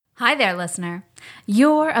Hi there, listener.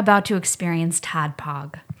 You're about to experience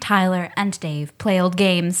Tadpog. Tyler and Dave play old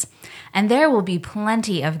games, and there will be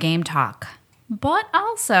plenty of game talk, but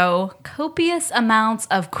also copious amounts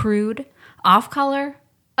of crude, off-color,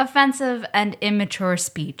 offensive, and immature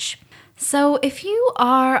speech. So if you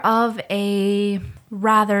are of a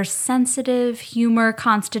rather sensitive humor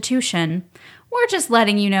constitution, we're just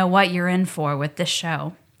letting you know what you're in for with this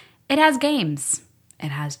show. It has games. It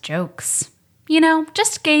has jokes. You know,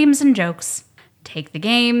 just games and jokes. Take the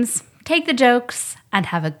games, take the jokes, and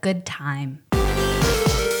have a good time.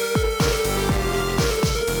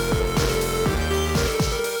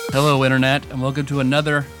 Hello, Internet, and welcome to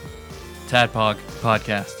another Tadpog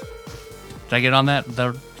podcast. Did I get on that?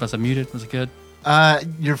 Was I muted? Was it good?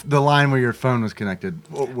 The line where your phone was connected,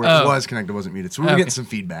 where it was connected, wasn't muted. So we were getting some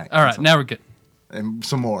feedback. All right, now we're good. And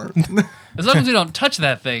some more. As long as we don't touch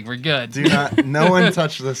that thing, we're good. No one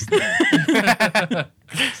touch this thing.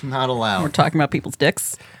 It's not allowed. We're talking about people's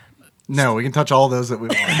dicks. No, we can touch all those that we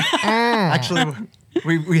want. Actually,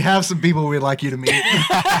 we have some people we'd like you to meet. Come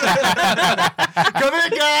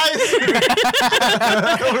in, guys.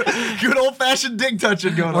 Good old-fashioned dick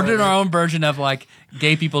touching going on. We're doing our own version of like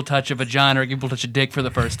gay people touch a vagina or gay people touch a dick for the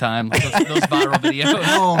first time. Like those viral videos.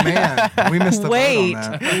 Oh, man. We missed the boat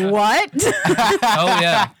on that. What? Oh,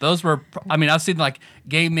 yeah. Those were, I've seen like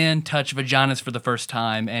gay men touch vaginas for the first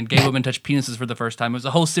time and gay women touch penises for the first time. It was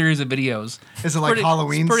a whole series of videos. Is it like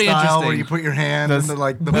Halloween style where you put your hand in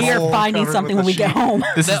the we are finding something when we get home.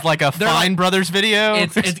 This is like a Fine Brothers video?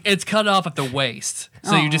 It's cut off at the waist.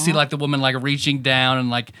 So you just see like the woman like reaching down and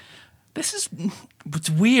like, it's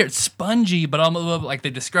weird, spongy, but almost like they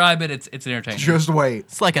describe it. It's entertaining. Just wait.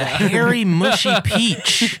 It's like a hairy, mushy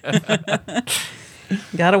peach.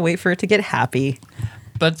 Gotta wait for it to get happy.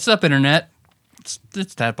 But what's up, Internet? It's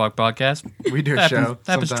Tadpog Podcast. We do a show.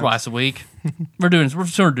 Happens twice a week. We're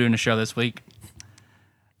sort of doing a show this week.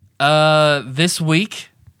 This week,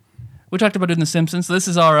 we talked about doing The Simpsons. So this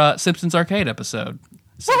is our Simpsons Arcade episode.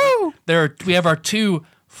 So we have our two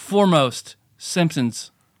foremost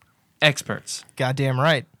Simpsons experts. Goddamn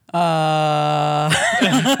right.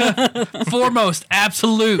 Foremost,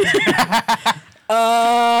 absolute.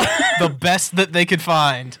 The best that they could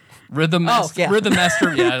find. Rhythm Master, Rhythm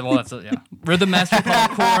Master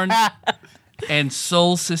Popcorn, and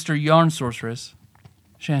Soul Sister Yarn Sorceress,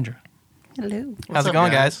 Chandra. Hello. How's it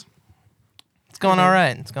going, guys? It's going all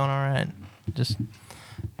right. It's going all right. Just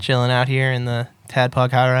chilling out here in the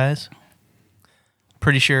Tadpog high rise.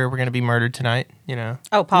 Pretty sure we're going to be murdered tonight, you know.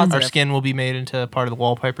 Oh, positive. Our skin will be made into part of the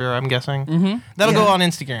wallpaper, I'm guessing. Mm-hmm. That'll go on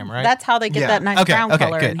Instagram, right? That's how they get that nice brown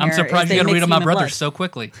color good. in here. I'm surprised you got to read on my brothers so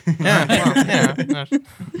quickly. Yeah.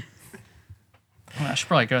 I should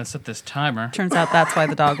probably go and set this timer. Turns out that's why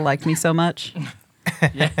the dog liked me so much.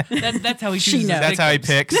 Yeah, that's how he chooses. That's how he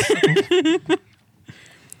picks.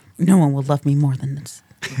 No one will love me more than this.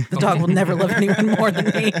 The dog will never love anyone more than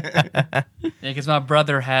me. Yeah, because my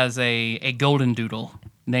brother has a golden doodle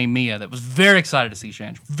named Mia that was very excited to see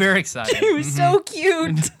Chandra. Very excited. She was so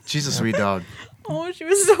cute. She's a sweet dog. Oh, she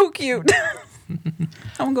was so cute. I'm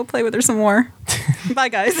going to go play with her some more. Bye,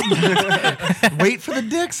 guys. Wait for the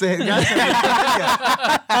dicks. Guys.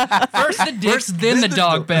 First the dicks, then the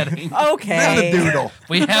dog petting. Okay. Then the doodle.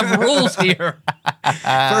 We have rules here.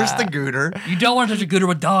 First the gooter. You don't want to touch a gooter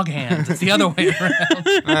with dog hands. It's the other way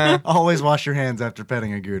around. Always wash your hands after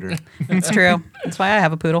petting a gooter. That's true. That's why I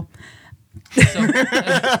have a poodle.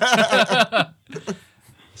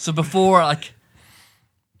 So for an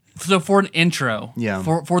intro,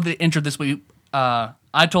 for the intro this week,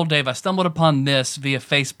 I told Dave I stumbled upon this via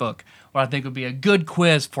Facebook, where I think would be a good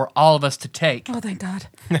quiz for all of us to take. Oh, thank God.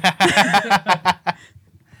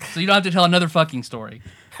 So you don't have to tell another fucking story.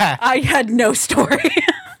 I had no story.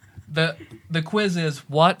 The quiz is,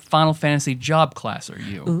 what Final Fantasy job class are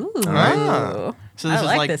you? Ooh. Oh. So this I is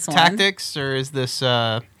like like this one. tactics, or is this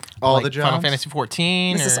all like the jobs? Final Fantasy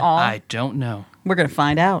 14? This is or? all. I don't know. We're going to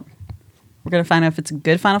find out. We're going to find out if it's a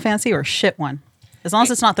good Final Fantasy or a shit one. As long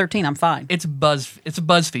as it's not 13, I'm fine. It's a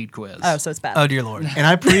BuzzFeed quiz. Oh, so it's bad. Oh, dear Lord. And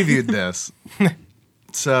I previewed this.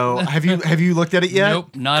 So have you looked at it yet?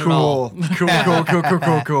 Nope, not at all.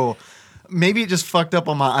 Cool. Maybe it just fucked up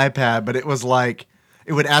on my iPad, but it was like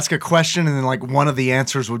it would ask a question and then like one of the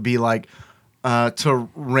answers would be like to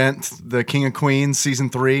rent the King of Queens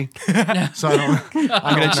season 3. So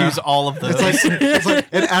I'm going to choose all of those. it's like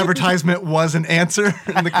an advertisement was an answer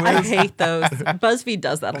in the quiz. I hate those. BuzzFeed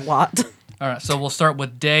does that a lot. All right, so we'll start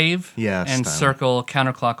with Dave and circle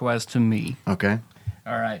counterclockwise to me. Okay.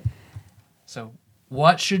 All right. So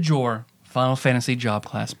what should your Final Fantasy job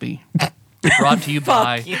class be? Brought to you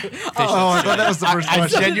by you. Fish I thought that was the first I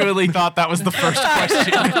question. genuinely thought that was the first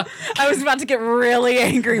question. I was about to get really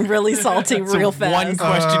angry, really salty, It's a real fast. one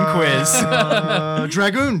question quiz.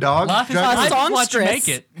 Dragoon, dog. Life is Dragoon. what you make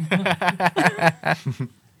it.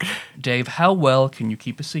 Dave, how well can you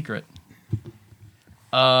keep a secret?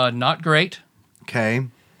 Not great. Okay.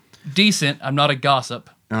 Decent. I'm not a gossip.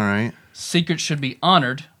 All right. Secrets should be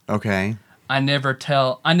honored. Okay. I never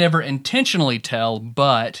intentionally tell,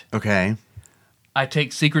 but Okay. I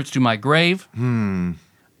take secrets to my grave.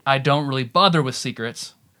 I don't really bother with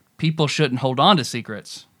secrets. People shouldn't hold on to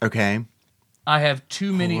secrets. Okay. I have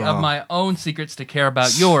too many of my own secrets to care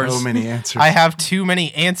about yours. So many answers. I have too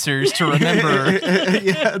many answers to remember.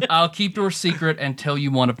 I'll keep your secret and tell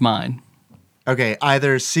you one of mine. Okay,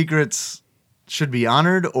 either secrets should be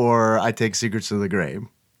honored or I take secrets to the grave.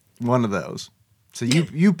 One of those. So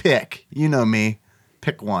you pick. You know me.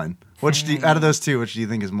 Pick one. Out of those two, which do you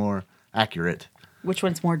think is more accurate? Which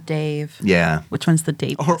one's more Dave? Yeah. Which one's the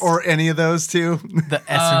Dave? Or any of those two? The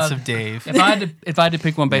essence of Dave. If I had to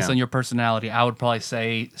pick one based Yeah. on your personality, I would probably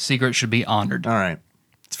say secret should be honored. All right.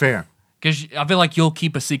 It's fair. Because I feel like you'll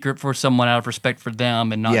keep a secret for someone out of respect for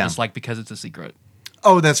them and not Yeah. just like because it's a secret.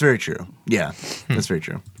 Oh, that's very true. Yeah. That's very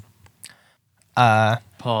true.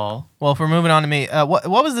 Paul. Well, if we're moving on to me, what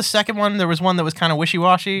was the second one? There was one that was kind of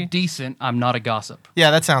wishy-washy. Decent. I'm not a gossip.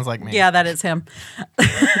 Yeah, that sounds like me. Yeah, that is him.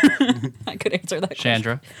 I could answer that question.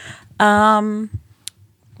 Chandra.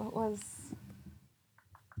 What was...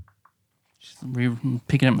 We're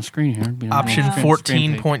picking up my screen here. Option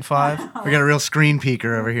Screen peek. 14.5. We got a real screen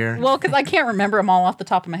peeker over here. Well, because I can't remember them all off the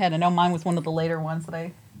top of my head. I know mine was one of the later ones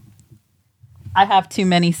that I have too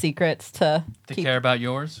many secrets to keep. care about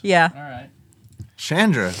yours? Yeah. All right.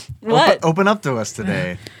 Chandra, What? open up to us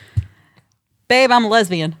today. Babe, I'm a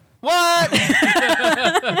lesbian. What?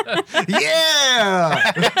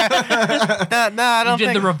 Yeah! No, I You don't did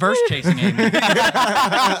think. the reverse chasing Amy.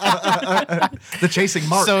 The chasing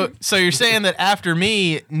mark. So you're saying that after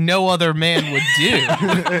me, no other man would do? Yes,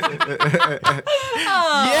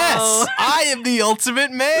 I am the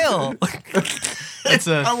ultimate male. It's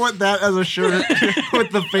I want that as a shirt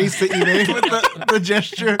with the face that you made with the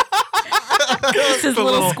gesture. His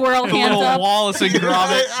little squirrel the hands little up. Wallace and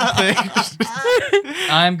Gromit thing.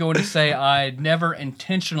 I'm going to say I never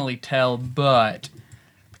intentionally tell, but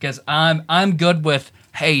because I'm good with,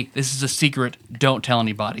 hey, this is a secret, don't tell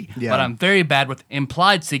anybody. Yeah. But I'm very bad with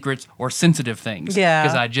implied secrets or sensitive things. Yeah.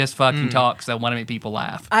 Because I just fucking talk because I want to make people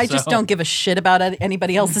laugh. I just don't give a shit about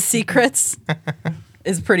anybody else's secrets.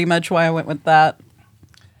 Is pretty much why I went with that.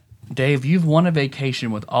 Dave, you've won a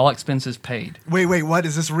vacation with all expenses paid. Wait, what?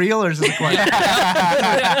 Is this real or is this a question?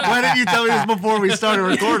 Why didn't you tell me this before we started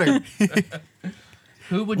recording?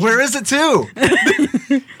 Who would you... Where is it to?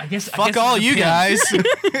 I guess Fuck all you guys.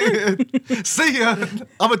 See ya. I'm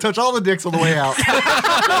going to touch all the dicks on the way out.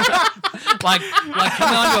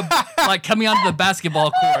 like coming onto the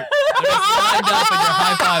basketball court. They're just lined up and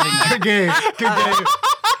you're high-fiving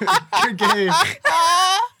them. Good game.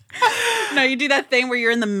 No, you do that thing where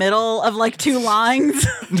you're in the middle of like two lines.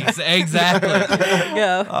 Exactly.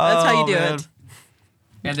 Yeah, that's how you do man. it.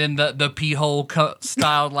 And then the pee hole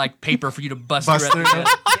styled like paper for you to bust Through through.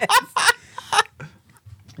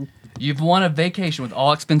 You've won a vacation with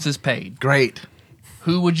all expenses paid. Great.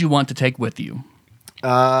 Who would you want to take with you?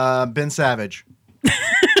 Ben Savage.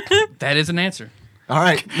 That is an answer. All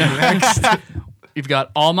right. Next. You've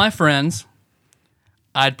got all my friends.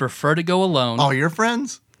 I'd prefer to go alone. All your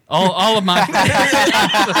friends? All of my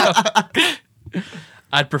friends.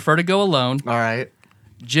 I'd prefer to go alone. All right.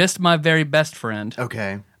 Just my very best friend.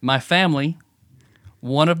 Okay. My family.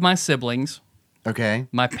 One of my siblings. Okay.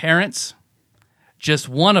 My parents. Just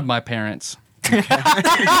one of my parents.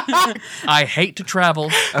 I hate to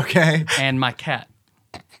travel. Okay. And my cat.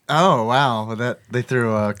 Oh, wow. Well, that they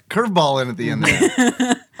threw a curveball in at the end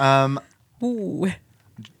there. Ooh,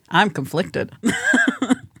 I'm conflicted.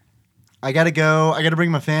 I got to go. I got to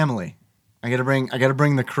bring my family. I got to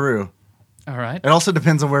bring the crew. All right. It also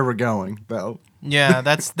depends on where we're going, though. Yeah,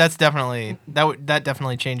 that's definitely that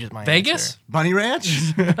definitely changes my Vegas? Bunny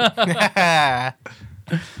Ranch? answer.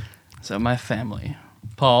 So my family.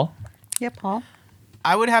 Paul. Yeah, Paul.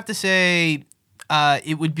 I would have to say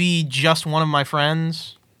it would be just one of my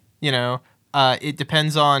friends. You know, it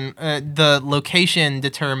depends on the location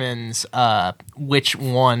determines which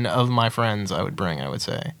one of my friends I would bring. I would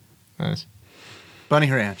say. Bunny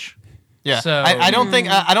Ranch. Yeah, So I don't think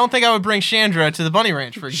I would bring Chandra to the bunny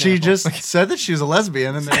ranch, for example. She just said that she's a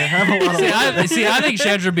lesbian, and they have a lot of. I think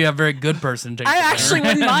Chandra would be a very good person to take. I actually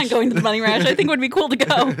wouldn't mind going to the bunny ranch. I think it would be cool to go.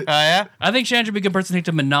 Oh yeah. I think Chandra would be a good person to take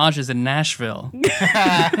to Menages in Nashville. Wait,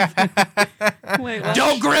 what?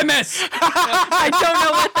 Joe Grimace. I don't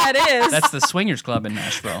know what that is. That's the swingers club in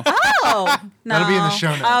Nashville. Oh, no. That'll be in the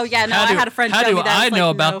show notes. Oh yeah, no. I had a friend show me that. How It's do I know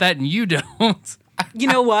like, about no. that and you don't? You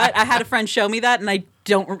know what? I had a friend show me that, and I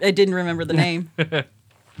didn't remember the name.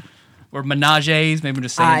 Or Menages, maybe I'm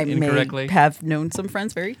just saying it incorrectly. I may have known some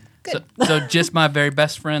friends very good. So just my very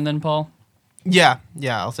best friend then, Paul? Yeah,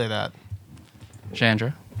 I'll say that.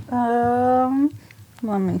 Chandra?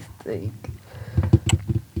 Let me think.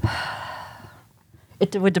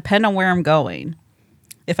 It would depend on where I'm going.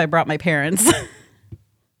 If I brought my parents.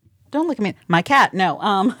 Don't look at me. My cat, no.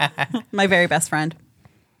 My very best friend.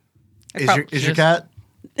 Is your cat?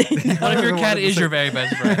 What if your cat is your very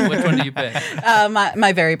best friend? Which one do you pick?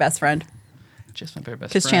 My very best friend. Just my very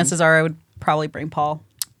best friend. Because chances are I would probably bring Paul.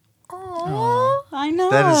 Oh, I know.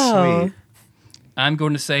 That is sweet. I'm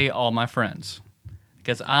going to say all my friends.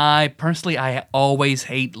 Because I always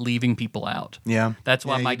hate leaving people out. Yeah. That's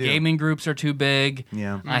why Yeah, my you do. gaming groups are too big.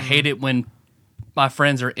 Yeah. I hate it when my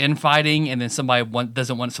friends are infighting and then somebody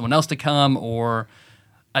doesn't want someone else to come, or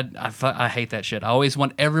I hate that shit. I always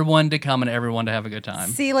want everyone to come and everyone to have a good time.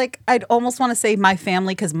 See, like, I'd almost want to say my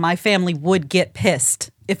family, because my family would get pissed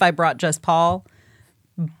if I brought just Paul.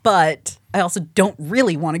 But I also don't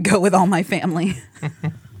really want to go with all my family.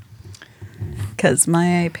 Because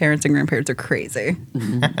my parents and grandparents are crazy.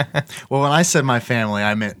 Well, when I said my family,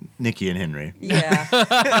 I meant Nikki and Henry. Yeah.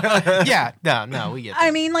 Yeah, no, we get that.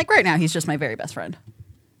 I mean, like, right now, he's just my very best friend.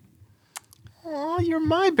 Oh, you're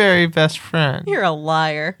my very best friend. You're a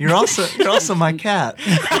liar. You're also my cat.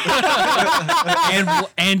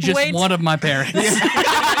 and just Wait. one of my parents.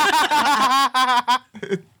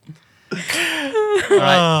 All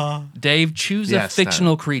right, Dave, choose a Yes,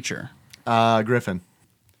 fictional creature. Griffin.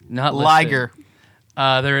 Not listed. Liger.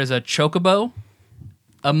 There is a chocobo,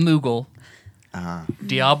 a Moogle,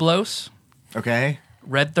 Diablos, Okay.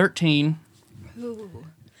 Red 13,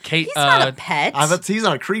 Kate. He's not a pet. He's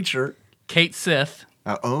not a creature. Kate Sith,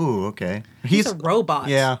 Okay. He's a robot.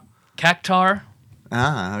 Yeah. Cactar,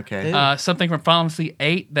 Okay. something from Final Fantasy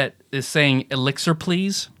VIII that is saying "Elixir,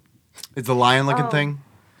 please." It's a lion-looking thing.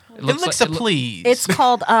 It looks Elixir, like, please. It's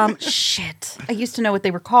called, shit. I used to know what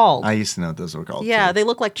they were called. I used to know what those were called. Yeah, too. they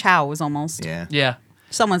look like chows almost. Yeah. Yeah,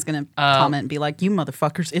 Someone's going to comment and be like, you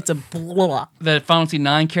motherfuckers, it's a blah. the Final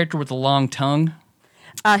Fantasy IX character with the long tongue.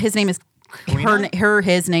 His name is,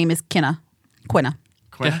 his name is Quina.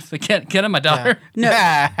 Yeah, Kenna, my daughter. No,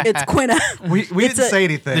 it's Quina. We didn't say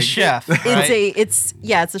anything. the chef. Right? It's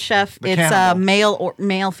a chef. The It's cannibal.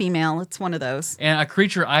 male, female. It's one of those. And a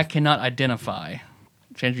creature I cannot identify.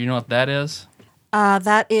 Chandra, you know what that is?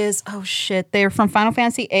 That is, oh shit. They're from Final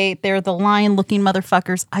Fantasy VIII. They're the lion-looking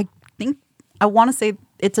motherfuckers. I want to say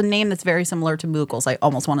it's a name that's very similar to Moogles. I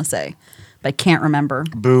almost want to say, but I can't remember.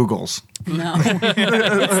 Boogles. No.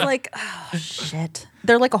 It's like, oh shit.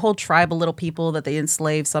 They're like a whole tribe of little people that they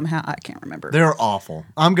enslave somehow. I can't remember. They're awful.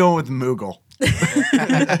 I'm going with Moogle.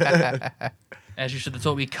 As you should. That's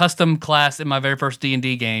what we custom class in my very first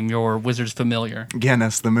D&D game. Your Wizard's Familiar.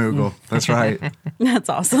 Guinness, the Moogle. That's right. That's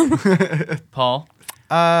awesome. Paul.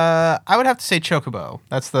 I would have to say Chocobo.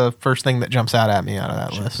 That's the first thing that jumps out at me out of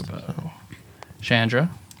that list. Chandra.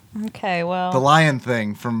 Okay, well. The lion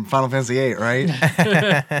thing from Final Fantasy VIII, right?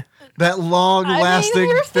 That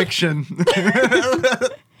long-lasting fiction.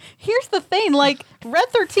 Here's the thing, like, Red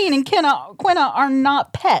 13 and Quina are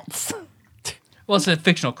not pets. Well, it's a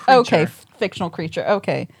fictional creature. Okay, fictional creature.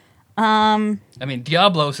 Okay. I mean,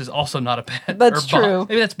 Diablos is also not a pet. That's true.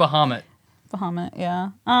 Maybe that's Bahamut. Bahamut, yeah.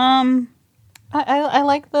 I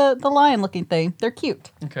like the lion-looking thing. They're cute.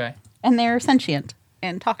 Okay. And they're sentient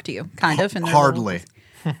and talk to you, kind of. And they're Hardly.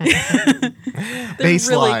 They're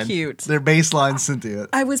really cute. They're baseline sentient.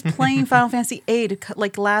 I was playing Final Fantasy VIII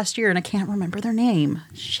like last year, and I can't remember their name.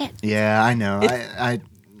 Shit. Yeah, I know.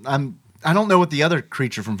 I don't know what the other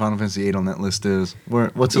creature from Final Fantasy VIII on that list is.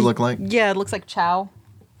 What's it look like? Yeah, it looks like Chow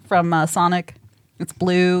from Sonic. It's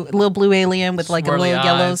blue, a little blue alien with like a Swirly little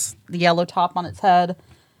eyes. yellow top on its head.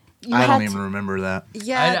 I don't even remember that.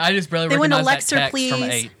 Yeah, I just barely they went recognized that elixir, text please. from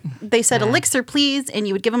 8. They said elixir, please, and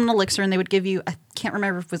you would give them an elixir, and they would give you. I can't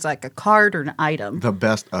remember if it was like a card or an item. The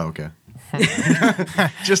best. Oh, okay.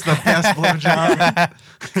 Just the best blowjob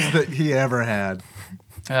that he ever had.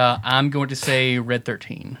 I'm going to say Red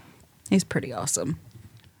 13. He's pretty awesome.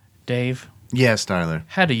 Dave, Yes, Tyler.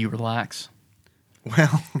 how do you relax?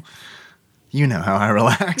 Well, You know how I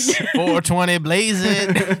relax. 420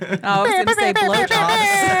 blazing. I was going to say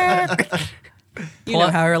blowjobs. You know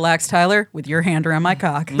how I relax, Tyler, with your hand around my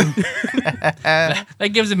cock. That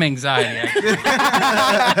gives him anxiety.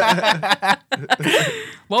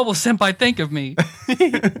 What will senpai think of me?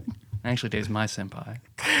 Actually, Dave's my senpai.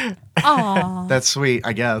 Aww. That's sweet,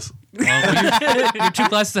 I guess. Well, you're 2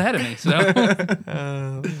 classes ahead of me,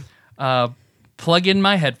 so. Plug in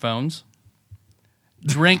my headphones.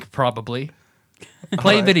 Drink, probably.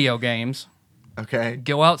 Play video games. Okay.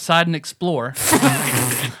 Go outside and explore.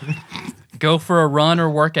 Go for a run or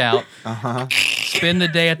work out. Spend the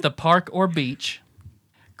day at the park or beach.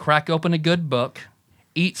 Crack open a good book.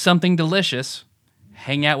 Eat something delicious.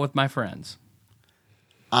 Hang out with my friends.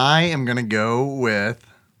 I am going to go with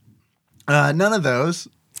none of those.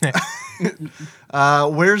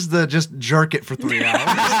 Where's the just jerk it for 3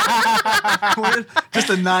 hours? Just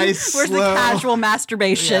a nice, Where's slow... the casual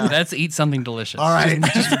masturbation? Yeah. That's eat something delicious. All right.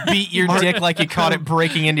 Just beat your dick like you caught it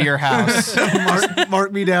breaking into your house.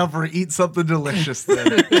 mark me down for eat something delicious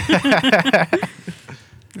then.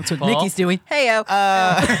 That's what Paul? Nikki's doing. Hey-o. I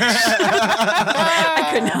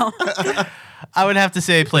couldn't help. I would have to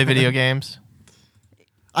say play video games.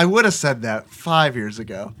 I would have said that 5 years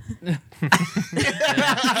ago.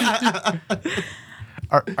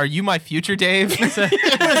 Are you my future Dave?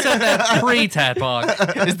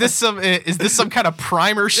 Pre-Tadpog. Is this some kind of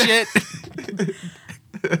primer shit?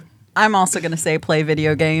 I'm also going to say play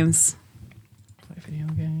video games. Play video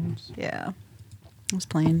games. Yeah. I was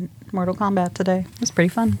playing Mortal Kombat today. It was pretty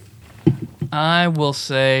fun. I will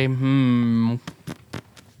say, in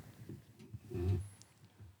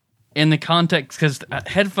the context, because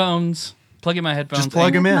headphones, plug in my headphones. Just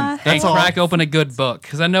plug them in. And That's all. crack open a good book.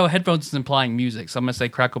 Because I know headphones is implying music, so I'm going to say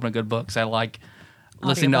crack open a good book, because I like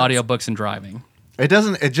listening to audiobooks and driving. It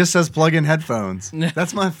doesn't. It just says plug in headphones.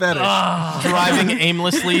 That's my fetish. Driving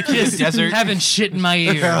aimlessly to the desert. Having shit in my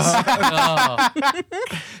ears. Oh.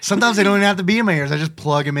 Sometimes they don't even have to be in my ears. I just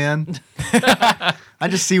plug them in. I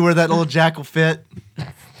just see where that little jack will fit.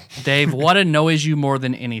 Dave, what annoys you more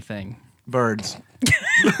than anything? Birds.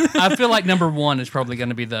 I feel like number 1 is probably going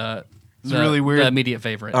to be the really weird. the immediate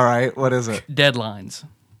favorite. All right. What is it? Deadlines.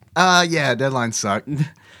 Yeah. Deadlines suck.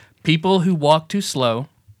 People who walk too slow.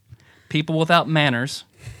 People without manners.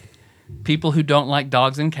 People who don't like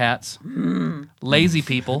dogs and cats. Lazy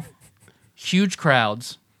people. Huge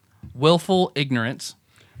crowds. Willful ignorance.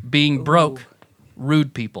 Being broke.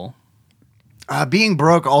 Rude people. Being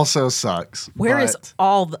broke also sucks. Where is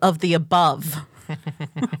all of the above?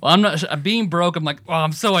 Well, I'm not. Being broke, I'm like, oh,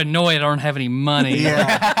 I'm so annoyed I don't have any money.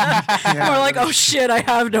 Yeah. More like, oh shit, I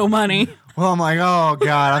have no money. Well, I'm like, oh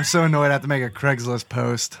god, I'm so annoyed I have to make a Craigslist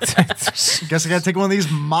post. Guess I got to take one of these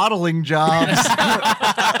modeling jobs.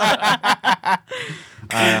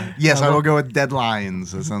 Yes, I will go with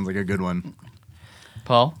deadlines. That sounds like a good one.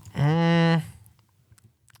 Paul?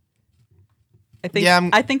 I think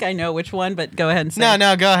I think I know which one, but go ahead and say it.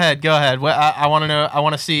 No, go ahead. Well, I want to know. I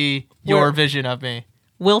want to see your vision of me.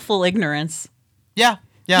 Willful ignorance. Yeah.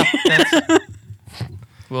 That's,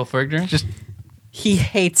 Willful ignorance? just He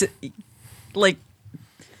hates it. Like,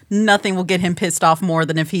 nothing will get him pissed off more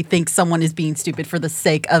than if he thinks someone is being stupid for the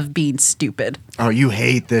sake of being stupid. Oh, you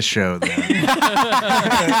hate this show then.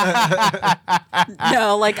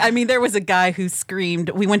 No, like, I mean, there was a guy who screamed.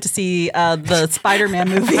 We went to see the Spider-Man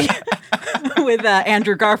movie with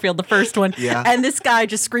Andrew Garfield, the first one. Yeah. And this guy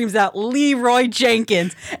just screams out, Leroy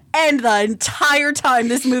Jenkins. And the entire time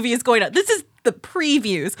this movie is going on, this is the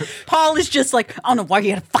previews. Paul is just like, I don't know why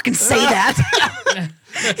you had to fucking say that.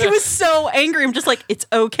 He was so angry. I'm just like, it's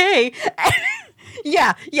okay.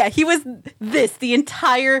 Yeah, he was this the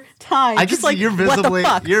entire time. I just can like, see you're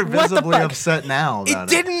visibly upset now it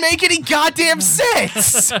about it. didn't make any goddamn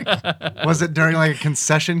sense. Was it during like a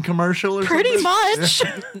concession commercial or Pretty something? much.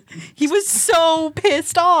 He was so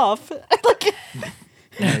pissed off. Like,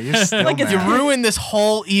 Yeah, you're still Like, it's You mad. ruined this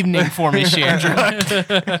whole evening for me,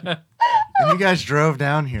 Chandra. And you guys drove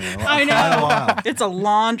down here. I know. Quite a while. It's a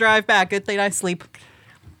long drive back. Good thing I sleep.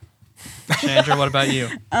 Chandra, what about you?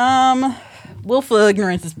 Willful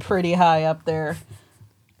ignorance is pretty high up there.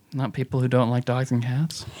 Not people who don't like dogs and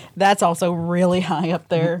cats? That's also really high up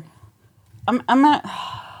there. I'm not.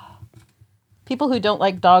 People who don't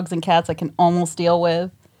like dogs and cats, I can almost deal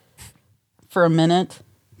with for a minute.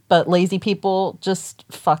 But lazy people, just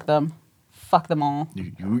fuck them. Fuck them all.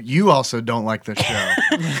 You also don't like this show.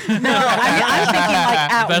 No, I'm thinking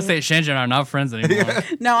like at Best say Chandra and I are not friends anymore.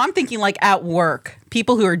 No, I'm thinking like at work.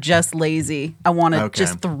 People who are just lazy, I want to Okay.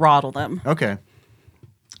 just throttle them. Okay.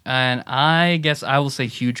 And I guess I will say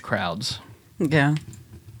huge crowds. Yeah.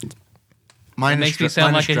 Mine makes me is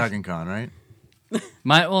sound mine is like a- Dragon Con, right?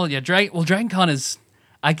 Dragon Con is,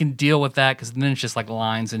 I can deal with that because then it's just like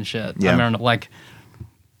lines and shit. Yeah. I remember like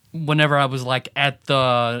whenever I was like at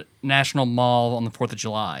the National Mall on the 4th of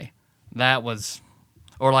July, that was,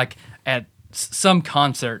 or like at some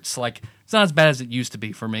concerts, like it's not as bad as it used to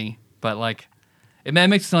be for me, but like it makes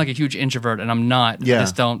me sound like a huge introvert, and I'm not. Yeah. I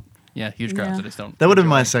just don't. Yeah, huge crowds. I just don't. That would have been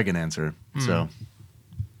my second answer. So,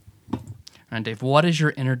 And Dave, what is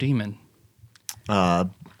your inner demon?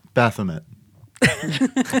 Baphomet.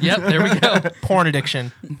 Yep, there we go. Porn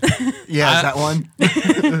addiction. Yeah, is that one?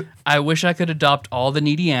 I wish I could adopt all the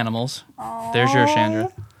needy animals. There's your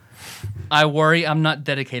Chandra. I worry I'm not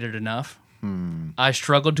dedicated enough. I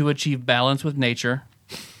struggle to achieve balance with nature.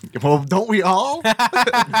 Well, don't we all?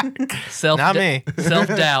 Not me.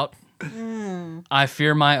 Self-doubt. I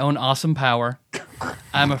fear my own awesome power.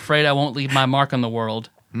 I'm afraid I won't leave my mark on the world.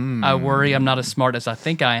 I worry I'm not as smart as I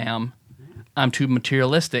think I am. I'm too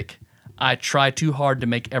materialistic. I try too hard to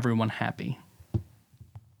make everyone happy.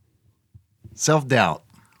 Self-doubt.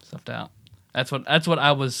 Self-doubt. That's what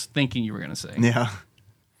I was thinking you were gonna say. Yeah.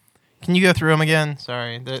 Can you go through them again?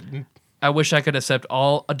 Sorry. I wish I could adopt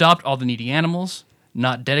all the needy animals.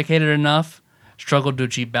 Not dedicated enough. Struggle to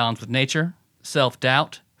achieve balance with nature.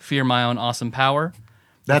 Self-doubt. Fear my own awesome power.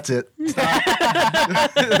 That's it.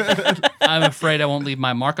 I'm afraid I won't leave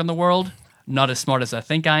my mark on the world. Not as smart as I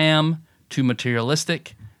think I am. Too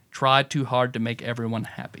materialistic. Try too hard to make everyone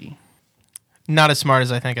happy. Not as smart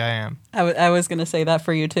as I think I am. I was going to say that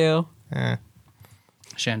for you, too.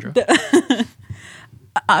 Chandra.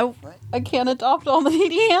 I can't adopt all the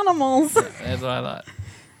needy animals. That's what I thought.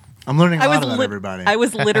 I'm learning a lot about everybody. I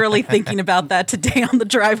was literally thinking about that today on the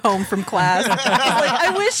drive home from class. I was like,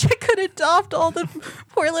 I wish I could adopt all the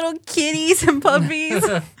poor little kitties and puppies.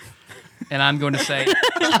 And I'm going to say...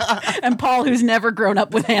 And Paul, who's never grown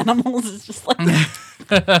up with animals, is just like...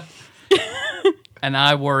 And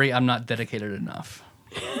I worry I'm not dedicated enough.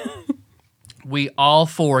 We all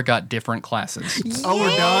four got different classes. Oh,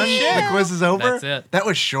 we're done? The quiz is over? That's it. That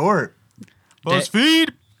was short.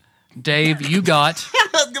 BuzzFeed. Dave, you got...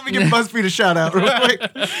 Let me give BuzzFeed a shout out real quick.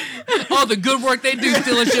 Oh, the good work they do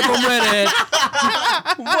stealing shit from Reddit.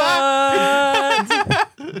 What?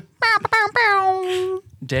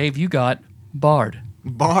 Dave, you got Bard.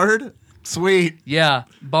 Bard? Sweet. Yeah,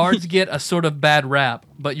 bards get a sort of bad rap,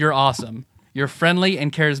 but you're awesome. You're friendly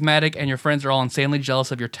and charismatic, and your friends are all insanely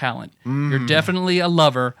jealous of your talent. You're definitely a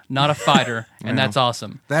lover, not a fighter, and that's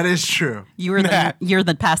awesome. That is true. You're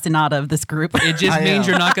the pastinata of this group. It just means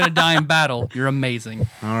you're not going to die in battle. You're amazing.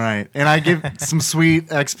 All right. And I give some sweet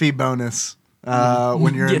XP bonus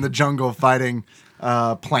when you're in the jungle fighting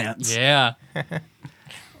plants. Yeah.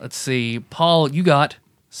 Let's see. Paul, you got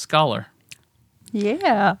Scholar.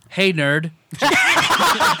 Yeah. Hey, nerd.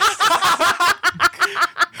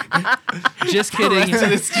 Just kidding.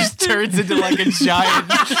 This just turns into like a giant,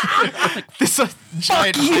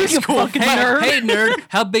 giant high school. Fucking nerd. Hey, nerd.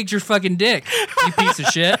 How big's your fucking dick? You piece of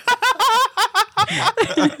shit.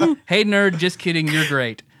 Hey, nerd. Just kidding. You're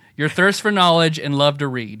great. Your thirst for knowledge and love to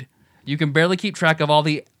read. You can barely keep track of all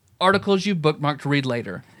the articles you bookmarked to read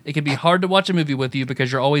later. It can be hard to watch a movie with you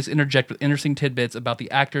because you're always interject with interesting tidbits about the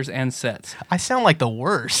actors and sets. I sound like the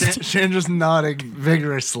worst. Chandra's nodding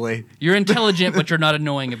vigorously. You're intelligent, but you're not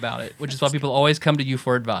annoying about it, which is why people always come to you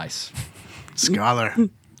for advice. Scholar.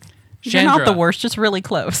 You're not the worst, just really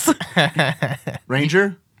close.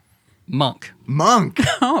 Ranger? Monk. Monk.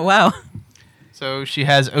 Oh, wow. So she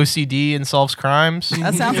has OCD and solves crimes.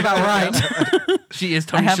 That sounds about right. She is I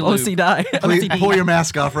Tony have Shalhoub. OCD. Please pull your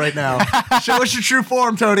mask off right now. Show us your true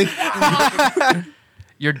form, Tony.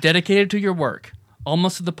 You're dedicated to your work,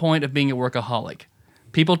 almost to the point of being a workaholic.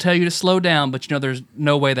 People tell you to slow down, but you know there's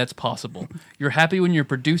no way that's possible. You're happy when you're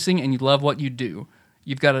producing and you love what you do.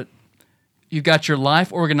 You've got your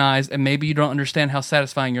life organized, and maybe you don't understand how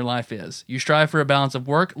satisfying your life is. You strive for a balance of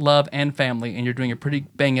work, love, and family, and you're doing a pretty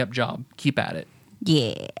bang-up job. Keep at it.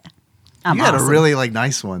 Yeah. You had a really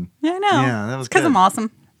nice one. Yeah, I know. Yeah, that was because good. I'm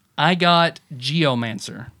awesome. I got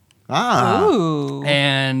Geomancer. Ah. Ooh.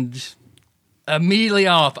 And immediately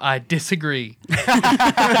off, I disagree.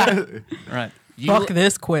 Right. Fuck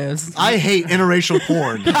this quiz. I hate interracial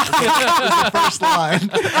porn. That's the first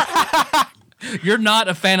line. You're not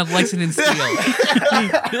a fan of Lexington Steel.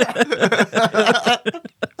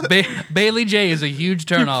 Bailey J is a huge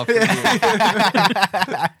turnoff for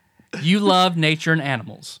you. You love nature and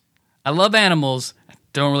animals. I love animals.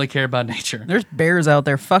 Don't really care about nature. There's bears out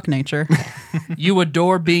there. Fuck nature. You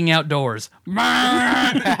adore being outdoors.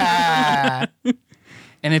 And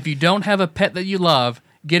if you don't have a pet that you love,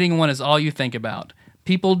 getting one is all you think about.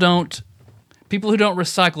 People People who don't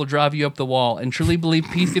recycle drive you up the wall and truly believe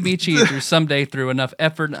peace can be achieved someday through enough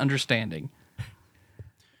effort and understanding.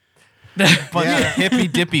 Bunch of hippy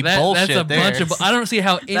dippy bullshit. That's a bunch of. I don't see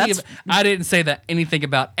how any of. I didn't say that anything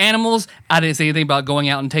about animals. I didn't say anything about going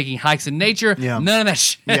out and taking hikes in nature. Yeah. None of that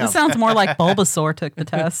shit. Yeah. It sounds more like Bulbasaur took the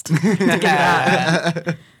test. To get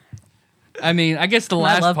that. I mean, I guess the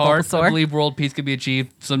last love part, Bulbasaur. I believe world peace could be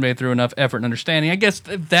achieved someday through enough effort and understanding. I guess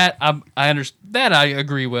that I understand. That I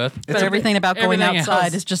agree with. But everything about going everything outside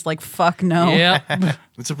else. is just like, fuck no. Yeah.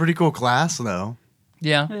 It's a pretty cool class, though.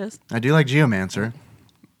 Yeah. It is. I do like Geomancer.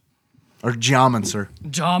 Or Geomancer,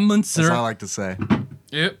 John as I Munster. like to say.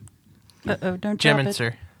 Yep. Uh-oh, don't drop it.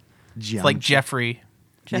 Geminster. Geomancer. It's like Jeffrey.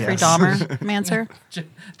 Jeffrey Yes. Dahmer, Mancer.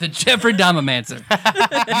 The Jeffrey Dahmer-mancer.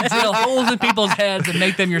 You drill holes in people's heads and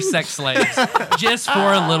make them your sex slaves. Just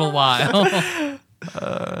for a little while.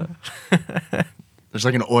 There's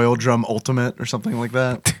like an oil drum ultimate or something like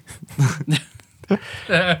that.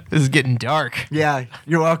 This is getting dark. Yeah,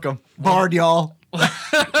 you're welcome. Bard, y'all.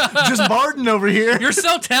 Just barding over here. You're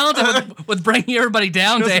so talented with bringing everybody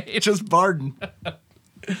down, Dave. Just barding.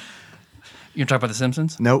 You want to talk about The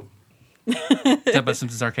Simpsons? Nope. Talk about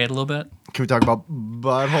Simpsons Arcade a little bit? Can we talk about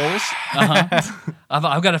buttholes?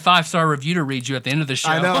 I've got a 5-star review to read you at the end of the show.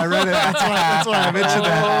 I know, I read it. That's why I mentioned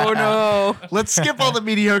that. Oh no. Let's skip all the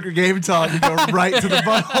mediocre game talk and go right to the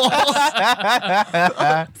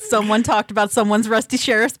buttholes. Someone talked about someone's rusty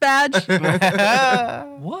sheriff's badge.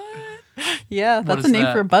 What? Yeah, that's is a name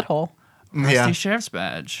that? for a butthole. Yeah. Rusty Sheriff's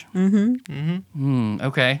Badge.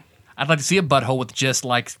 Okay. I'd like to see a butthole with just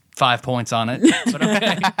like 5 points on it. But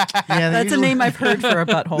okay. Yeah, That's a name I've heard for a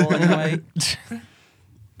butthole anyway.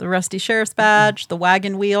 The rusty sheriff's badge, the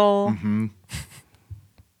wagon wheel.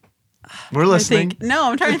 We're I listening. think,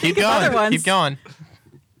 no, I'm trying to think of other ones. Keep going.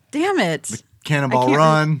 Damn it. Cannonball I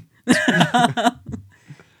Run.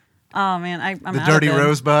 Oh man, I'm The out Dirty of them.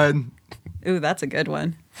 Rosebud. Ooh, that's a good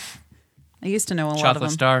one. I used to know a lot of Chocolate them.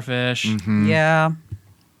 Starfish. Yeah.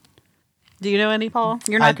 Do you know any, Paul?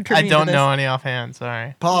 You're not I contributing don't to this. know any offhand.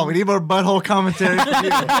 Sorry. Paul, we need more butthole commentary from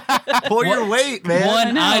you. Pull your weight, man.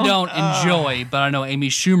 One I know. don't enjoy, but I know Amy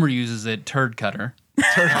Schumer uses it, turd cutter.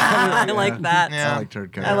 I like that. Yeah. I like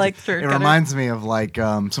turd cutter. I like turd It cutter. reminds me of like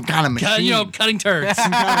some kind of machine. Cutting turds.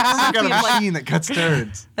 Some kind of machine that cuts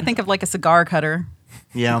turds. I think of like a cigar cutter.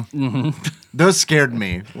 Yeah. Those scared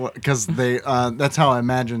me because they. That's how I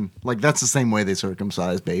imagine. Like that's the same way they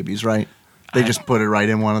circumcise babies, right? They just put it right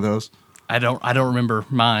in one of those. I don't remember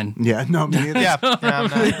mine. Yeah. No. Me either. Yeah. I'm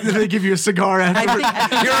not- They give you a cigar afterwards.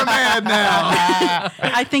 You're a man now.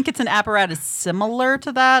 I think it's an apparatus similar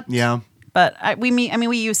to that. Yeah. But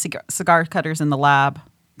we use cigar cutters in the lab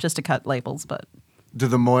just to cut labels, but Do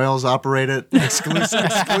the Moyles operate it exclusively?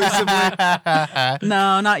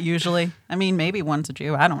 no, not usually. I mean, maybe one's a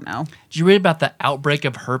Jew. I don't know. Did you read about the outbreak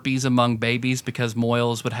of herpes among babies because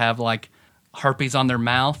Moyles would have like herpes on their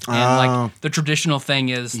mouth, and like the traditional thing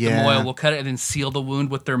is the Yeah. Moyle will cut it and then seal the wound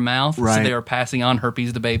with their mouth, so Right. they are passing on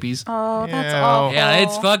herpes to babies. Oh, that's Yeah. awful. Yeah,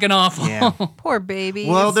 it's fucking awful. Yeah. Poor babies.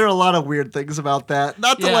 Well, there are a lot of weird things about that.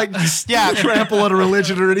 Not to Yeah. like trample on a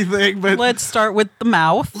religion or anything, but Let's start with the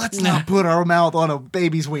mouth. let's not put our mouth on a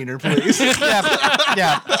baby's wiener, please.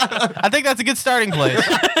 yeah. I think that's a good starting place.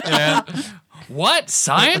 Yeah. What?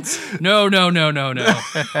 Science? No.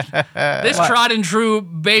 This tried and true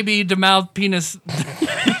baby to mouth penis.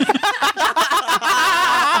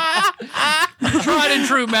 Tried and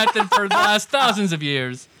true method for the last thousands of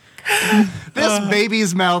years. This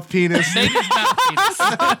baby's mouth penis Baby's mouth penis.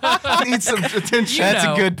 needs some attention. You That's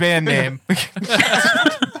know. a good band name.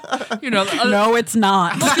 You know, No, it's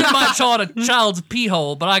not. you might call it a child's pee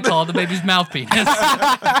hole, but I call it the baby's mouth penis.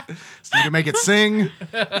 You can make it sing.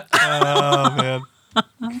 Oh man.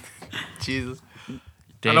 Jesus.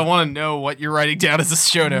 I don't want to know what you're writing down as a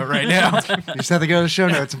show note right now. You just have to go to the show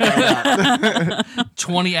notes and find out.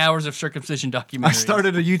 20 hours of circumcision documentary. I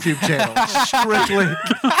started a YouTube channel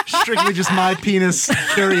strictly just my penis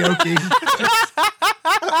karaoke.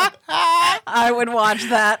 I would watch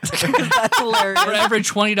that. That's hilarious. For every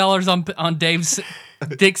 $20 on Dave's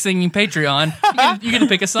dick singing Patreon, you get to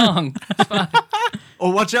pick a song.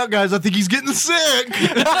 Oh, watch out, guys! I think he's getting sick.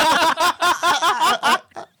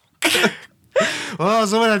 Oh,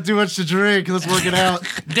 someone had too much to drink. Let's work it out.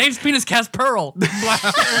 Dave's penis cast pearl.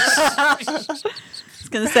 I was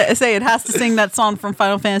going to say it has to sing that song from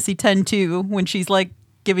Final Fantasy X-2 when she's like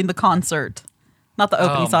giving the concert. Not the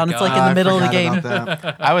opening my song. It's like in I the middle of the forgot game. about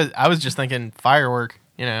that. I was just thinking firework,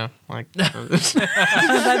 you know, like That's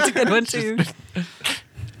a good one too.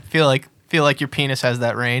 feel like your penis has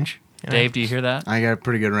that range. You know? Dave, do you hear that? I got a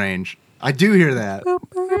pretty good range. I do hear that.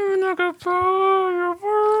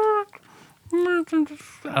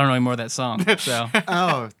 I don't know any more of that song. So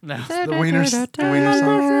Oh, no. the Wiener song.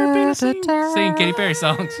 Singing Katy Perry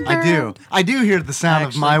songs. I do hear the sound of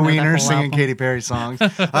Actually my know that wiener whole singing album. Katy Perry songs,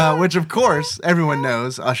 which of course everyone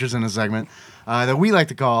knows ushers in a segment that we like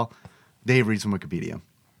to call Dave Reads from Wikipedia.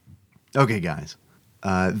 Okay, guys.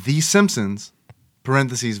 The Simpsons,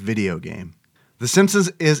 parentheses, video game. The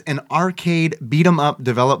Simpsons is an arcade beat-em-up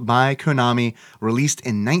developed by Konami, released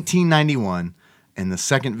in 1991, and the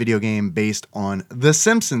second video game based on the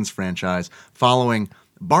Simpsons franchise, following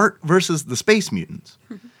Bart versus the Space Mutants.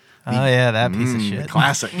 Oh yeah, that piece of shit.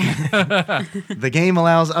 Classic. The game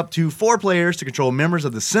allows up to 4 players to control members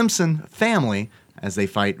of the Simpson family as they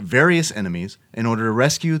fight various enemies in order to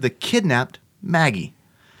rescue the kidnapped Maggie.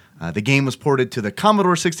 The game was ported to the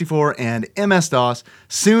Commodore 64 and MS-DOS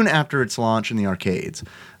soon after its launch in the arcades.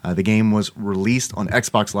 The game was released on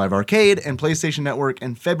Xbox Live Arcade and PlayStation Network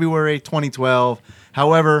in February 2012.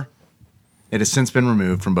 However, it has since been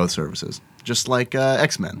removed from both services. Just like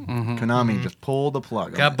X-Men. Konami just pulled the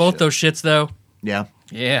plug. Got both those shits though. Yeah.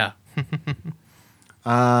 Yeah.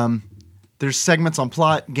 There's segments on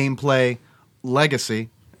plot, gameplay, legacy,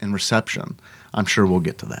 and reception. I'm sure we'll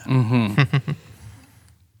get to that.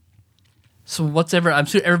 So I'm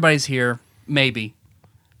sure everybody's here, maybe,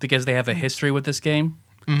 because they have a history with this game,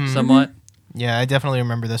 somewhat. Yeah, I definitely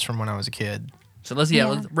remember this from when I was a kid. So let's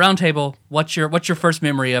round table. What's your first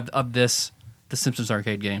memory of this, the Simpsons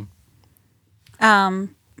arcade game? I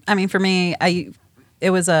mean, for me, it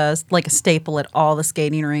was a staple at all the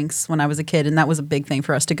skating rinks when I was a kid, and that was a big thing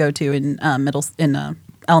for us to go to in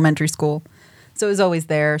elementary school. So it was always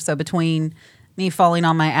there. So between me falling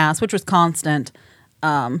on my ass, which was constant,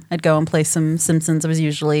 I'd go and play some Simpsons. It was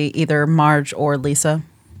usually either Marge or Lisa.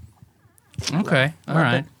 Okay, all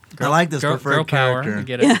right. I like this Girl preferred power. character. I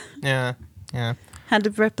get it. Yeah. Had to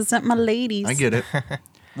represent my ladies. I get it.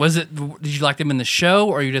 Did you like them in the show,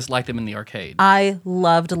 or you just liked them in the arcade? I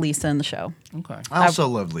loved Lisa in the show. Okay. I also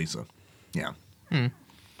loved Lisa. Yeah.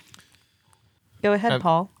 Go ahead,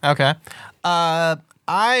 Paul. Okay.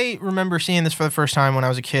 I remember seeing this for the first time when I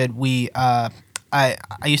was a kid. I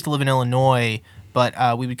used to live in Illinois,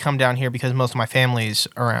 but we would come down here because most of my family's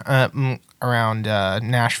around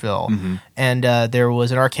Nashville, and there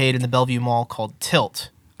was an arcade in the Bellevue Mall called Tilt.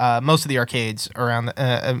 Most of the arcades around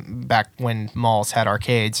back when malls had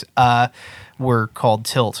arcades were called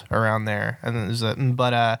Tilt around there, and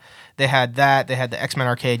they had that. They had the X-Men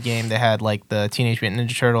arcade game. They had like the Teenage Mutant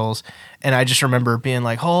Ninja Turtles, and I just remember being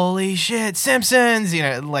like, "Holy shit, Simpsons!" You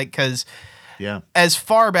know, like because as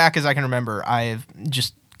far back as I can remember, I've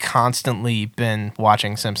just constantly been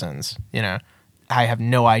watching Simpsons. You know, I have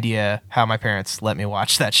no idea how my parents let me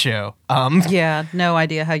watch that show. Yeah, no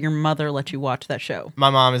idea how your mother let you watch that show. My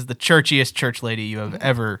mom is the churchiest church lady you have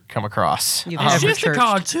ever come across. You've ever Just a churched.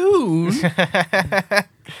 cartoon.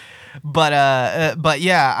 But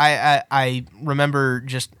yeah, I remember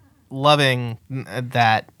just loving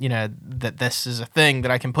that, you know, that this is a thing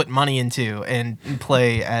that I can put money into and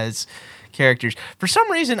play as characters. For some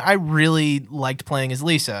reason, I really liked playing as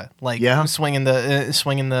Lisa, like swinging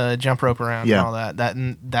the jump rope around and all that.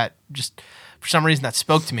 That just for some reason that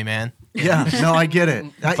spoke to me, man. Yeah, no, I get it.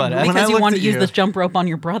 Because you want to use this jump rope on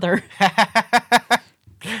your brother.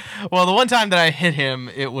 Well, the one time that I hit him,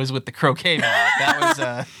 it was with the croquet mallet.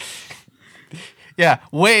 That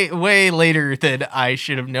was way later than I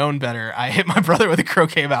should have known better. I hit my brother with a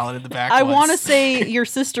croquet mallet in the back. I want to say your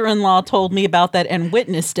sister-in-law told me about that and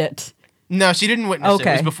witnessed it. No, she didn't witness it.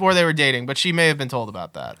 It was before they were dating, but she may have been told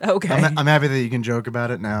about that. Okay. I'm happy that you can joke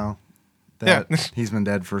about it now that he's been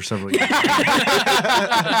dead for several years. Now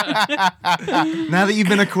that you've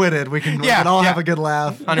been acquitted, we can all have a good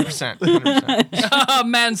laugh. 100%.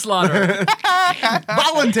 Manslaughter.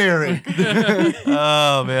 Voluntary.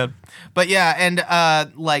 Oh, man. But yeah, and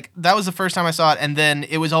like that was the first time I saw it, and then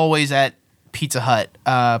it was always at Pizza Hut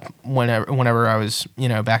whenever I was, you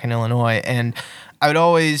know, back in Illinois, and I would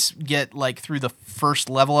always get like through the first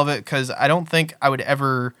level of it because I don't think I would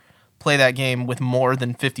ever play that game with more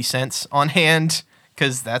than 50 cents on hand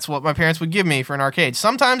because that's what my parents would give me for an arcade.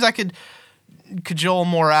 Sometimes I could cajole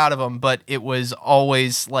more out of them, but it was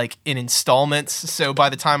always like in installments. So by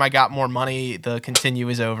the time I got more money, the continue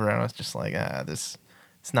was over, and I was just like, it's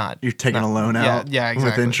not. You're taking a loan out yeah, exactly.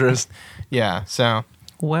 with interest. Yeah, so.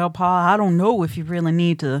 Well, Pa, I don't know if you really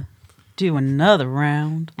need to do another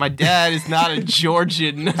round. My dad is not a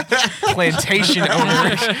Georgian plantation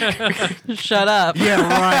owner. Shut up.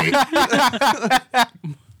 Yeah,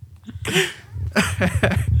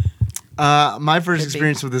 right. My first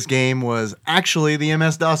experience with this game was actually the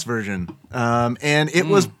MS-DOS version, and it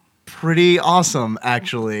was pretty awesome.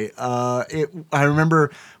 Actually, I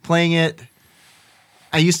remember playing it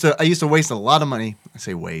I used to waste a lot of money. I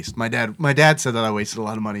say waste. My dad said that I wasted a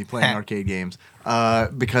lot of money playing arcade games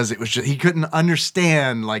because it was just, he couldn't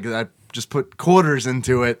understand, like, I just put quarters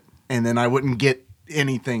into it and then I wouldn't get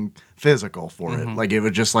anything physical for it. Like, it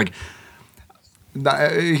was just like,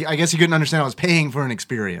 I guess he couldn't understand I was paying for an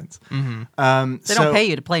experience. They don't pay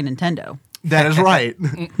you to play Nintendo. That is right.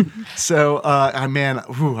 So,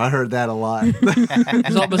 I heard that a lot.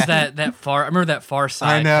 What was that I remember that Far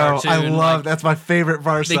Side I know. cartoon. I love, that's my favorite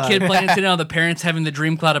Far Side. The kid playing Nintendo, the parents having the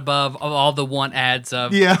dream cloud above of all the want ads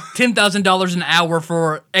of $10,000 an hour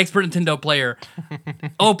for expert Nintendo player.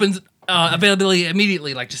 Opens availability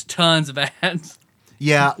immediately, like just tons of ads.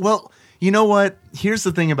 Yeah, well, you know what? Here's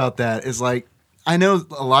the thing about that is, like, I know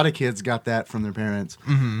a lot of kids got that from their parents.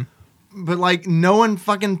 Mm-hmm. But, like, no one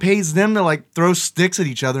fucking pays them to, like, throw sticks at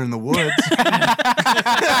each other in the woods. So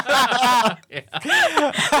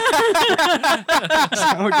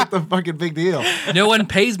I don't get the fucking big deal. No one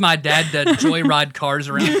pays my dad to joyride cars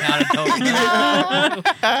around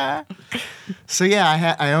town. So,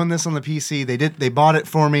 yeah, I own this on the PC. They bought it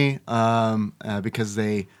for me because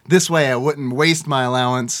this way I wouldn't waste my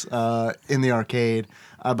allowance in the arcade.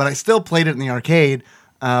 But I still played it in the arcade.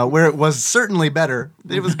 Where it was certainly better.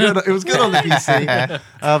 It was good. It was good on the PC,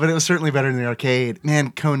 but it was certainly better in the arcade.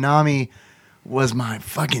 Man, Konami was my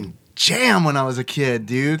fucking jam when I was a kid,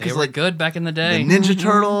 dude. They were good back in the day. The Ninja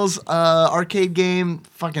Turtles arcade game,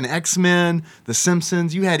 fucking X-Men, The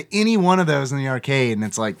Simpsons. You had any one of those in the arcade, and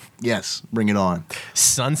it's like, yes, bring it on.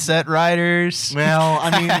 Sunset Riders. Well,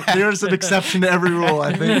 I mean, there's an exception to every rule,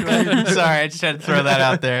 I think. Right? Sorry, I just had to throw that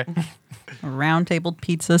out there. A round-tabled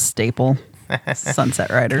pizza staple. Sunset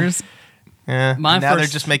Riders. Yeah. They're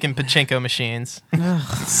just making pachinko machines.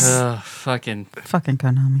 Fucking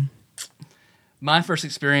Konami. My first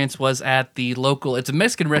experience was at the local, it's a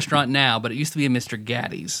Mexican restaurant now, but it used to be a Mr.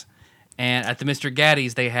 Gaddy's. And at the Mr.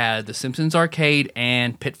 Gaddy's, they had the Simpsons Arcade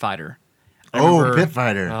and Pit Fighter. Pit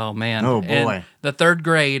Fighter. Oh, man. Oh, boy. And the third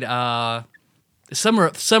grade, summer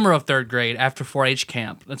of third grade, after 4-H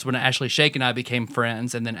camp, that's when Ashley Shake and I became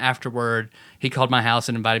friends. And then afterward, he called my house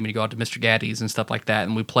and invited me to go out to Mr. Gaddy's and stuff like that.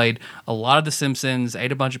 And we played a lot of The Simpsons,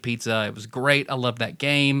 ate a bunch of pizza. It was great. I loved that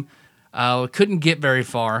game. Couldn't get very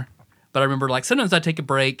far. But I remember, like, sometimes I'd take a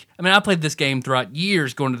break. I mean, I played this game throughout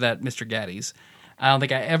years going to that Mr. Gaddy's. I don't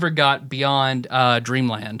think I ever got beyond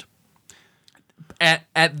Dreamland at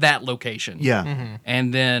that location. Yeah. Mm-hmm.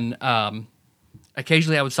 And then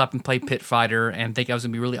occasionally I would stop and play Pit Fighter and think I was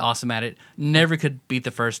going to be really awesome at it. Never could beat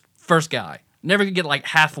the first guy. Never could get, like,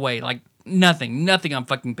 halfway. Like, nothing on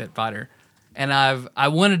fucking Pit Fighter. And I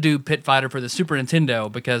want to do Pit Fighter for the Super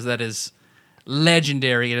Nintendo because that is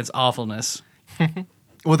legendary in its awfulness.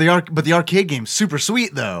 Well, the arcade game's super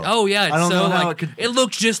sweet though. Oh yeah, it's I don't so know how like it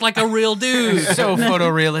looks just like a real dude. So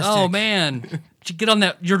photorealistic. Oh man, you get on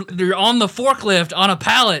that. You're on the forklift on a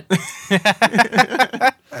pallet.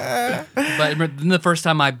 But then the first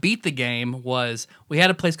time I beat the game was we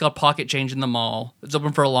had a place called Pocket Change in the mall. It was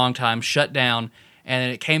open for a long time, shut down, and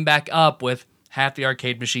then it came back up with half the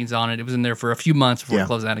arcade machines on it. It was in there for a few months before it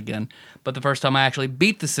closed down again. But the first time I actually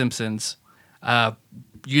beat The Simpsons.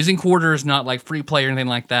 Using quarters, not like free play or anything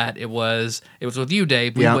like that. It was with you,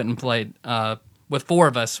 Dave. We went and played with four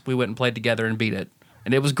of us. We went and played together and beat it,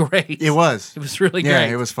 and it was great. It was. It was really great. Yeah,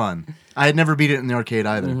 it was fun. I had never beat it in the arcade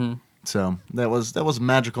either, so that was a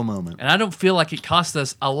magical moment. And I don't feel like it cost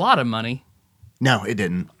us a lot of money. No, it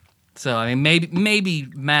didn't. So I mean, maybe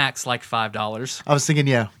max like $5. I was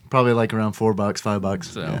thinking, probably like around $4, $5.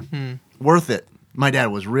 So worth it. My dad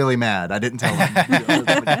was really mad. I didn't tell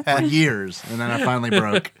him for years, and then I finally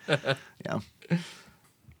broke. Yeah.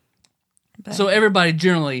 So everybody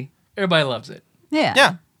loves it.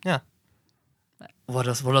 Yeah. Yeah. What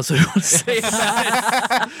else do we want to say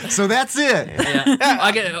about it? So that's it.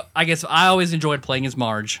 Yeah. I guess I always enjoyed playing as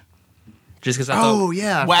Marge. Just because I thought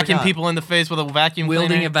I whacking forgot. people in the face with a vacuum wielding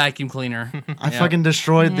cleaner. a vacuum cleaner. I fucking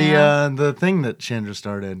destroyed the thing that Chandra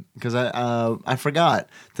started because I forgot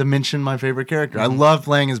to mention my favorite character. I loved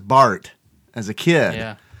playing as Bart as a kid.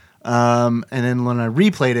 Yeah. And then when I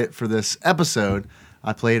replayed it for this episode,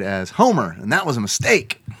 I played as Homer, and that was a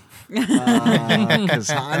mistake because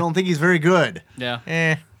I don't think he's very good.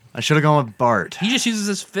 Yeah. I should have gone with Bart. He just uses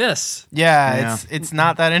his fists. Yeah, it's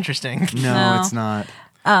not that interesting. No, it's not.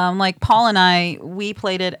 Like Paul and I, we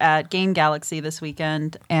played it at Game Galaxy this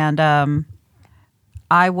weekend, and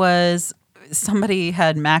somebody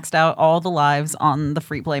had maxed out all the lives on the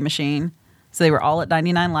free play machine. So they were all at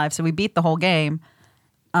 99 lives. So we beat the whole game.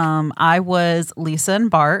 I was Lisa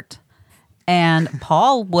and Bart, and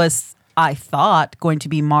Paul was, I thought, going to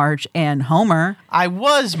be Marge and Homer. I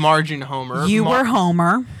was Marge and Homer. You were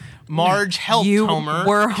Homer. Marge helped Homer. You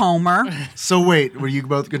were Homer. So wait, were you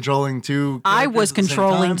both controlling two? I was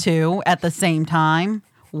controlling two at the same time.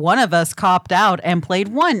 One of us copped out and played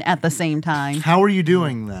one at the same time. How are you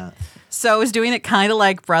doing that? So I was doing it kind of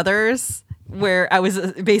like Brothers, where I was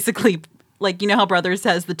basically like, you know how Brothers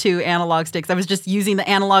has the two analog sticks? I was just using the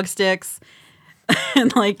analog sticks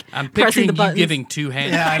and like I'm pressing picturing the you buttons. giving two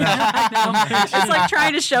hands. Yeah, I know. It's like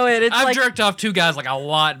trying to show it. It's I've like jerked off two guys like a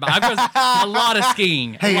lot, but I've done a lot of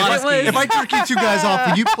skiing. Hey, if I jerk you two guys off,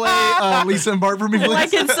 can you play Lisa and Bart for me, please?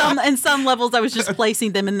 like in some levels, I was just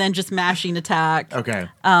placing them and then just mashing attack. Okay.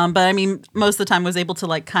 But I mean, most of the time, I was able to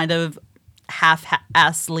like kind of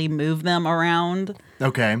half-assly move them around.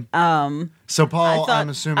 Okay. So Paul, I'm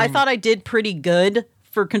assuming. I thought I did pretty good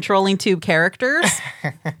for controlling two characters.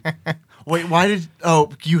 Wait, why did?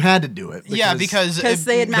 Oh, you had to do it. Because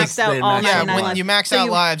they had maxed out all 99 when lives. you max So out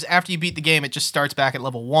you- lives after you beat the game, it just starts back at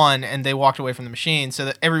level 1, and they walked away from the machine, so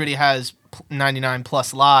that everybody has 99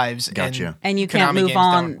 plus lives. Gotcha. And you can't Konami move games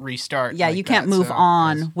on. Don't restart. Yeah, like you can't that, move so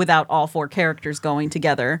on it's- without all four characters going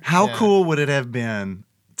together. How Yeah. cool would it have been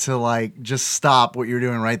to like just stop what you're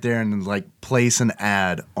doing right there and like place an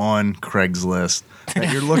ad on Craigslist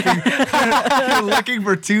that you're looking you're looking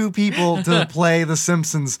for two people to play the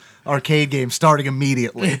Simpsons arcade game starting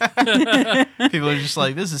immediately. People are just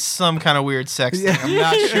like, this is some kind of weird sex thing. I'm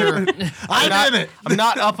not sure. I'm in it. I'm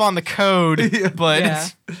not up on the code, but Yeah.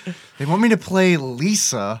 They want me to play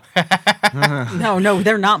Lisa. No,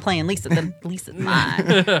 they're not playing Lisa. Then Lisa's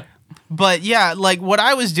mine. But yeah, like what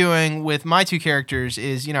I was doing with my two characters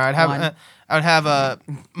is, you know, I'd have a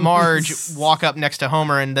Marge walk up next to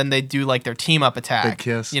Homer, and then they'd do like their team up attack. Big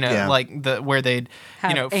kiss, You know, yeah. like where they'd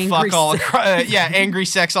Have you know angry fuck all sex. across. Angry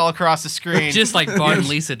sex all across the screen. Just like Bart and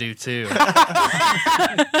Lisa do too.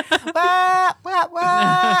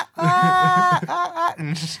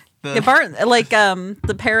 And just the- The part like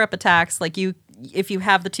the pair up attacks, like if you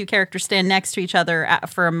have the two characters stand next to each other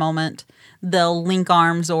for a moment, they'll link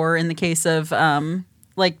arms, or in the case of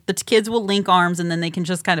like the kids will link arms and then they can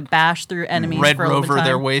just kind of bash through enemies. Red for a little bit Rover of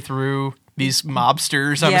their time. way through these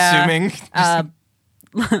mobsters. I'm Yeah. assuming.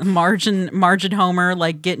 Marge and Homer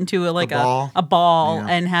like get into a ball Yeah.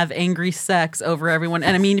 and have angry sex over everyone.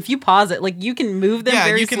 And I mean, if you pause it, like you can move them Yeah,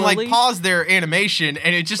 very you can slowly. like pause their animation,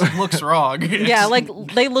 and it just looks wrong. Yeah, like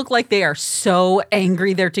they look like they are so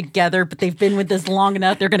angry they're together, but they've been with this long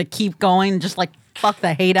enough. They're gonna keep going, and just like fuck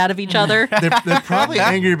the hate out of each other. They're probably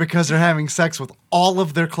angry because they're having sex with all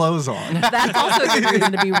of their clothes on. That's also a good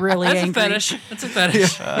reason to be really That's angry. a fetish. That's a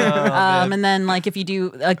fetish. And then like if you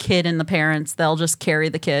do a kid and the parents, they'll just carry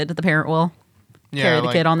the kid. The parent will carry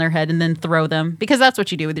the kid on their head and then throw them, because that's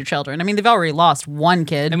what you do with your children. I mean, they've already lost one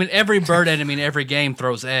kid. I mean, every bird enemy in every game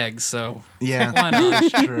throws eggs, so Yeah, why not?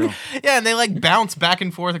 that's true. Yeah, and they like bounce back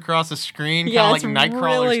and forth across the screen, Yeah, kind it's of like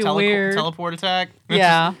Nightcrawler's really weird. teleport attack.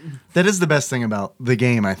 Yeah. That is the best thing about the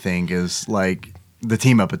game, I think, is like the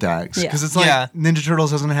team up attacks, Yeah. because it's like Yeah. Ninja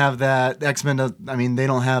Turtles doesn't have that, X-Men does, I mean, they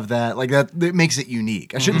don't have that, like that. It makes it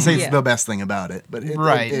unique. I shouldn't say it's Yeah. the best thing about it, but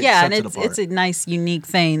Right. it Yeah, sets and it apart. it's a nice, unique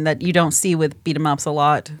thing that you don't see with beat 'em ups a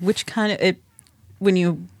lot. Which kind of when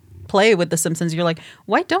you play with The Simpsons, you're like,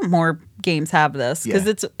 why don't more games have this? Because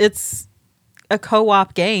Yeah. it's a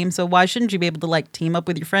co-op game, so why shouldn't you be able to like team up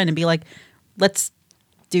with your friend and be like, let's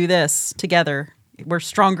do this together? We're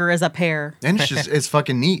stronger as a pair. And it's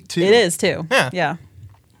fucking neat too. It is too. Yeah.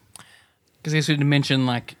 Because I guess we didn't mention,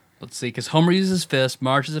 like, let's see, because Homer uses his fist,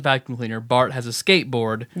 Marge has a vacuum cleaner, Bart has a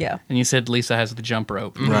skateboard, Yeah. and you said Lisa has the jump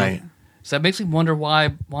rope. Right. So that makes me wonder why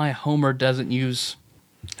Homer doesn't use,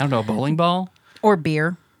 I don't know, a bowling ball Or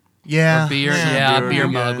beer. Yeah. or beer. Yeah, Yeah, a beer beer would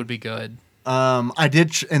be mug good. would be good. I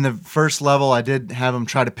did in the first level. I did have him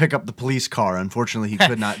try to pick up the police car. Unfortunately, he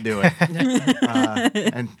could not do it.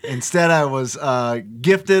 And instead, I was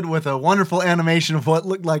gifted with a wonderful animation of what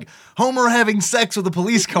looked like Homer having sex with a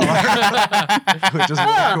police car, which is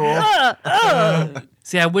really cool.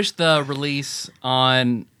 See, I wish the release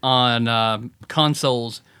on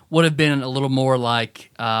consoles would have been a little more like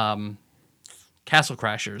Castle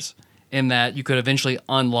Crashers, in that you could eventually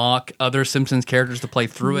unlock other Simpsons characters to play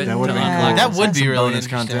through it. That would to have been unlock, cool. That would be Some really bonus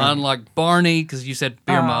interesting. content. unlock Barney, because you said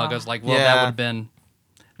beer mug. I was like, well, that Yeah. would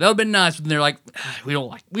have been nice. But they're like, we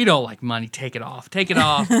don't like money. Take it off.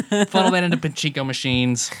 Funnel that into pachinko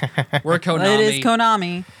machines. We're Konami. It is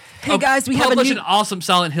Konami. Hey guys, we have a Publish new an awesome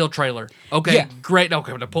Silent Hill trailer. Okay, Yeah. great.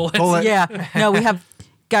 Okay, I'm gonna pull it. Pull it. Yeah. No, we have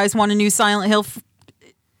guys want a new Silent Hill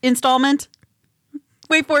installment.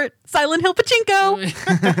 Wait for it. Silent Hill Pachinko.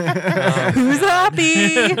 Who's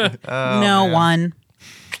happy? No one.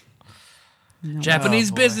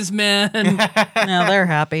 Japanese businessmen. No, they're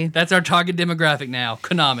happy. That's our target demographic now.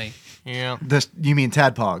 Konami. Yeah. You mean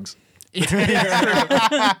Tadpogs? It's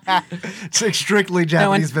like strictly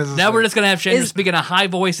Japanese business. Now we're just gonna have Chandra speak in a high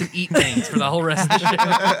voice and eat things for the whole rest of the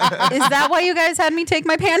show. Is that why you guys had me take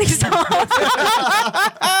my panties off?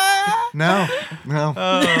 No.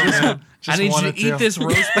 I need you to eat this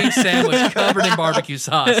roast beef sandwich covered in barbecue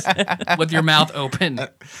sauce with your mouth open.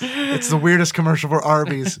 It's the weirdest commercial for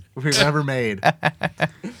Arby's we've ever made.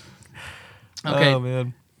 Okay. Oh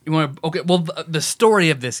man. You want to? Okay. Well, the story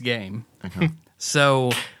of this game. Okay. So,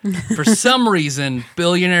 for some reason,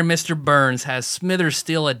 billionaire Mr. Burns has Smithers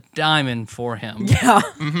steal a diamond for him. Yeah.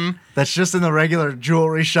 Mm-hmm. That's just in the regular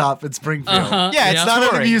jewelry shop in Springfield. Yeah, it's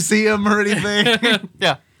not in a museum or anything.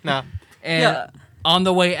 Yeah. No. And on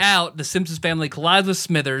the way out, the Simpsons family collides with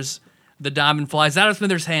Smithers. The diamond flies out of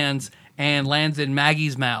Smithers' hands and lands in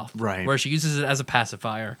Maggie's mouth, right, where she uses it as a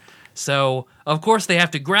pacifier. So, of course, they have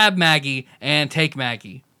to grab Maggie and take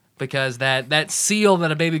Maggie. Because that seal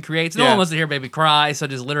that a baby creates, no one wants to hear a baby cry, so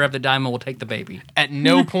just let her have the diamond, we'll take the baby. At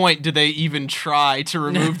no point do they even try to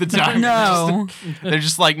remove the diamond. No. They're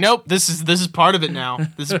just like, nope, this is part of it now.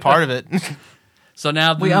 This is part of it. So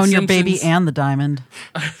now we own your baby and the diamond.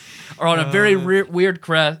 Are on a very weird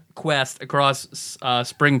quest across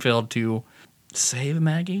Springfield to save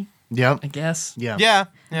Maggie. Yep. I guess. Yeah.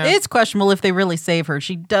 It's questionable if they really save her.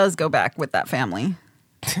 She does go back with that family.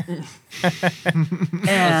 Let's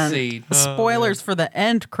And see. spoilers for the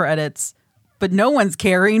end credits, but no one's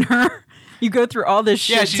carrying her. You go through all this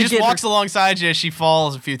shit. Yeah, she to just get walks her. alongside you. She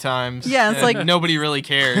falls a few times. Yeah, it's like nobody really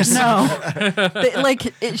cares. No,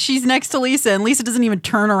 she's next to Lisa, and Lisa doesn't even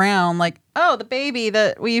turn around. Like, oh, the baby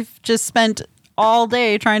that we've just spent all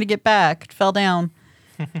day trying to get back fell down.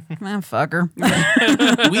 Man, fuck her.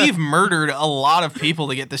 We've murdered a lot of people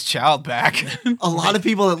to get this child back. A lot of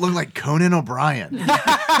people that look like Conan O'Brien.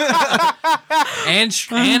 and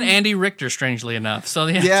Andy Richter, strangely enough. So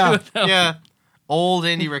they have two of them. Yeah. Old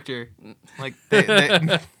Andy Richter. Like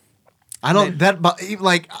I don't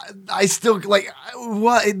I still like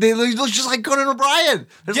what they look just like Conan O'Brien.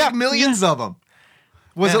 There's like millions of them.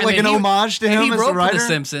 Was it like an homage to him he as wrote the writer? For The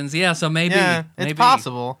Simpsons, yeah. So maybe it's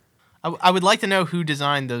possible. I would like to know who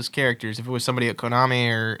designed those characters. If it was somebody at Konami,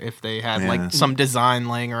 or if they had like some design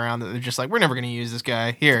laying around that they're just like, we're never going to use this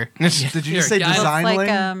guy. Here. Did you just say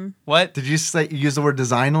designling? What? Did you use the word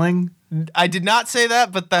designling? I did not say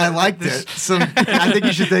that, but I liked it. So I think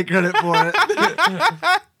you should take credit for it.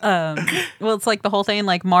 Well, it's like the whole thing.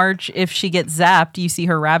 Like Marge, if she gets zapped, you see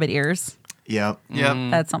her rabbit ears. Yep.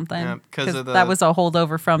 That's something. Yeah, because that was a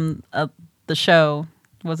holdover from the show.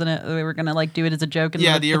 Wasn't it? We were gonna like do it as a joke. In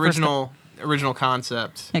the original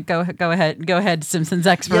concept. Yeah, go ahead, Simpsons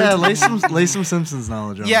expert. Yeah, lay some Simpsons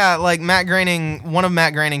knowledge on. Yeah, like Matt Groening. One of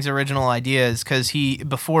Matt Groening's original ideas, because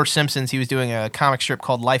before Simpsons, he was doing a comic strip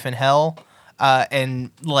called Life in Hell,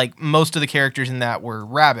 and like most of the characters in that were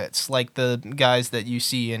rabbits, like the guys that you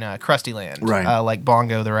see in Krusty Land, right? Like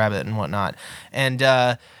Bongo the rabbit and whatnot,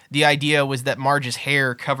 and. The idea was that Marge's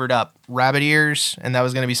hair covered up rabbit ears, and that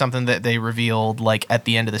was going to be something that they revealed like at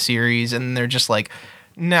the end of the series, and they're just like,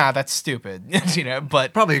 nah, that's stupid.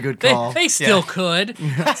 But probably a good call. They still could.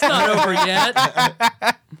 It's not over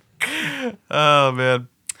yet. Oh man.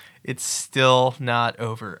 It's still not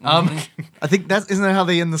over. I think isn't that how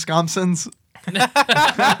they end the Scompsons?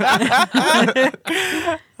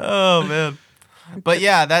 Oh man. But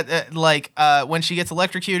yeah, that when she gets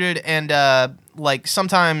electrocuted, and like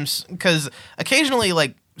sometimes, because occasionally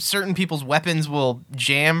like certain people's weapons will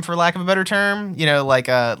jam, for lack of a better term. Like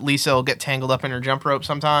Lisa will get tangled up in her jump rope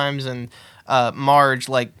sometimes, and Marge,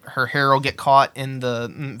 like her hair will get caught in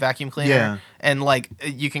the vacuum cleaner, and like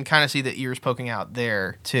you can kind of see the ears poking out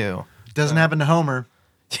there too. Doesn't happen to Homer.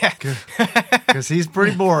 Yeah, because he's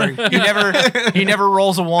pretty boring. He never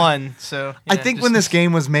rolls a 1. So I think when this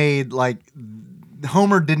game was made, like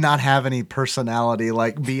Homer did not have any personality,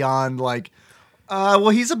 like beyond like,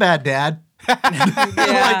 well, he's a bad dad.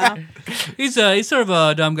 Yeah. He's sort of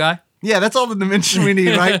a dumb guy. Yeah, that's all the dimension we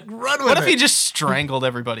need, right? Run with it. What if he just strangled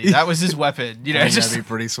everybody? That was his weapon. That'd be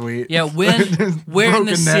pretty sweet. Yeah, where in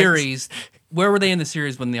the series? Where were they in the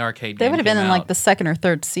series when the arcade game They would have been in out? like the second or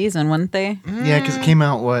third season, wouldn't they? Yeah, because it came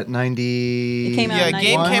out 90. It came out in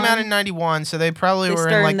game 91. came out in 91, so they probably They were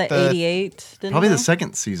started in like the 88. Didn't Probably they? the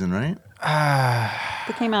second season, right?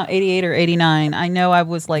 They came out 88 or 89. I know I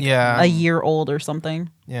was like a year old or something.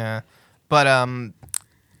 Yeah, but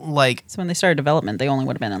like So when they started development, they only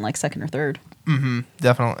would have been in like second or third.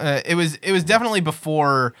 Definitely, it was definitely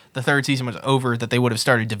before the third season was over that they would have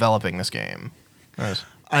started developing this game.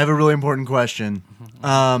 I have a really important question.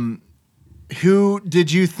 Who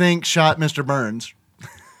did you think shot Mr. Burns?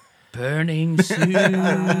 Burning suit.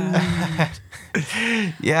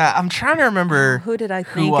 Yeah, I'm trying to remember who did I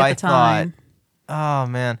think at the time? Oh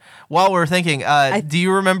man! While we're thinking, do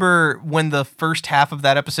you remember when the first half of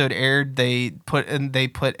that episode aired? They put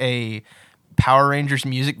a Power Rangers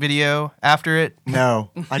music video after it.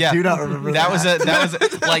 No, I do not remember that. That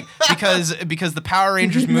was like because the Power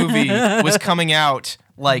Rangers movie was coming out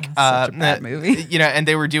like such a bad movie. You know, and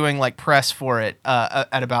they were doing like press for it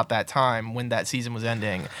at about that time when that season was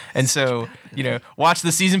ending, and so you know, watch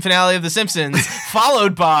the season finale of The Simpsons,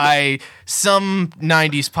 followed by some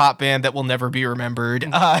 '90s pop band that will never be remembered.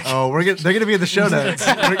 They're gonna be in the show notes.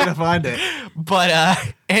 We're gonna find it.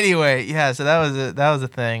 But anyway, yeah. So that was a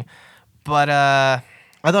thing. But I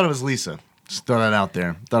thought it was Lisa. Just throw that out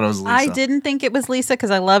there. Thought it was Lisa. I didn't think it was Lisa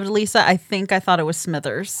because I loved Lisa. I thought it was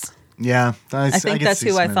Smithers. Yeah, I think that's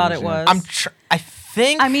who I thought it was.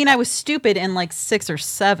 I mean, I was stupid in like 6 or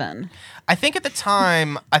 7. I think at the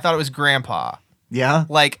time I thought it was Grandpa. Yeah,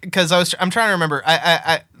 like because I'm trying to remember.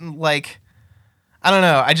 I don't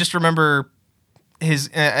know. I just remember his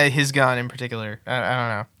gun in particular.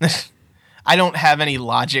 I don't know. I don't have any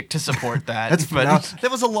logic to support that. That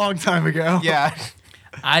was a long time ago. Yeah.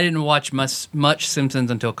 I didn't watch much Simpsons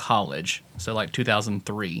until college, so like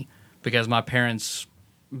 2003, because my parents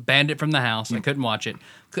banned it from the house. I couldn't watch it.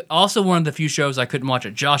 Also, one of the few shows I couldn't watch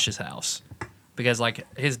at Josh's house because like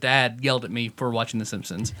his dad yelled at me for watching The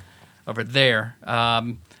Simpsons over there.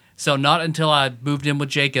 So not until I moved in with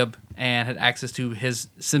Jacob and had access to his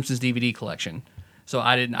Simpsons DVD collection. So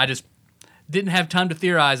I just didn't have time to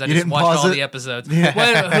theorize. I just watched all the episodes.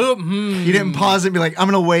 Yeah. You didn't pause it and be like, I'm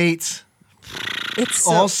going to wait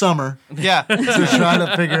all summer to try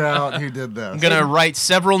to figure out who did this. I'm going to write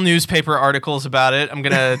several newspaper articles about it. I'm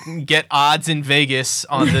going to get odds in Vegas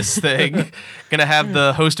on this thing. Going to have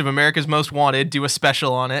the host of America's Most Wanted do a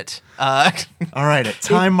special on it. All right, at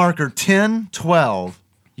time marker 10:12,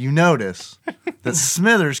 you notice that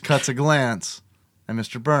Smithers cuts a glance at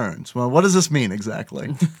Mr. Burns. Well, what does this mean exactly?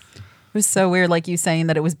 It was so weird, like you saying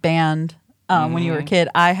that it was banned when you were a kid.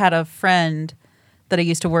 I had a friend that I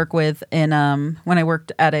used to work with when I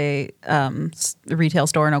worked at a retail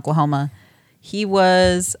store in Oklahoma. He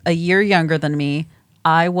was a year younger than me.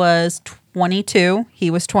 I was 22.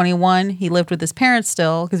 He was 21. He lived with his parents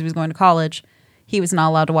still because he was going to college. He was not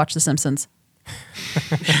allowed to watch The Simpsons.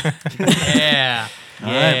 Yeah.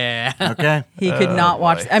 Yeah. Right. Okay. He could not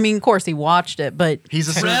watch. I mean, of course, he watched it, but he's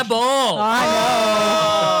a rebel.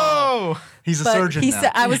 He's a surgeon now.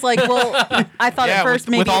 I was like, well, I thought at first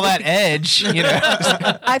maybe with all that edge, you know.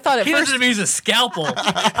 I thought at he first doesn't use a scalpel.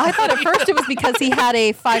 I thought at first it was because he had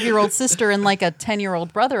a 5-year-old sister and like a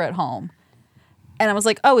 10-year-old brother at home, and I was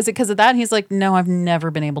like, oh, is it because of that? And he's like, no, I've never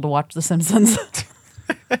been able to watch The Simpsons.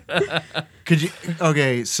 Could you?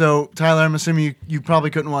 Okay, so Tyler, I'm assuming you probably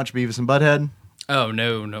couldn't watch Beavis and Butthead. Oh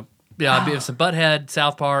no. Yeah, Beavis and Butthead,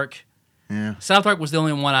 South Park. Yeah. South Park was the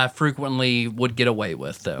only one I frequently would get away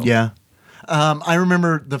with, though. Yeah. I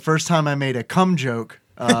remember the first time I made a cum joke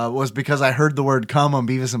was because I heard the word cum on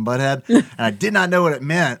Beavis and Butthead, and I did not know what it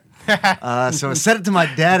meant. So I said it to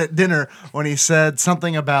my dad at dinner when he said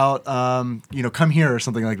something about, come here or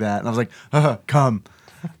something like that. And I was like, come.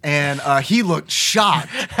 And he looked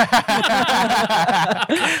shocked. Because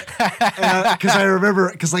I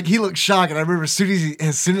remember, he looked shocked, and I remember as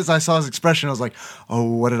soon as I saw his expression, I was like, "Oh,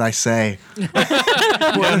 what did I say?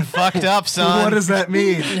 What fucked up, son? What does that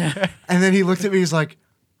mean?" And then he looked at me. He's like,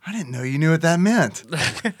 "I didn't know you knew what that meant."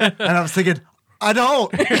 And I was thinking, I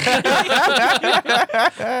don't.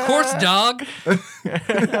 Of course, dog.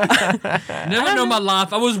 Never know my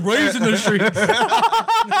life. I was raised in the streets.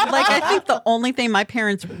 Like, I think the only thing my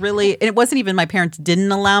parents really, and it wasn't even my parents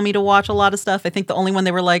didn't allow me to watch a lot of stuff. I think the only one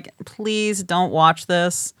they were like, please don't watch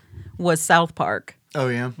this, was South Park. Oh,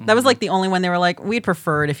 yeah? That was like the only one they were like, we'd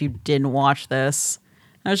prefer it if you didn't watch this.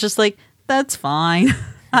 And I was just like, that's fine.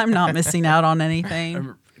 I'm not missing out on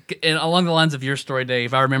anything. And along the lines of your story,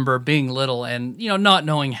 Dave, I remember being little and, not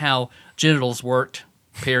knowing how genitals worked,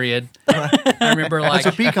 period. I remember That's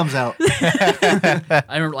where pee comes out. I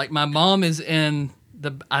remember my mom is in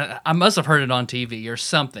I must have heard it on TV or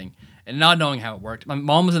something and not knowing how it worked. My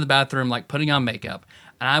mom was in the bathroom putting on makeup,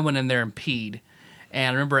 and I went in there and peed. And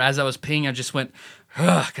I remember as I was peeing, I just went,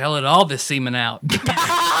 ugh, gotta let all this semen out.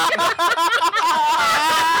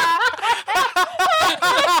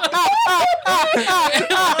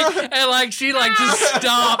 and she just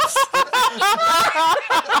stops.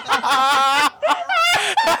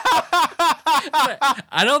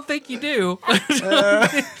 I don't think you do.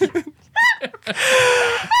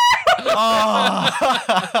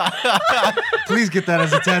 Please get that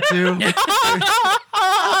as a tattoo.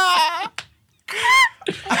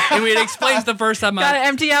 It it explains the first time Gotta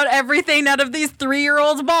empty out everything out of these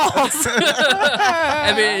 3-year-olds' balls.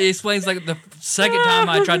 I mean, it explains like the second time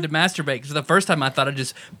I tried to masturbate, because the first time I thought I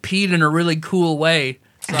just peed in a really cool way.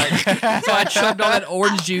 So I chugged all that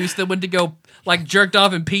orange juice, then went to go like jerked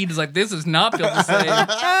off and peed. It's like, this does not feel the same.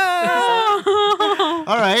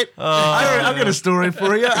 All right. I've got a story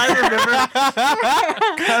for you.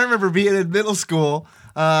 I remember being in middle school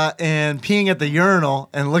and peeing at the urinal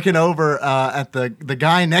and looking over at the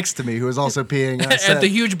guy next to me who was also peeing. At the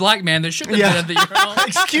huge black man that shouldn't have been at the urinal.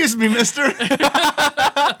 Excuse me, mister.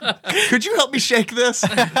 Could you help me shake this?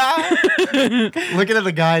 Looking at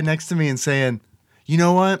the guy next to me and saying, you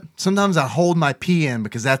know what? Sometimes I hold my pee in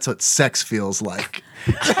because that's what sex feels like.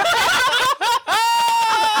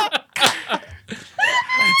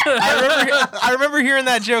 I remember hearing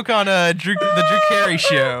that joke on the Drew Carey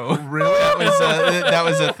show. Really? That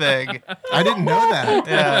was a thing. I didn't know that.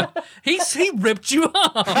 Yeah. He ripped you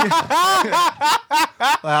off.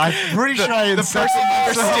 I'm pretty sure I The person you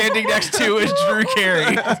were standing next to is Drew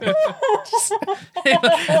Carey.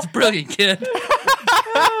 It's brilliant, kid.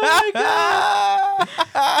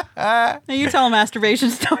 Now you tell a masturbation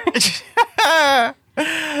story.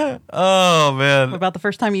 Oh, man. What about the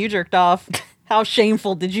first time you jerked off? How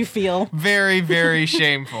shameful did you feel? Very, very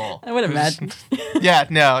shameful. I would imagine. Yeah,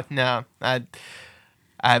 no. Oh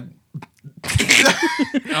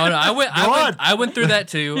no, I went through that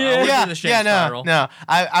too. I went through the shame spiral. No.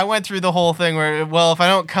 I went through the whole thing where, well, if I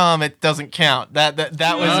don't come, it doesn't count. That was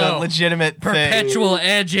a legitimate perpetual thing.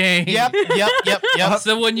 edging. Yep.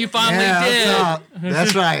 So when you finally did,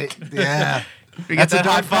 that's right. Yeah. We got that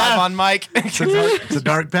high five on Mike. It's a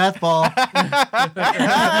dark path ball.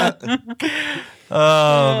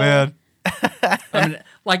 Oh, man. I mean,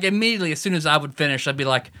 like immediately as soon as I would finish, I'd be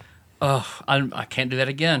like, "Oh, I can't do that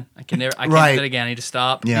again. I can't do that again. I need to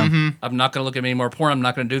stop. Yeah. I'm not going to look at any more porn. I'm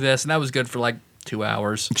not going to do this." And that was good for like 2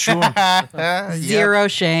 hours. Sure. Zero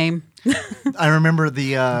shame. I remember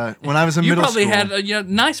when I was in middle school. You probably had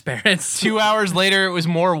nice parents. 2 hours later, it was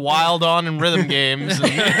more Wild On and rhythm games.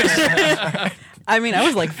 I mean, I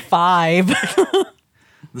was like 5.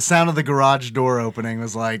 The sound of the garage door opening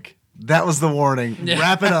was like, that was the warning. Yeah.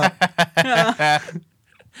 Wrap it up.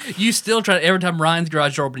 You still try every time Ryan's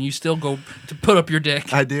garage door open, you still go to put up your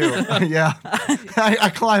dick. I do. Yeah.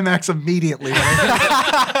 I climax immediately.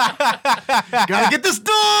 Gotta get this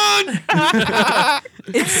done.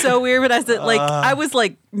 It's so weird, but I was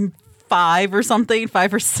like 5 or something,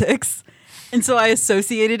 5 or 6. And so I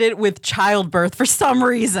associated it with childbirth for some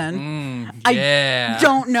reason. Yeah. I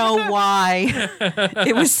don't know why.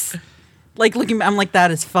 It was like looking, I'm like,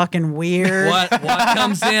 that is fucking weird. What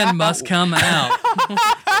comes in must come out. I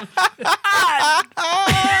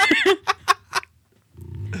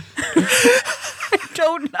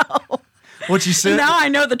don't know. What you said? Now I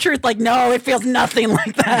know the truth. Like, no, it feels nothing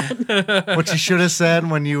like that. What you should have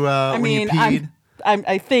said when you when you peed?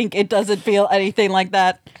 I think it doesn't feel anything like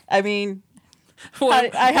that. I mean,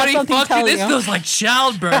 I have something to tell you. This feels like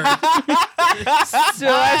childbirth. So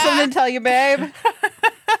I have something to tell you, babe.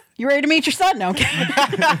 You ready to meet your son? Okay.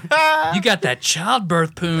 You got that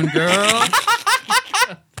childbirth poon, girl.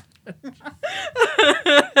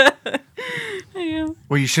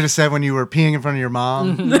 What you should have said when you were peeing in front of your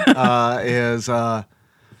mom is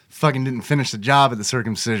fucking didn't finish the job at the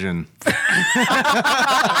circumcision.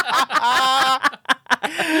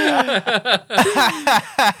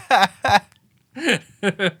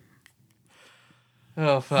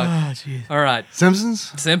 Oh, fuck. Oh, jeez. All right.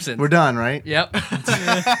 Simpsons? We're done, right? Yep.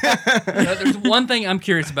 There's one thing I'm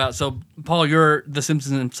curious about. So, Paul, you're the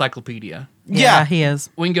Simpsons Encyclopedia. Yeah, he is.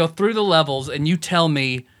 We can go through the levels, and you tell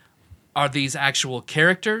me, are these actual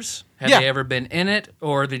characters? Have they ever been in it?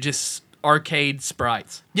 Or are they just arcade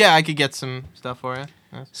sprites? Yeah, I could get some stuff for you.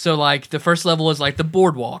 So, like, the first level is like the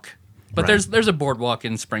boardwalk. But Right. there's a boardwalk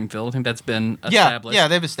in Springfield. I think that's been established. Yeah,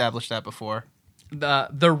 they've established that before.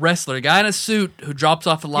 The wrestler, a guy in a suit who drops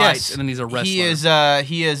off the lights, and then he's a wrestler.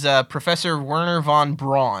 He is Professor Werner von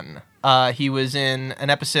Braun. He was in an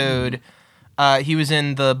episode. He was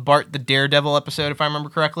in the Bart the Daredevil episode, if I remember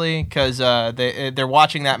correctly, because they're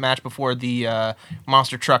watching that match before the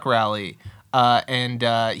monster truck rally, and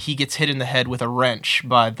he gets hit in the head with a wrench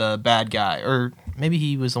by the bad guy, or maybe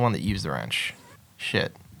he was the one that used the wrench.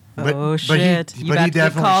 Shit. Oh shit! But he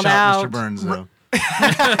definitely shot Mr. Burns though.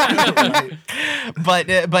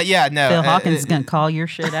 But yeah, no. Phil Hawkins is gonna call your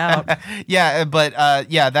shit out. Yeah, but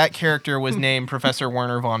that character was named Professor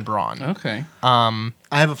Werner von Braun. Okay. I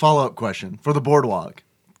have a follow-up question for the boardwalk.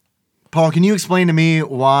 Paul, can you explain to me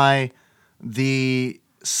why the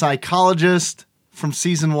psychologist from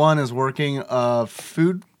season 1 is working a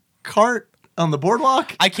food cart on the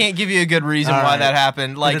boardwalk? I can't give you a good reason why that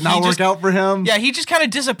happened. Like, did it not work out for him? Yeah, he just kind of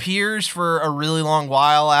disappears for a really long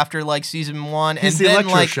while after like season 1. He's the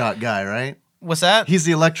electroshock guy, right? What's that? He's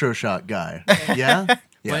the electroshock guy. Yeah?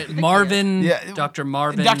 Yeah. Wait, Marvin, Yeah. Dr.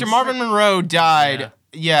 Marvin. Dr. Marvin Monroe died.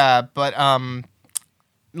 Yeah, but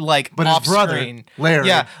But his brother, Larry.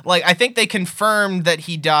 Yeah, like I think they confirmed that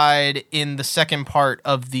he died in the second part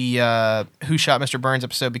of the Who Shot Mr. Burns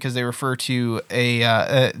episode because they refer to a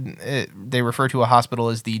hospital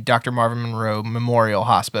as the Dr. Marvin Monroe Memorial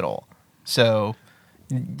Hospital. So,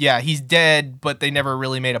 yeah, he's dead, but they never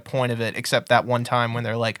really made a point of it except that one time when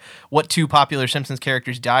they're like, what 2 popular Simpsons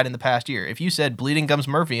characters died in the past year? If you said Bleeding Gums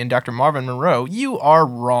Murphy and Dr. Marvin Monroe, you are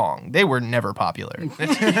wrong. They were never popular.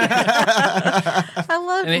 I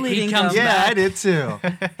love Bleeding Gums. Yeah, I did too.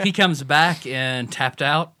 He comes back and Tapped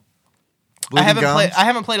Out. I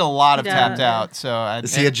haven't played a lot of Tapped Out, so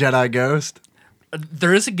is he a Jedi ghost?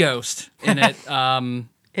 There is a ghost in it.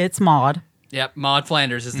 It's Maude. Yep, Maude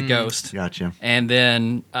Flanders is the ghost. Gotcha. And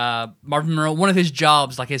then Marvin Monroe, one of his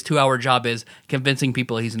jobs, like his 2-hour job, is convincing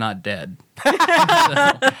people he's not dead.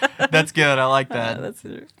 That's good. I like that.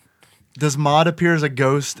 Does Maude appear as a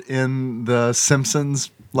ghost in The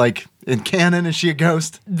Simpsons? Like, in canon, is she a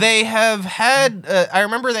ghost? They have had... I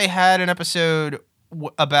remember they had an episode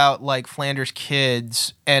about, like, Flanders'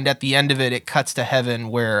 kids, and at the end of it, it cuts to heaven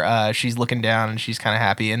where she's looking down and she's kind of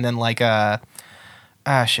happy. And then, like,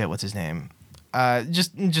 what's his name?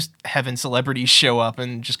 Just heaven celebrities show up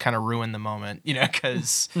and just kind of ruin the moment, you know,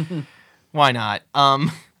 because why not?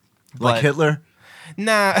 Like Hitler?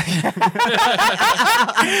 Nah.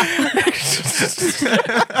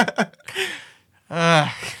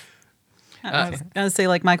 I was gonna say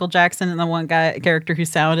like Michael Jackson and the one character who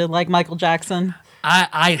sounded like Michael Jackson.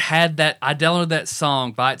 I had that. I downloaded that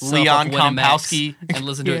song by itself. Leon off Winamax Kompowski. and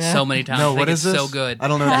listened to it so many times. No, I what think is it's this? so good. I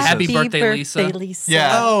don't know. Happy this birthday, Lisa.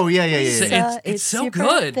 Yeah. Oh, yeah. It's so your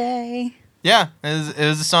good. Birthday. Yeah, it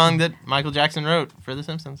was a song that Michael Jackson wrote for The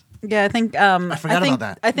Simpsons. Yeah, I think. I forgot about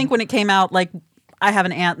that. I think when it came out, like I have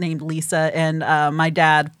an aunt named Lisa, and my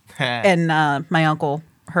dad and my uncle,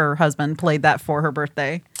 her husband, played that for her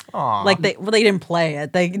birthday. Aww. Like they didn't play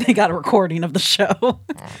it; they got a recording of the show.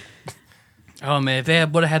 Oh man, if they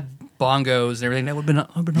would have had bongos and everything, that would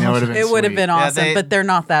have been awesome. It would have been awesome, they- but they're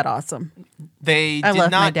not that awesome. They I did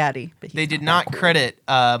love not, my daddy. But They he's did that not cool. credit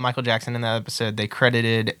Michael Jackson in that episode. They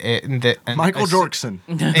credited Michael Jorkson.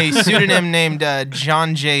 A pseudonym named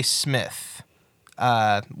John J. Smith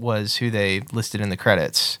was who they listed in the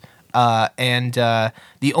credits. And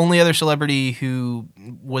the only other celebrity who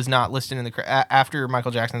was not listed in the after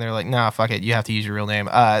Michael Jackson, they were like, "Nah, fuck it, you have to use your real name."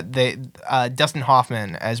 Dustin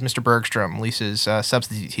Hoffman as Mr. Bergstrom, Lisa's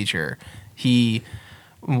substitute teacher. He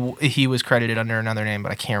was credited under another name,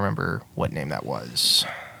 but I can't remember what name that was.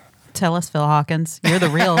 Tell us, Phil Hawkins. You're the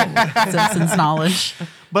real Simpsons knowledge.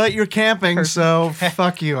 But you're camping, so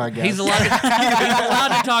fuck you, I guess. He's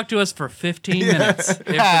allowed to talk to us for 15 minutes if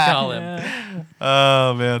we call him.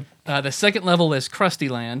 Oh man. The second level is Krusty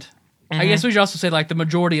Land. I guess we should also say like the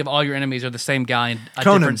majority of all your enemies are the same guy in a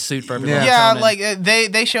Conan. different suit for everyone. Yeah, Conan. like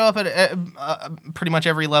they show up at pretty much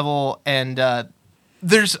every level, and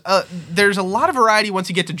there's a lot of variety once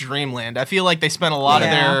you get to Dreamland. I feel like they spent a lot of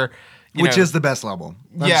their, which is the best level.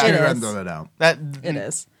 I'm Yeah. just gonna It go ahead and is. throw that out. It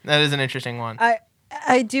is. That is an interesting one.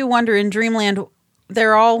 I do wonder in Dreamland,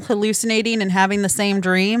 they're all hallucinating and having the same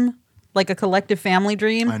dream, like a collective family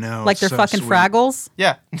dream. I know, like they're so fucking sweet. Fraggles.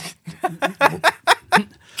 Yeah,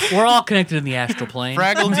 We're all connected in the astral plane.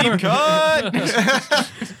 Fraggle Deep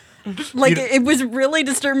Cut. Like it was really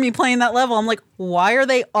disturbing me playing that level. I'm like, why are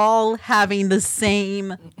they all having the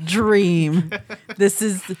same dream? This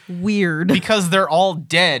is weird. Because they're all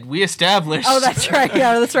dead. We established. Oh, that's right.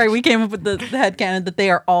 Yeah, that's right. We came up with the headcanon that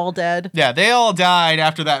they are all dead. Yeah, they all died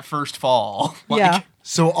after that first fall. Yeah.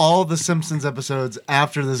 So all the Simpsons episodes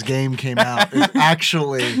after this game came out is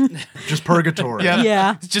actually just purgatory. Yeah.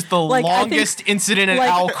 Yeah. It's just the Like, I think- longest incident at like-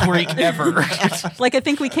 Owl Creek ever. Like I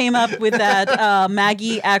think we came up with that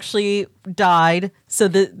Maggie actually died. So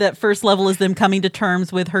that first level is them coming to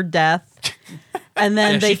terms with her death. And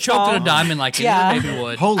then Yeah, they she choked fall. on a diamond like any Yeah. other baby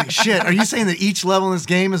would. Holy shit. Are you saying that each level in this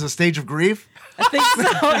game is a stage of grief? I think so.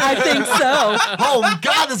 I think so. Oh my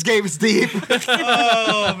god, this game is deep.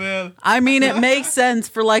 Oh man. I mean, it makes sense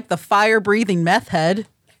for like the fire-breathing meth head.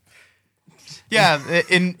 Yeah,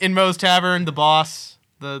 in Moe's Tavern, the boss,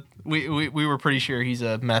 we were pretty sure he's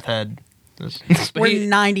a meth head. We're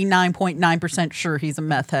 99.9% sure he's a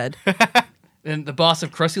meth head. And the boss of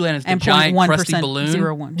Krusty Land is the And giant 0.1% crusty balloon.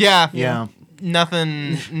 0.1. Yeah. Yeah.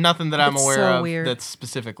 Nothing that I'm It's aware so of weird. that's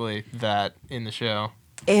specifically that in the show.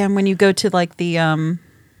 And when you go to like the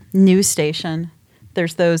news station.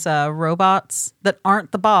 There's those robots that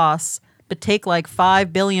aren't the boss, but take like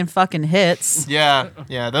 5 billion fucking hits. Yeah,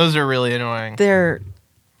 those are really annoying. They're,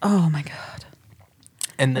 oh my God.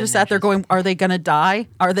 And I then just sat there going, are they going to die?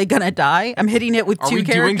 Are they going to die? I'm hitting it with are two we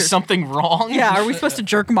characters. doing something wrong? Yeah, are we supposed to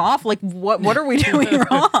jerk them off? Like, what are we doing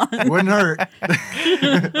wrong? Wouldn't hurt.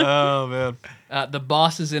 Oh, man. The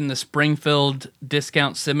boss is in the Springfield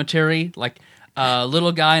Discount Cemetery, like a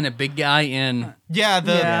little guy and a big guy in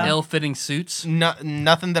ill-fitting suits.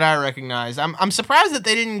 Nothing that I recognize. I'm surprised that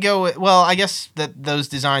they didn't go with, well, I guess that those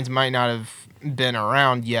designs might not have been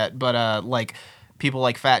around yet, but like people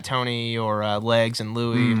like Fat Tony or Legs and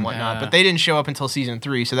Louie and whatnot, but they didn't show up until season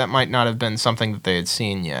 3, so that might not have been something that they had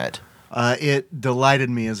seen yet. It delighted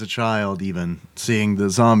me as a child, even seeing the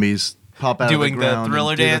zombies pop out doing of the ground the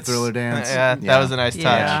thriller dance. The thriller dance. Yeah, that was a nice touch.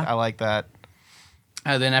 Yeah. I like that.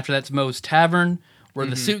 Then after that's Moe's Tavern, where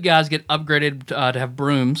the suit guys get upgraded to have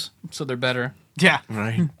brooms, so they're better. Yeah.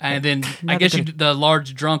 Right. And then I guess the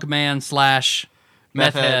large drunk man /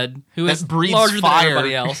 meth head, who that is breathes larger fire. than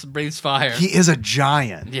everybody else, breathes fire. He is a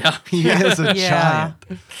giant. Yeah. He is a Yeah.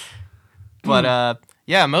 giant.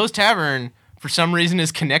 But Moe's Tavern for some reason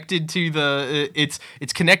is connected to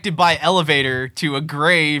it's connected by elevator to a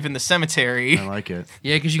grave in the cemetery. I like it.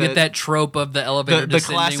 Yeah, because you get that trope of the elevator The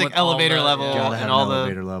descending classic with all elevator the- level Gotta have and an all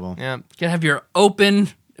elevator level. Yeah. You gotta have your open.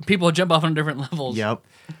 People jump off on different levels. Yep.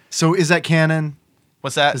 So is that canon?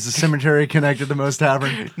 What's that? Is the cemetery connected to Moe's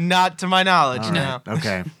Tavern? Not to my knowledge. All No. right.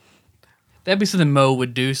 Okay. That'd be something Moe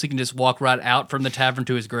would do, so he can just walk right out from the tavern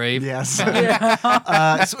to his grave. Yes.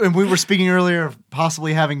 And we were speaking earlier of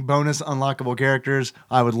possibly having bonus unlockable characters.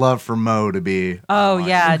 I would love for Moe to be. Oh, unlockable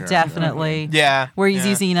yeah, character. definitely. Yeah. Where he's yeah.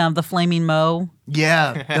 using the flaming Moe.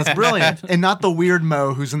 Yeah, that's brilliant. And not the weird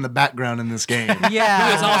Moe who's in the background in this game. Yeah.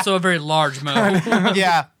 He was also a very large Moe.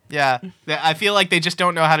 Yeah. I feel like they just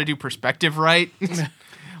don't know how to do perspective right.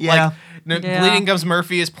 Yeah. Bleeding Gums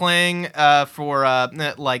Murphy is playing for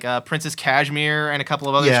Princess Cashmere, and a couple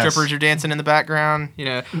of other Yes. strippers are dancing in the background. You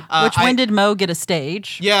know, When did Moe get a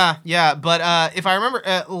stage? Yeah. But if I remember,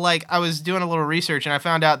 I was doing a little research, and I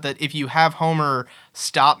found out that if you have Homer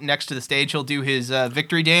stop next to the stage, he'll do his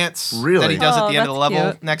victory dance Really? that he does at Oh, the end of the that's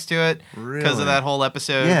level cute. next to it because Really? of that whole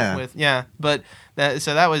episode. Yeah. But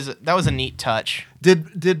that was a neat touch.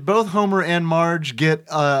 Did both Homer and Marge get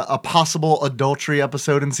a possible adultery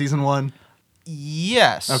episode in season 1?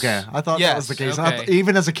 Yes. Okay, I thought that was the case. Okay.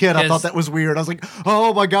 Even as a kid, I 'Cause- thought that was weird. I was like,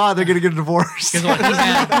 "Oh my god, they're gonna get a divorce."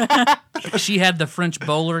 She had the French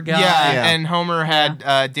bowler guy. Yeah, and Homer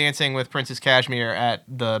had dancing with Princess Cashmere at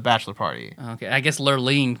the bachelor party. Okay, I guess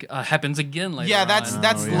Lurleen happens again later. Yeah, that's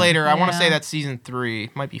on. later. I want to Yeah. say that's season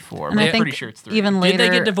 3, might be 4. And But I I'm think pretty sure it's 3. even later.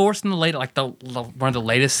 Did they get divorced in the late, like the one of the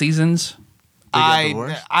latest seasons? got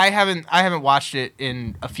divorced? I haven't watched it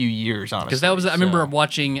in a few years, honestly. Because that was I remember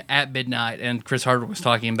watching At Midnight, and Chris Hardwick was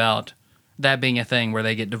talking about that being a thing where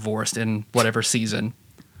they get divorced in whatever season.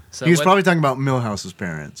 So He was probably talking about Milhouse's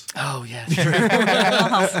parents. Oh yeah, true.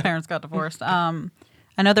 Milhouse's parents got divorced.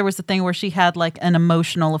 I know there was a thing where she had like an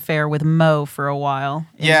emotional affair with Moe for a while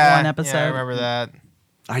in one episode. Yeah, I remember that.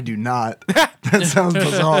 I do not. That sounds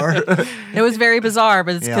bizarre. It was very bizarre,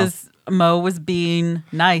 but it's Yeah. because Moe was being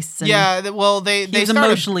nice. And They he was started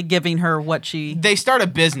emotionally giving her what she. They start a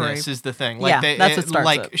business Crave. is the thing. Yeah, that's what starts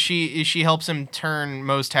like it. she helps him turn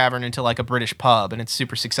Moe's Tavern into like a British pub, and it's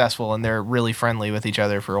super successful, and they're really friendly with each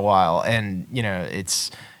other for a while. And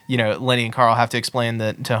Lenny and Carl have to explain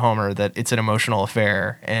that to Homer that it's an emotional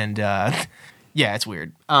affair, and yeah, it's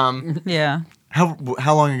weird. Yeah. How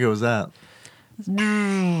long ago was that?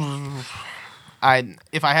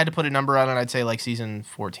 If I had to put a number on it, I'd say like season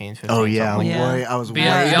 14, 15. Oh yeah, something like Yeah. I was way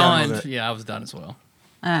down Beyond. with it. Yeah, I was done as well.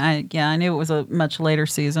 I knew it was a much later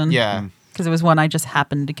season. that. Yeah. Because it was one I just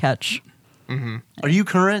happened to catch. Are you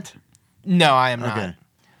current? No, I am not. Okay.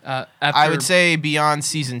 I would say beyond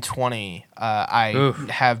season 20, I Oof.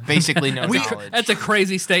 have basically no knowledge. That's a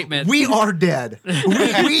crazy statement. We are dead.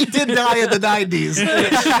 We did die in the 90s.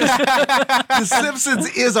 The Simpsons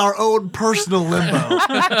is our own personal limbo.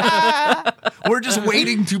 We're just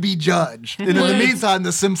waiting to be judged. And in the meantime,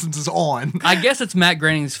 The Simpsons is on. I guess it's Matt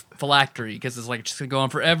Groening's phylactery because it's like just gonna go on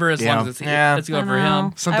forever as long as it's going for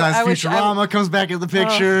him. Sometimes I wish Futurama comes back in the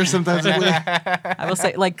picture. Sometimes I will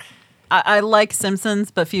say, like, I like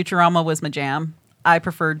Simpsons, but Futurama was my jam. I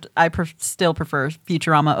still prefer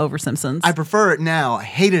Futurama over Simpsons. I prefer it now. I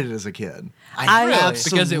hated it as a kid. I Really?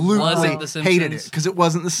 absolutely Because it wasn't The Simpsons? hated it because it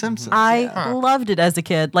wasn't The Simpsons. I loved it as a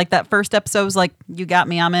kid. Like that first episode was like, you got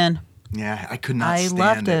me, I'm in. Yeah, I could not I stand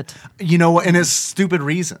loved it. You know what? And it's stupid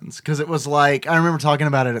reasons. Because it was like, I remember talking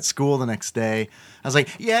about it at school the next day. I was like,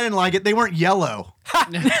 yeah, I didn't like it. They weren't yellow.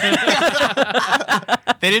 They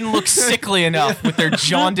didn't look sickly enough with their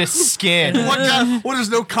jaundiced skin. What, there's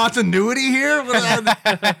no continuity here?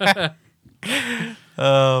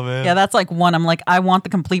 Oh, man. Yeah, that's like one. I'm like, I want the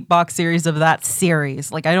complete box series of that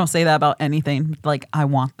series. Like, I don't say that about anything. Like, I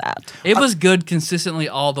want that. It was good consistently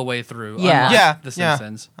all the way through. Yeah. unlike Yeah, The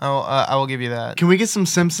Simpsons. I will give you that. Can we get some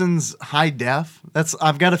Simpsons high def?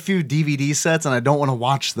 I've got a few DVD sets and I don't want to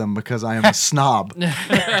watch them because I am a snob.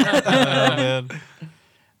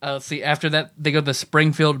 Let's see. After that, they go to the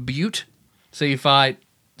Springfield Butte. So you fight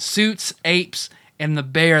Suits, Apes, and the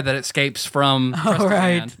bear that escapes from. All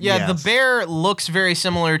right. Yeah, Yes. the bear looks very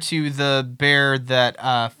similar to the bear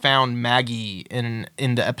that found Maggie in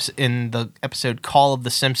the episode "Call of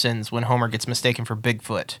the Simpsons" when Homer gets mistaken for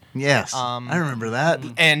Bigfoot. Yes, I remember that.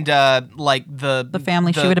 And like the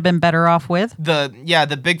Family she would have been better off with. the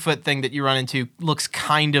Bigfoot thing that you run into looks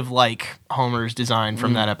kind of like Homer's design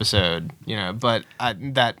from that episode, but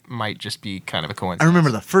that might just be kind of a coincidence. I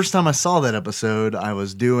remember the first time I saw that episode, I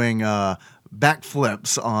was doing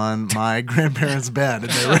backflips on my grandparents' bed,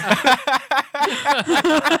 and they were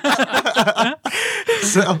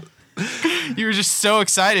so. You were just so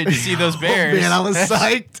excited to see those bears. Man, I was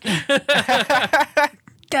psyched.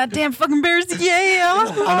 Goddamn fucking bears, yeah.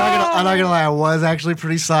 I'm not gonna lie, I was actually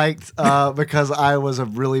pretty psyched because I was a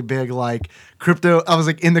really big crypto. I was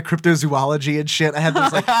into cryptozoology and shit. I had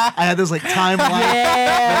those time life.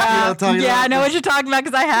 Yeah, I know what you're talking about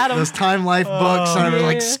because I had them. Those Time Life books, and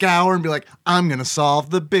I would scour and be like, I'm gonna solve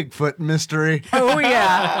the Bigfoot mystery. Oh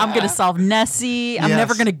yeah, I'm gonna solve Nessie. I'm Yes.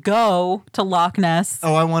 never gonna go to Loch Ness.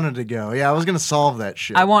 Oh, I wanted to go. Yeah, I was gonna solve that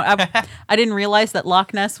shit. I didn't realize that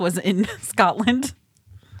Loch Ness was in Scotland.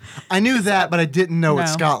 I knew that, but I didn't know what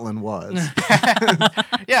No. Scotland was.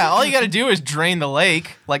 Yeah, all you got to do is drain the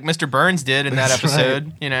lake, like Mr. Burns did in that That's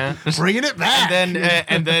episode. Bringing it back.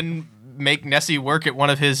 and then make Nessie work at one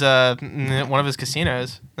of his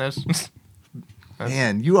casinos.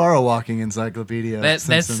 Man, you are a walking encyclopedia. of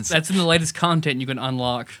Simpsons. That's in the latest content you can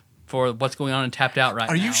unlock for what's going on in Tapped Out right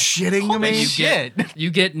now. Are you shitting Holy me? shit! You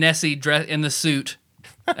get Nessie dressed in the suit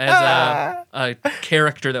as a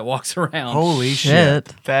character that walks around. Holy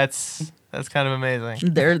shit. That's kind of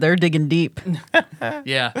amazing. They're digging deep.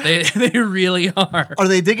 Yeah, they really are. Are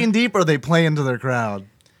they digging deep or are they playing to their crowd?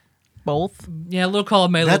 Both. Yeah, little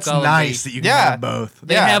column A, That's little column nice B. that you can Yeah. have both.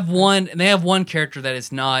 They Yeah. have one character that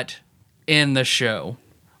is not in the show,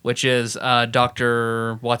 which is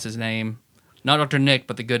Dr. What's his name? Not Dr. Nick,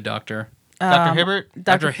 but the good doctor. Dr. Hibbert?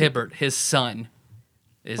 Dr. Hibbert, his son.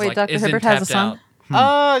 Is Wait, Dr. is in Hibbert has a Tapped son?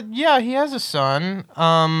 Out. Yeah, he has a son.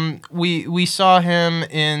 We saw him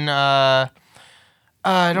in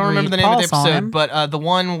I don't remember the name of the Paul saw episode, him. but the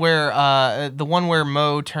one where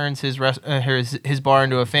Mo turns his bar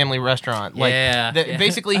into a family restaurant. Yeah.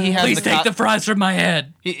 Basically he has Please take the fries from my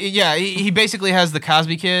head. he basically has the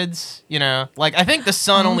Cosby Kids, I think the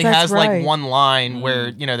son only that's has right. one line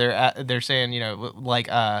where they're saying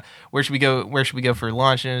where should we go for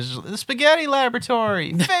lunch, and it's the spaghetti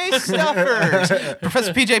laboratory, face stuffers.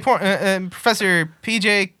 Professor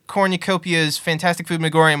PJ Cornucopia's Fantastic Food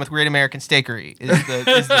Megorium with Great American Steakery is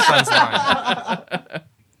the son's line.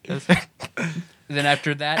 Then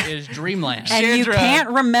after that is Dreamland. And you Chandra. can't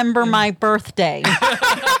remember my birthday.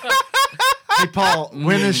 Hey, Paul,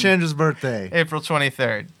 when is Chandra's birthday? April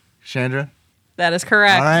 23rd. Chandra? That is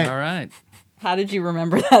correct. All right. All right. How did you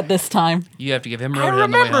remember that this time? You have to give him I road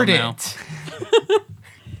on the way home remembered now. it.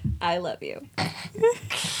 I love you.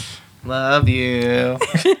 Love you.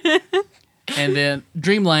 And then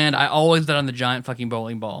Dreamland, I always bet on the giant fucking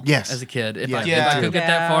bowling ball. Yes. As a kid. If Yeah. I Yeah. could get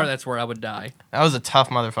that Yeah. far, that's where I would die. That was a tough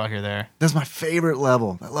motherfucker there. That's my favorite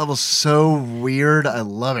level. That level's so weird. I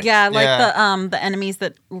love it. Yeah, like Yeah. the enemies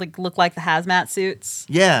that look like the hazmat suits.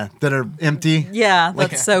 Yeah, that are empty. Yeah,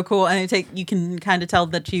 that's so cool. And you can kind of tell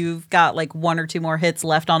that you've got like one or two more hits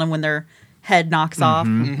left on them when their head knocks off.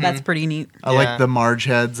 That's pretty neat. I Yeah. like the Marge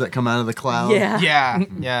heads that come out of the cloud. Yeah.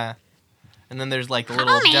 Yeah. And then there's the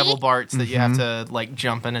little devil barts that you have to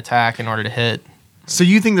jump and attack in order to hit. So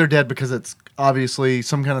you think they're dead because it's obviously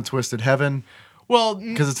some kind of twisted heaven? Well,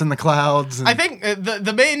 Because it's in the clouds? And I think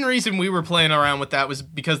the main reason we were playing around with that was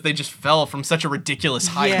because they just fell from such a ridiculous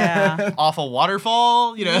height Yeah. off a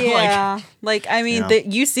waterfall. Yeah. Yeah.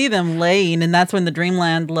 You see them laying, and that's when the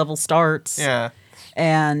Dreamland level starts. Yeah.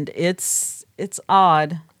 And it's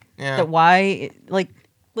odd Yeah. that why,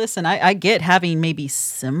 listen, I get having maybe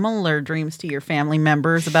similar dreams to your family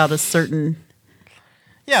members about a certain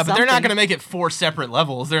Yeah, but they're not something. going to make it 4 separate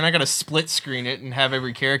levels. They're not going to split screen it and have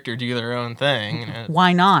every character do their own thing.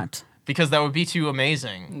 Why not? Because that would be too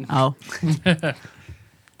amazing. Oh.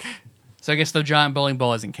 So I guess the giant bowling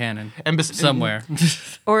ball isn't canon And somewhere.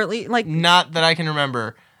 Or at least, like, Not that I can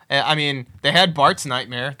remember. I mean, they had Bart's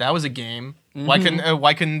Nightmare. That was a game. Why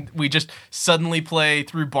couldn't we just suddenly play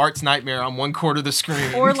through Bart's Nightmare on one quarter of the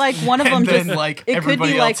screen? or like one of them and then just like it could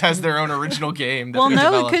everybody be else like has their own original game. That well, they no, it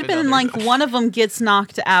developed could have been in like other- one of them gets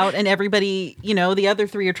knocked out, and everybody, the other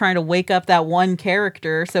 3 are trying to wake up that one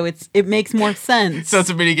character, so it makes more sense. So it's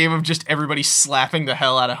a mini game of just everybody slapping the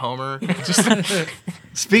hell out of Homer. Just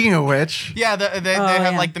Speaking of which, yeah, they have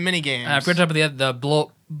yeah. like the mini games. I forgot about the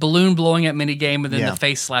balloon blowing at mini game and then Yeah. the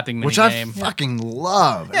face slapping mini which I game. fucking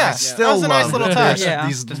love. And Yeah, I that still was a nice love little that touch. there's Yeah.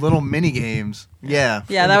 these little mini games. Yeah.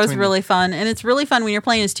 Yeah, in that was between really fun. And it's really fun when you're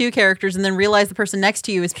playing as 2 characters and then realize the person next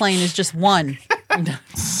to you is playing as just one.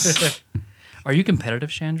 Are you competitive,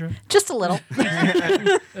 Chandra? Just a little.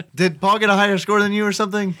 Did Paul get a higher score than you or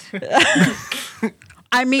something?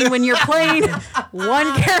 I mean, when you're playing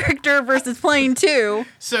one character versus playing 2.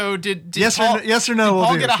 So did Yes or Paul, no- yes or no, Did we'll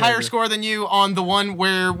Paul do get it, a higher Chandra. score than you on the one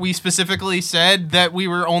where we specifically said that we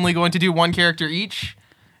were only going to do one character each?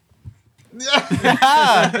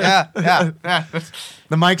 yeah.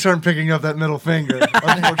 The mics aren't picking up that middle finger,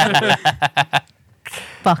 unfortunately.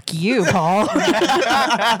 Fuck you, Paul.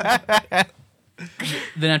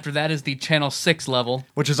 Then after that is the Channel 6 level.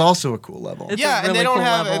 Which is also a cool level. It's Yeah, a and really they don't cool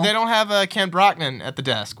have level. they don't have Kent Brockman at the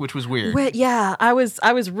desk, which was weird. Wait, yeah, I was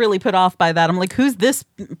really put off by that. I'm like, who's this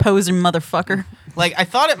posing motherfucker? Like I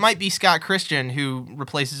thought it might be Scott Christian who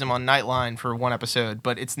replaces him on Nightline for one episode,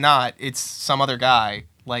 but it's not. It's some other guy.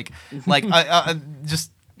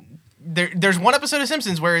 Just there's one episode of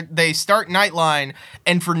Simpsons where they start Nightline,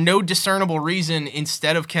 and for no discernible reason,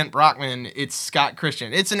 instead of Kent Brockman, it's Scott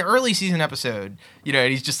Christian. It's an early season episode,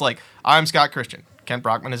 and he's just like, "I'm Scott Christian. Kent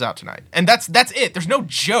Brockman is out tonight," and that's it. There's no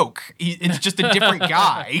joke. It's just a different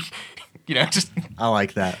guy. Just I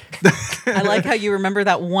like that. I like how you remember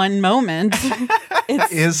that one moment.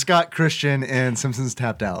 Is Scott Christian in Simpsons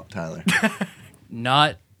Tapped Out, Tyler?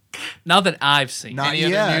 Not that I've seen. Not any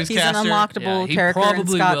other yet. newscaster. He's an unlockable Yeah, he character in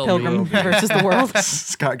probably Scott will Pilgrim be. versus the World.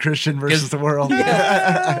 Scott Christian versus the world.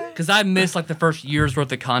 Because I missed like the first year's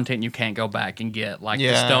worth of content you can't go back and get, like the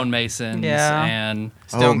Yeah. Stonemasons Yeah. and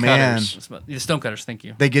Stonecutters. the Stonecutters. Thank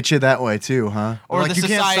you. They get you that way too, huh? Or They're like, the you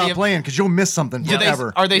can't Society stop of- playing because you'll miss something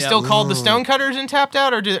forever. Are they Yeah. still called the Stonecutters in Tapped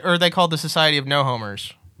Out, or are they called the Society of No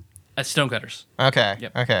Homers? Stonecutters. Okay.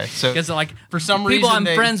 Yep. Okay. So Because like for some people reason I'm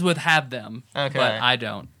they- friends with have them, Okay. but I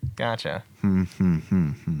don't. Gotcha. At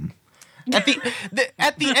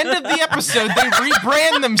the end of the episode, they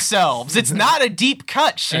rebrand themselves. It's not a deep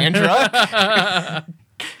cut, Chandra.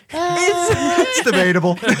 It's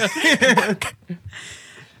debatable.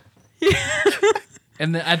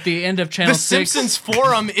 And then at the end of Channel The 6, Simpsons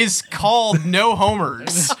forum is called No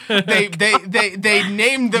Homers. They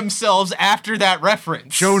named themselves after that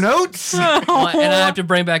reference. Show notes. and I have to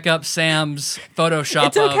bring back up Sam's Photoshop.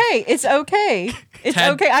 It's okay. It's okay. It's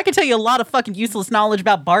Tad- okay. I can tell you a lot of fucking useless knowledge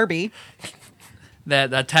about Barbie. That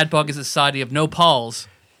Tadpog is a society of no Pauls.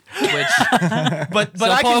 Which, but so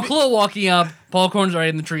I Paul can Clue walking up, Paul Corn's already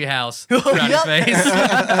in the treehouse, frowny face.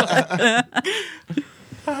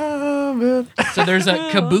 Oh man. So there's a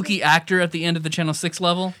kabuki actor at the end of the Channel 6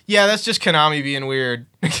 level. Yeah, that's just Konami being weird.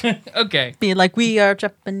 Okay. Be like, we are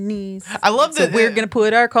Japanese. I love So that we're going to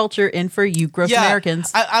put our culture in for you, gross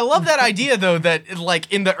Americans. I love that idea though, that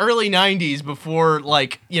like in the early 90s, before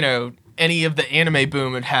any of the anime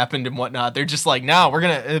boom had happened and whatnot, they're just like, no, we're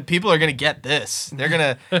gonna people are gonna get this. They're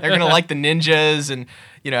gonna like the ninjas, and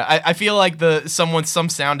I feel like some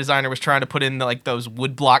sound designer was trying to put in like those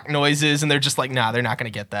woodblock noises, and they're just like, nah, they're not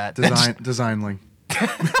gonna get that. Designling.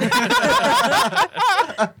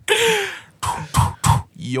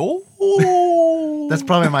 Yo. That's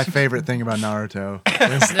probably my favorite thing about Naruto.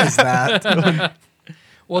 Is that?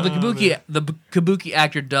 Well, the kabuki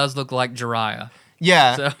actor does look like Jiraiya.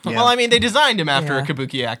 Yeah. So- Well, I mean, they designed him after a Yeah.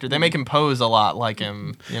 kabuki actor. They make him pose a lot like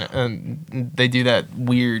him. And they do that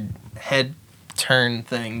weird head turn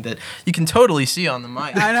thing that you can totally see on the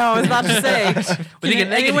mic. I know, I was about to say. But they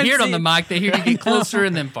can anyone hear it on see the mic. They hear you get closer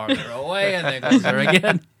and then farther away and then closer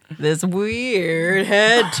again. This weird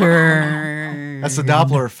head turn. That's the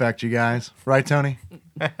Doppler effect, you guys. Right, Tony?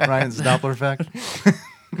 Ryan's Doppler effect.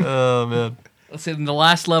 Oh man. Let's see. The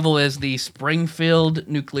last level is the Springfield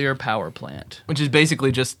Nuclear Power Plant. Which is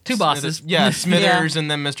basically just Two bosses. Smithers, yeah, Smithers and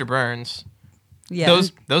then Mr. Burns. Yeah.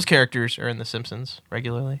 Those characters are in The Simpsons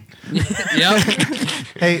regularly. Yep.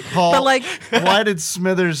 Hey, Paul. But, like- why did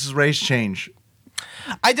Smithers' race change?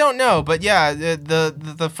 I don't know, but yeah,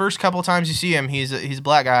 the first couple of times you see him, he's a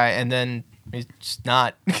black guy, and then he's just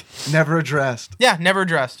not. Never addressed. Yeah, never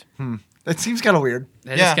addressed. It seems kind of weird.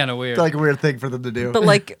 It is kind of weird. It's like a weird thing for them to do. But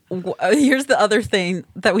like, here's the other thing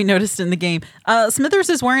that we noticed in the game. Smithers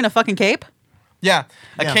is wearing a fucking cape. Yeah,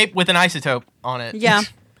 a cape with an isotope on it. Yeah.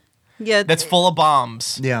 Yeah. That's full of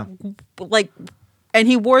bombs. Yeah. Like, and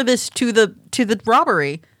he wore this to the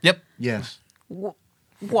robbery. Yep. Yes.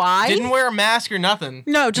 Why? Didn't wear a mask or nothing.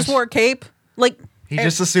 No, just wore a cape. Like, He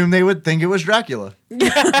just assumed they would think it was Dracula.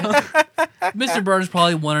 Mr. Burns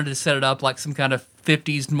probably wanted to set it up like some kind of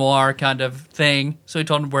 50s noir kind of thing, so he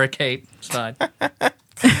told him to wear a cape. It's fine.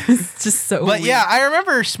 it's just so. But weird. yeah, I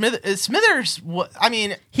remember Smithers. I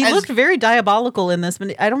mean, He looked very diabolical in this,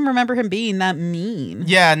 but I don't remember him being that mean.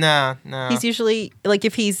 Yeah, no. He's usually like,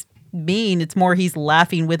 if he's mean, it's more he's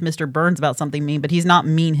laughing with Mr. Burns about something mean, but he's not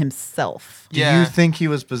mean himself. Do you think he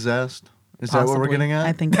was possessed? Is that what we're getting at?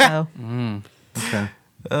 I think so. Okay.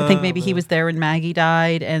 I think maybe he was there when Maggie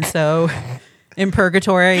died, and so in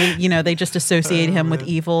purgatory, they just associate him with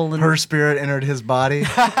evil. And her spirit entered his body.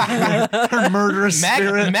 Her murderous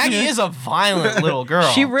spirit. Maggie is a violent little girl.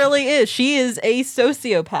 She really is. She is a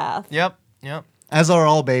sociopath. Yep. As are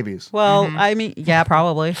all babies. Well, I mean, yeah,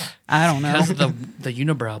 probably. I don't know. Because of the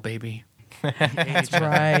unibrow baby. That's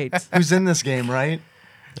right. Who's in this game, right?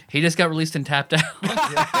 He just got released and tapped out.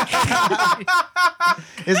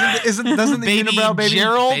 Doesn't the unibrow baby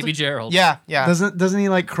Gerald? Baby Gerald. Yeah. Doesn't he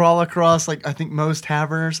like crawl across like I think Moe's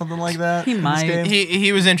Tavern or something like that? He in this might. game?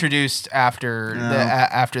 He was introduced after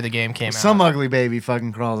after the game came out. Some ugly baby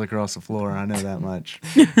fucking crawls across the floor. I know that much.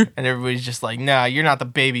 And everybody's just like, "Nah, you're not the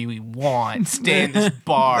baby we want. Stay in this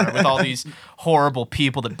bar with all these horrible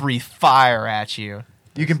people that breathe fire at you."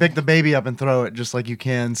 You can pick the baby up and throw it just like you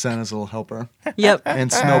can Santa's little helper. Yep.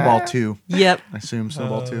 And Snowball 2. Yep. I assume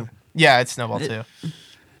Snowball 2. Yeah, it's Snowball too.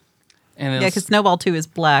 And Yeah, because Snowball 2 is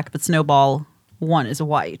black, but Snowball 1 is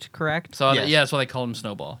white, correct? So Yes. that's why they called him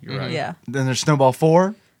Snowball. You're right. Yeah. Then there's Snowball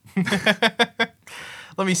 4.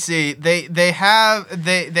 Let me see. They have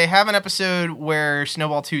an episode where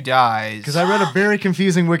Snowball 2 dies. Because I read a very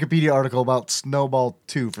confusing Wikipedia article about Snowball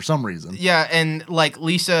 2 for some reason. Yeah, and like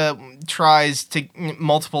Lisa tries to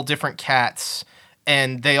multiple different cats,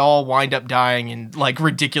 and they all wind up dying in like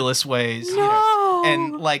ridiculous ways. No.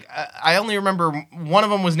 And like I only remember one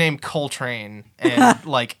of them was named Coltrane, and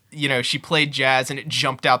like she played jazz and it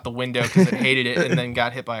jumped out the window because it hated it and then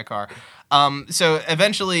got hit by a car. So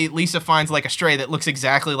eventually Lisa finds like a stray that looks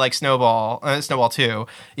exactly like Snowball 2,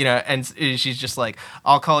 and she's just like,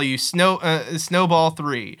 I'll call you Snowball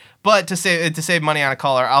 3, but to save money on a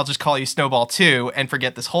caller, I'll just call you Snowball 2 and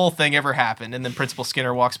forget this whole thing ever happened. And then Principal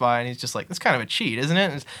Skinner walks by and he's just like, that's kind of a cheat, isn't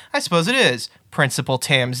it? And I suppose it is, Principal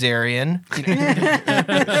Tamzarian.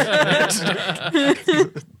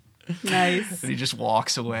 Nice. And he just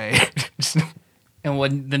walks away.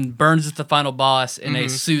 And then Burns is the final boss in a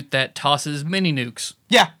suit that tosses mini nukes.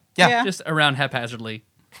 Yeah. Just around haphazardly.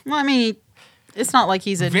 Well, I mean, it's not like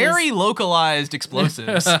he's in Very localized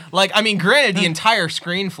explosives. Like, I mean, granted, the entire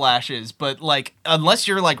screen flashes, but like, unless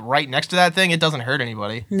you're like right next to that thing, it doesn't hurt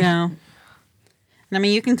anybody. No. And I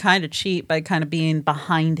mean, you can kind of cheat by kind of being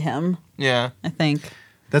behind him, Yeah. I think.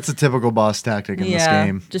 That's a typical boss tactic in this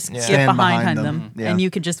game. Just get Stand behind them. Yeah. And you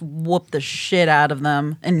could just whoop the shit out of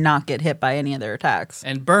them and not get hit by any of their attacks.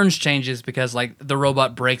 And Burns changes because like the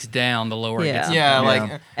robot breaks down the lower it gets. Yeah, Yeah.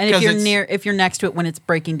 like, And if 'cause you're it's- if you're next to it when it's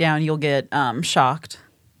breaking down, you'll get shocked.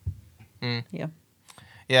 Yeah.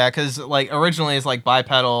 Yeah, because like originally it's like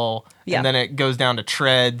bipedal, Yeah. and then it goes down to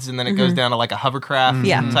treads, and then it goes down to like a hovercraft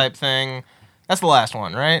Yeah. type thing. That's the last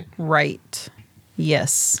one, right? Right.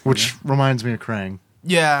 Yes. Which reminds me of Krang.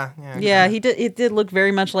 Yeah. Yeah, he did. It did look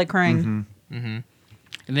very much like Krang.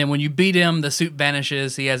 And then when you beat him, the suit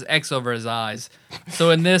vanishes. He has X over his eyes.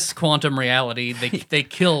 So in this quantum reality, they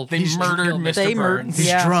killed. They murdered Mr. They Burns. He's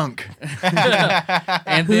Yeah. drunk.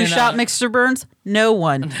 And Who then, shot Mr. Burns? No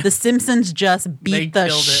one. The Simpsons just They beat the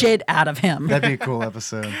killed it. shit out of him. That'd be a cool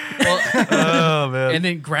episode. Oh man. And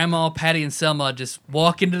then Grandma, Patty, and Selma just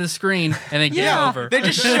walk into the screen and then get over. They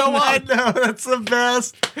just show up. No, that's the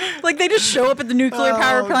best. Like they just show up at the nuclear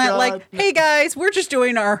power Oh, plant, God. like, "Hey guys, we're just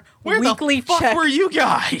doing our Where weekly the fuck check." were you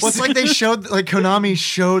guys? Well, it's like they showed, like Konami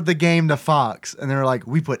showed the game to Fox, and they're like,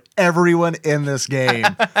 "We put everyone in this game."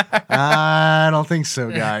 I don't think so,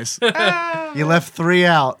 guys. You left 3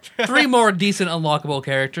 out. 3 more decent unlockable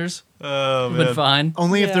characters. Oh But fine.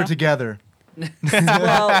 Only if Yeah. they're together.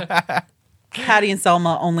 Well, Patty and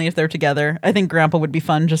Selma only if they're together. I think Grandpa would be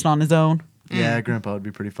fun just on his own. Yeah, Grandpa would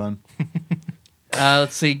be pretty fun.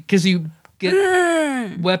 Let's see, because you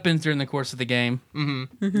get weapons during the course of the game.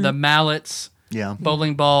 The mallets, Yeah.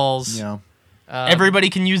 bowling balls. Yeah. Everybody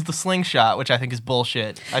can use the slingshot, which I think is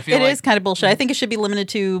bullshit. I feel It like is kind of bullshit. I think it should be limited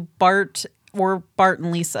to Bart or Bart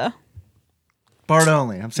and Lisa. Bart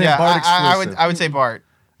only. I'm saying Bart exclusive. I would say Bart.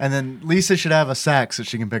 And then Lisa should have a sax that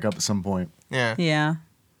she can pick up at some point. Yeah. Yeah.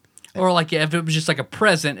 Or like if it was just like a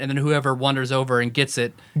present, and then whoever wanders over and gets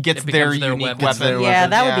it Gets it their becomes their unique weapon. weapon. Yeah,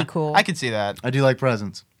 that would be cool. I could see that. I do like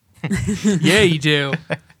presents. Yeah, you do.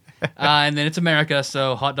 And then it's America,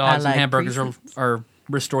 so hot dogs like and hamburgers presents. are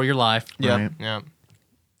restore your life. Yeah. Right. Yeah.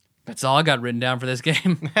 That's all I got written down for this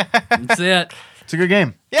game. That's it. It's a good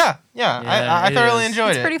game. Yeah. Yeah, I it thoroughly is. enjoyed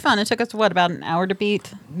It's it. pretty fun. It took us, about an hour to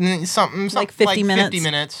beat? Something Like 50 minutes. 50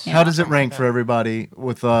 minutes. Yeah. How does it rank for everybody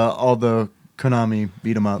with all the Konami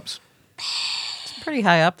beat 'em ups? It's pretty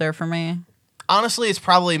high up there for me. Honestly, it's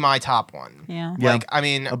probably my top one. Yeah. Yeah. Like, I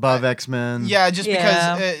mean, Above X-Men. yeah, just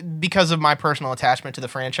Yeah. because of my personal attachment to the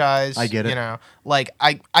franchise. I get it. You know, like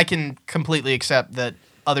I can completely accept that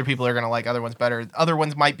other people are gonna like other ones better. Other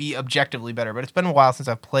ones might be objectively better, but it's been a while since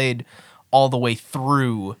I've played all the way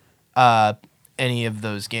through any of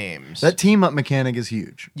those games. That team up mechanic is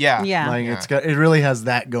huge. yeah, Yeah. Like it really has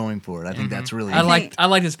that going for it. I think that's really. I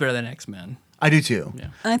like this better than X-Men. I do too. Yeah.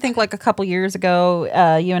 And I think like a couple years ago,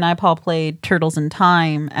 you and I, Paul, played Turtles in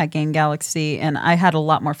Time at Game Galaxy, and I had a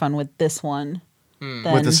lot more fun with this one than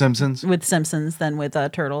With the Simpsons. with Simpsons than with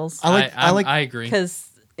Turtles. I agree. Because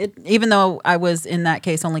even though I was in that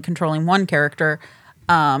case only controlling one character,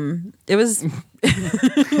 it was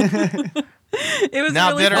it was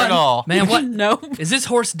not really bitter fun. at all. Man, what No. is this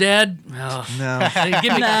horse dead? Oh. No. Hey,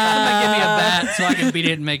 give me a bat so I can beat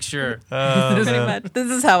it and make sure. Pretty much. This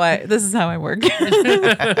is how I work.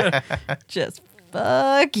 Just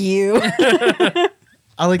fuck you.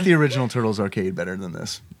 I like the original Turtles arcade better than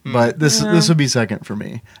this, but this would be second for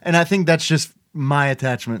me. And I think that's just my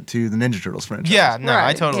attachment to the Ninja Turtles franchise. Yeah, no, I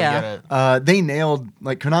Right, totally yeah. get it.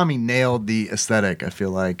 Konami nailed the aesthetic. I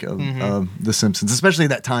feel like of the Simpsons, especially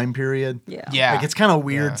that time period. Yeah. Yeah, Like it's kind of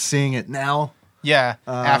weird Yeah. seeing it now. Yeah,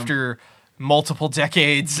 after multiple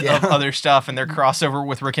decades of other stuff and their crossover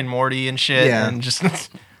with Rick and Morty and shit, Yeah. and just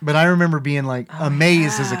But I remember being like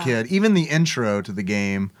amazed as a kid, even the intro to the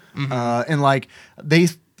game, and like they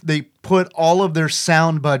put all of their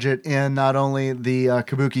sound budget in not only the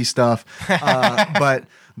Kabuki stuff, but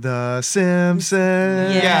the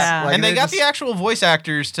Simpsons. Yeah. Like, and they they're got just- the actual voice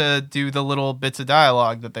actors to do the little bits of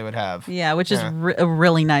dialogue that they would have. Yeah, which is Yeah. a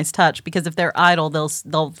really nice touch because if they're idle,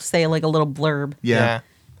 they'll say like a little blurb, yeah.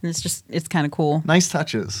 and it's kind of cool. Nice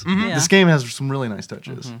touches. Yeah. This game has some really nice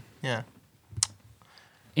touches. Yeah.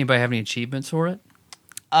 Anybody have any achievements for it?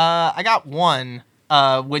 I got one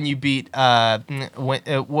when you beat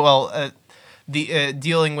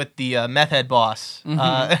dealing with the meth head boss.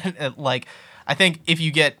 Like I think if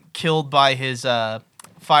you get killed by his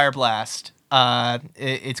fire blast,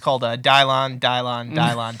 it's called Dylon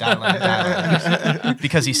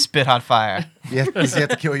because he spit hot fire. Yeah, does he have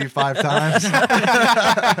to kill you 5 times?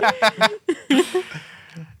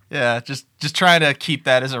 Yeah, just trying to keep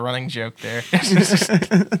that as a running joke there.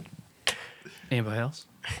 Anybody else?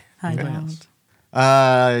 I don't.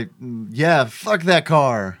 Yeah, fuck that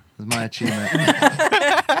car was my achievement.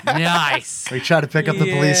 Nice. We try to pick up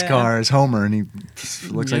the police Yeah. car as Homer, and he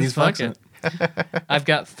looks like he's Just fuck fucking it. I've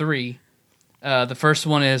got 3. The first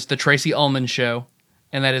one is the Tracy Ullman Show,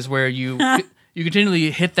 and that is where you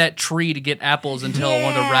continually hit that tree to get apples until one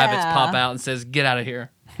of the rabbits Yeah. pop out and says, "Get out of here."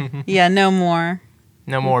 Yeah, no more.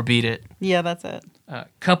 No more beat it. Yeah, that's it.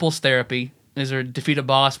 Couples therapy is where defeat a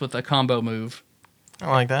boss with a combo move, I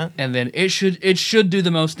like that. and then it should do the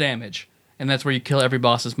most damage, and that's where you kill every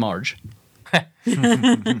boss's Marge.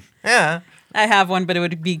 Yeah. I have one, but it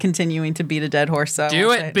would be continuing to beat a dead horse. So I Do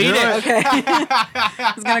won't it, say beat it. Okay.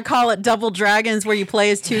 I was gonna call it Double Dragons, where you play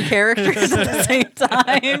as 2 characters at the same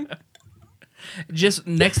time. Just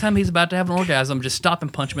next time he's about to have an orgasm, just stop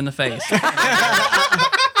and punch him in the face.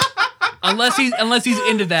 unless he's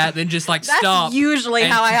into that, then just like That's stop. usually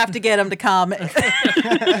and- how I have to get him to come.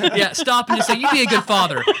 Yeah, stop and just say, "You be a good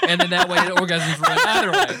father," and then that way the orgasm's ruined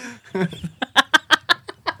either way.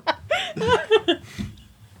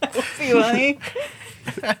 See, honey?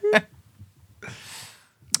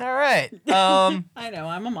 All right. I know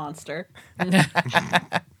I'm a monster.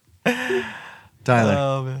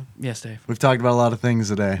 Tyler. Yes, Dave. We've talked about a lot of things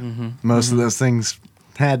today. Most of those things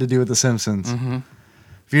had to do with The Simpsons.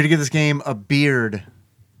 For you to give this game a beard,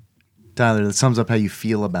 Tyler, that sums up how you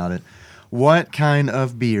feel about it. What kind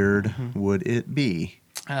of beard would it be?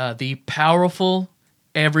 The powerful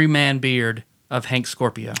everyman beard of Hank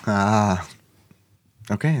Scorpio. Ah.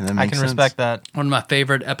 Okay, that makes I can sense. respect that. One of my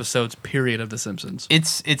favorite episodes, period, of The Simpsons.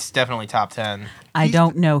 It's definitely top 10. I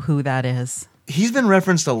don't know who that is. He's been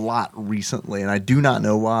referenced a lot recently, and I do not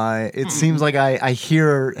know why. It seems like I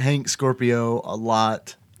hear Hank Scorpio a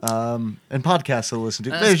lot in podcasts I listen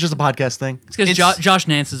to. It's just a podcast thing. It's because Josh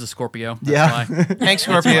Nance is a Scorpio. That's why. Hank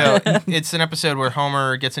Scorpio. It's an episode where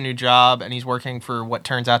Homer gets a new job, and he's working for what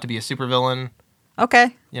turns out to be a supervillain.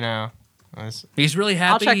 Okay. You know. He's really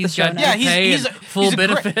happy. Check the He's show got notes. good pay and full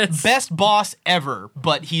benefits. Best boss ever,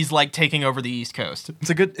 but he's like taking over the East Coast. It's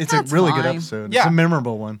a That's really good fine. episode. Yeah. It's a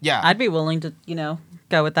memorable one. Yeah. I'd be willing to,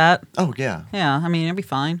 go with that. Oh, yeah. Yeah, I mean, it'd be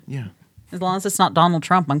fine. Yeah. As long as it's not Donald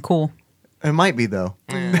Trump, I'm cool. It might be, though.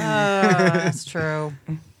 That's true.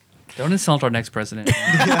 Don't insult our next president.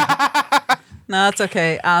 No, it's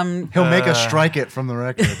okay. He'll make us strike it from the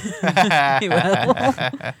record. He will.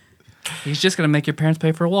 He's just going to make your parents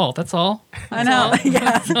pay for a wall. That's all. I know.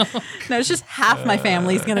 Yeah. No, it's just half my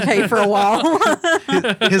family's going to pay for a wall.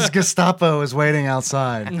 His Gestapo is waiting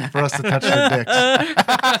outside for us to touch their dicks.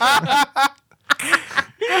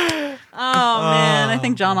 Oh, man. I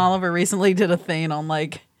think John Oliver recently did a thing on,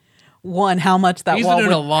 how much that He's wall been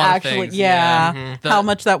would doing a lot actually, of things. Yeah. Mm-hmm. How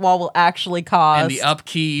much that wall will actually cost. And the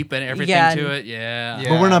upkeep and everything Yeah. to it. Yeah.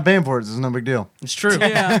 But we're not paying for it. It's no big deal. It's true.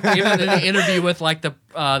 Yeah. Even in the interview with the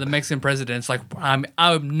Mexican president, it's like, I'm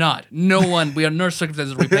not. No one, we are no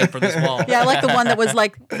circumstances we pay for this wall. Yeah, I like the one that was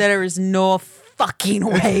like, there is no fucking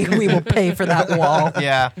way we will pay for that wall.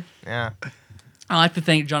 Yeah. Yeah. I like to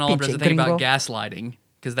think John Oliver does Pinche a thing about gringo. gaslighting,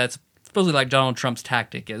 because that's supposedly like Donald Trump's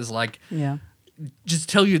tactic is like, Yeah. just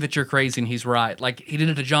tell you that you're crazy and he's right. Like he did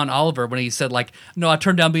it to John Oliver when he said no, I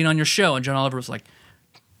turned down being on your show, and John Oliver was like,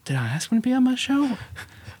 did I ask him to be on my show?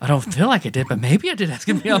 I don't feel like I did, but maybe I did ask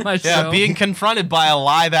him to be on my show. Yeah, being confronted by a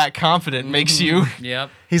lie that confident makes you. Yep.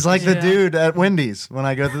 He's like the dude at Wendy's when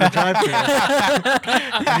I go to the drive-thru.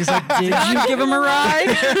 He's like, Did you give him a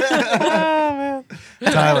ride?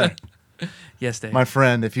 Tyler, Yes, Dave. my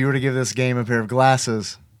friend, if you were to give this game a pair of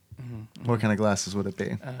glasses, what kind of glasses would it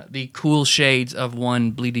be? The cool shades of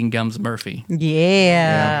one Bleeding Gums Murphy.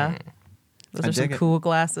 Yeah. Those I are some dig it. cool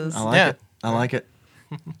glasses. I like Yeah. it. I like it.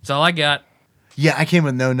 That's all I got. Yeah, I came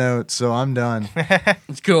with no notes, so I'm done.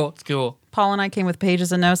 It's cool. It's cool. Paul and I came with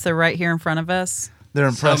pages of notes. They're right here in front of us. They're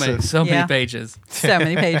So impressive. many Yeah. pages. So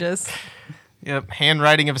many pages. Yep,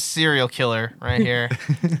 handwriting of a serial killer right here.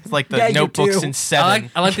 It's like the Yeah, you notebooks do. in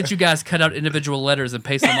Seven. I like that you guys cut out individual letters and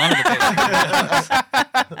paste them onto the page.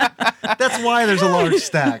 That's why there's a large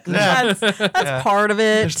stack. That's part of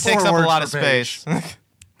it. There's Takes four up a words lot of per page. space.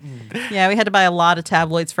 Yeah, we had to buy a lot of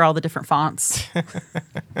tabloids for all the different fonts.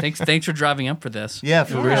 Thanks for driving up for this. Yeah,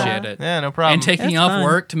 for real. Appreciate it. Yeah, no problem. And taking It's off fun.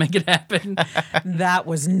 work to make it happen. That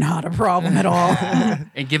was not a problem at all.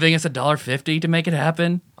 And giving us $1.50 to make it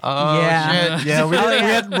happen. Oh, Yeah. shit. Yeah, we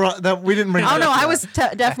didn't bring Oh that no, up I yet. was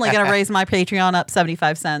definitely going to raise my Patreon up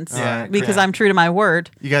 75 cents Yeah, because yeah. I'm true to my word.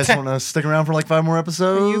 You guys want to stick around for 5 more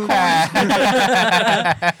episodes? I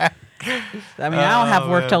mean, I don't have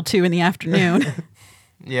work till 2 in the afternoon.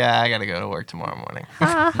 Yeah, I got to go to work tomorrow morning.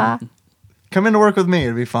 Come into work with me.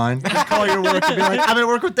 It'd be fine. Just call your work and be like, I'm at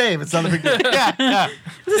work with Dave. It's not a big deal. Yeah.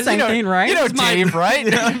 It's the same thing, right? You know Dave, right?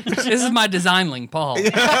 This is my design link, Paul.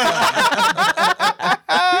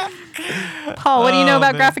 Paul, what do you know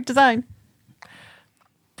about graphic design?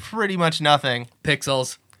 Pretty much nothing.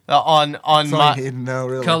 Pixels, On That's all my you need to know,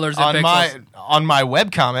 really. colors, and pixels. on my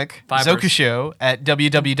webcomic, Fibers. Zoka Show at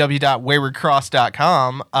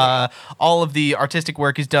www.waywardcross.com. All of the artistic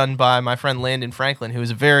work is done by my friend Landon Franklin, who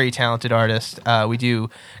is a very talented artist. We do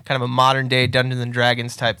kind of a modern day Dungeons and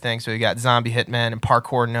Dragons type thing. So we got zombie hitmen and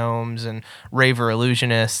parkour gnomes and raver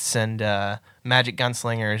illusionists and magic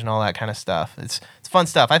gunslingers and all that kind of stuff. It's fun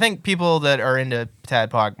stuff. I think people that are into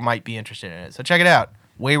Tadpog might be interested in it. So check it out,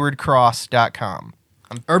 waywardcross.com.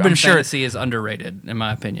 Urban I'm sure- fantasy is underrated, in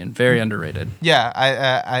my opinion. Very underrated. Yeah,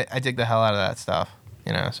 I dig the hell out of that stuff.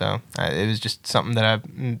 So it was just something that I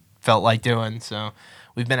felt like doing. So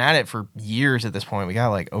we've been at it for years at this point. We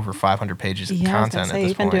got over 500 pages of Yeah, I was content gonna at say, this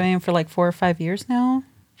you've been point. doing it for 4 or 5 years now.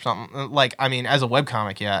 Something as a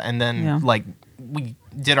webcomic, yeah. And then Yeah. we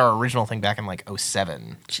did our original thing back in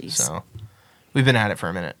 07. Jeez. So we've been at it for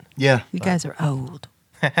a minute. Yeah. You guys are old.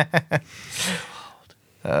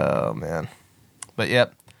 Oh man. But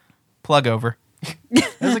yep. Plug over.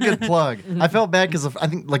 That's a good plug. I felt bad because I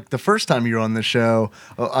think the first time you were on the show,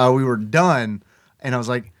 we were done, and I was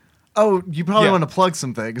like, "Oh, you probably Yeah. want to plug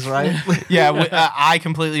some things, right?" Yeah, I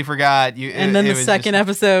completely forgot. And then the second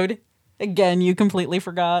episode, again, you completely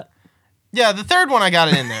forgot. Yeah, the third one I got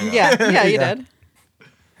it in there. Though. Yeah, you did.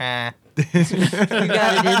 Eh. You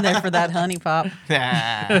got it in there for that honey pop.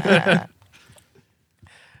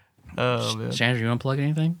 Oh man. Chandra, you want to plug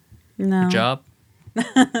anything? No. Job? You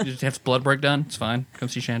just have blood work done? It's fine. Come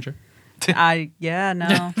see Chandra.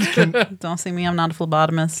 No. Don't see me. I'm not a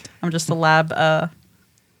phlebotomist. I'm just a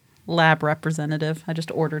lab representative. I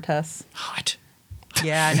just order tests. Hot.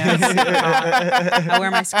 Yeah, I know. It's super hot. I wear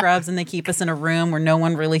my scrubs and they keep us in a room where no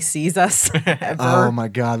one really sees us ever. Oh my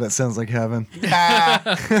God, that sounds like heaven.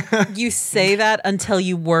 You say that until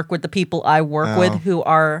you work with the people I work with who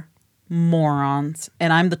are morons.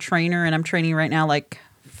 And I'm the trainer and I'm training right now like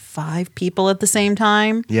 5 people at the same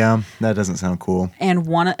time. Yeah, that doesn't sound cool. And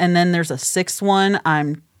then there's a 6th one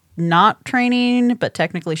I'm not training, but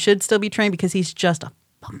technically should still be trained because he's just a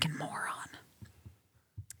fucking moron.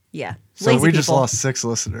 Yeah. So we just people. lost 6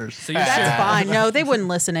 listeners. So That's fine. No, they wouldn't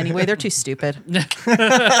listen anyway. They're too stupid.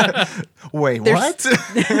 Wait, what?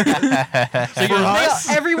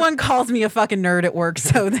 Everyone calls me a fucking nerd at work,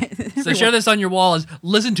 so So share this on your wall as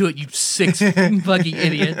listen to it, you 6 fucking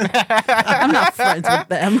idiot. I'm not friends with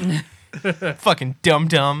them. Fucking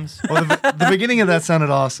dum-dums. Well, the beginning of that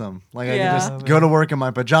sounded awesome. Like I could just go to work in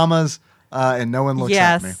my pajamas and no one looks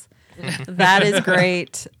at me. Yes, that is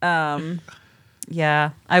great. Yeah,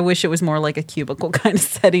 I wish it was more like a cubicle kind of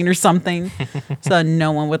setting or something, so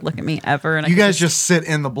no one would look at me ever. And you guys just sit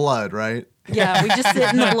in the blood, right? Yeah, we just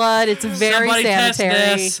sit in the blood. It's very Somebody sanitary.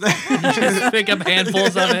 Test this. Just pick up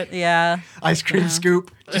handfuls of it. Yeah, Ice cream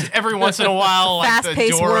scoop. Just every once in a while, like the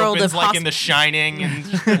Fast-paced door world opens of like in The Shining and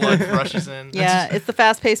blood rushes in. yeah, it's the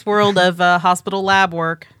fast-paced world of hospital lab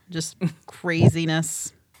work. Just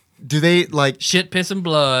craziness. Do they like Shit, piss, and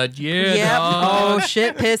blood. Yeah. Yep. Dog. Oh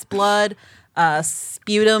shit, piss, blood,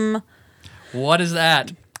 sputum. What is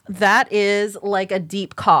that? That is like a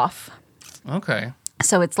deep cough. Okay.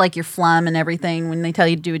 So it's like your phlegm and everything when they tell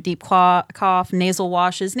you to do a deep cough, nasal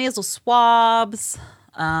washes, nasal swabs,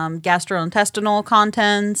 gastrointestinal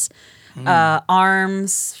contents,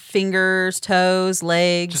 arms, fingers, toes,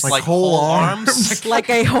 legs. just like whole arms? like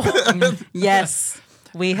a whole. Yes.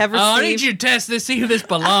 We have received. Oh, I need you to test this, see who this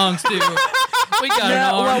belongs to. We got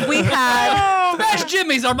an arm. Well, we had. That's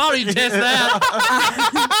Jimmy's arm. I don't need to test that.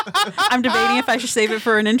 I'm debating if I should save it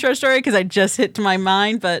for an intro story because I just hit to my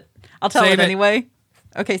mind, but I'll tell Save it it. anyway.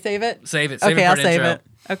 Okay, save it? Save it. Save Okay, it for I'll an save intro. it.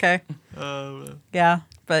 Okay. Yeah,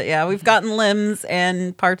 but yeah, we've gotten limbs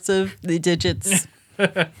and parts of the digits,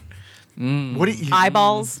 What do you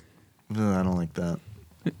eyeballs, Ugh, I don't like that.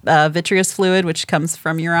 vitreous fluid, which comes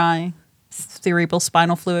from your eye, cerebral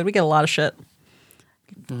spinal fluid. We get a lot of shit,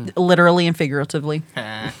 literally and figuratively.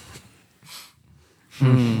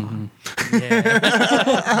 You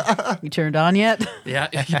turned on yet? Yeah.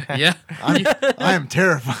 Yeah. I am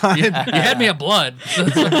terrified. You had me at blood. So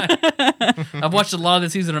it's fine. I've watched a lot of the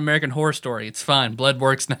season of American Horror Story. It's fine. Blood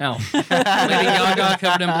works now. Lady Gaga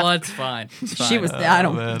covered in blood. It's fine. It's fine. She was. I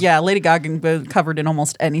don't. man. Yeah, Lady Gaga covered in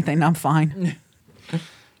almost anything. I'm fine. So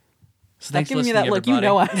Stop thanks for giving me that listening, look. You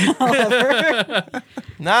everybody. know I.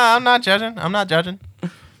 No, I'm not judging.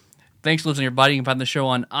 Thanks for listening, everybody. You can find the show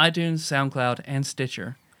on iTunes, SoundCloud, and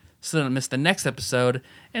Stitcher. So don't miss the next episode.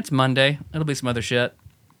 It's Monday. It'll be some other shit.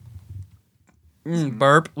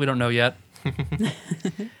 Burp. We don't know yet.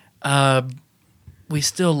 We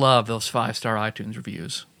still love those 5-star iTunes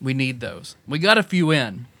reviews. We need those. We got a few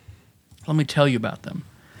in. Let me tell you about them.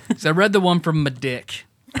 So I read the one from Madick.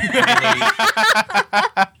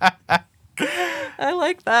 I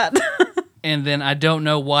like that. And then I don't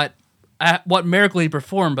know what miracle he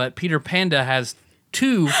performed, but Peter Panda has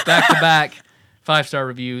 2 back-to-back 5-star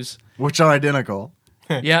reviews. Which are identical.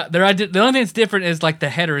 Yeah, the only thing that's different is like the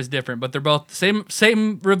header is different, but they're both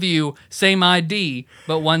same review, same ID,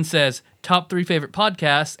 but one says top 3 favorite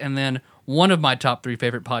podcasts, and then one of my top 3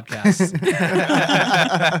 favorite podcasts.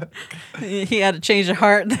 He had a change of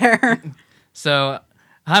heart there. So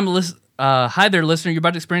hi there, listener. You're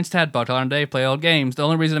about to experience Tadpog on today, play old games. The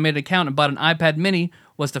only reason I made an account and bought an iPad Mini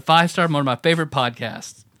was to 5-star one of my favorite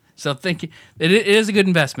podcasts. So it is a good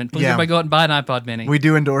investment. Please, everybody go out and buy an iPod Mini. We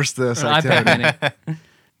do endorse this. Or an iPad Mini.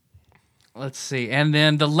 Let's see. And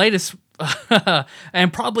then the latest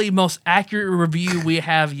and probably most accurate review we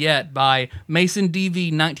have yet by Mason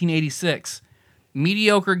DV 1986.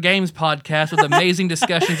 Mediocre games podcast with amazing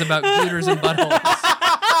discussions about gooters and buttholes.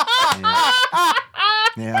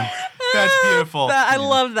 Yeah. That's beautiful. I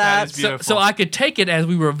love that. That is beautiful. So I could take it as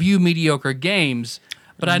we review mediocre games,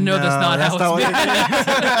 but I know that's not how it's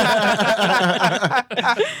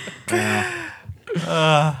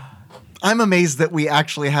what I'm amazed that we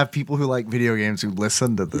actually have people who like video games who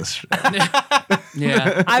listen to this shit.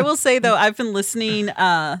 Yeah. I will say though, I've been listening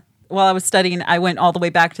while I was studying. I went all the way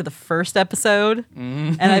back to the first episode,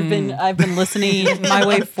 and I've been listening my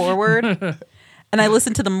way forward. And I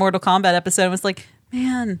listened to the Mortal Kombat episode and was like,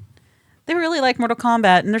 man, they really like Mortal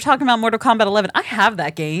Kombat, and they're talking about Mortal Kombat 11. I have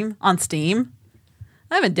that game on Steam.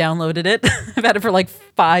 I haven't downloaded it. I've had it for like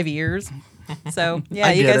 5 years. So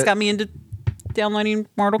yeah, you guys got me into downloading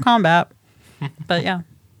Mortal Kombat. But yeah,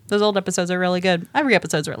 those old episodes are really good. Every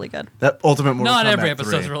episode's really good. That Ultimate Mortal Kombat Not every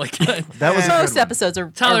episode's 3. really good. That was Most episodes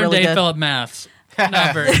are Tyler really and Dave good. Phillip Maths.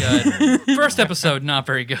 Not very good. First episode, not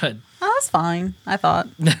very good. Oh, that's fine. I thought.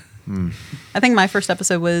 I think my first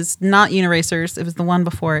episode was not Uniracers. It was the one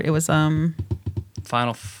before it. It was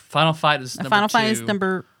Final Fight is number Final 2. Fight is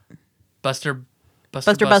number Buster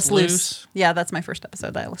Bust Loose. Yeah, that's my first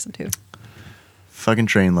episode that I listened to. fucking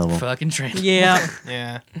train level. Fucking train. Yeah.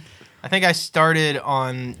 Yeah. I think I started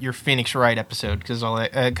on your Phoenix Wright episode because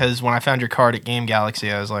when I found your card at Game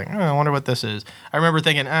Galaxy, I was like, oh, I wonder what this is. I remember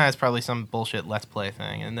thinking, it's probably some bullshit Let's Play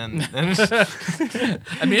thing. And then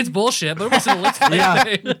I mean, it's bullshit, but it wasn't a Let's Play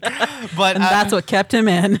thing. But And that's what kept him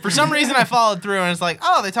in. for some reason, I followed through and it's like,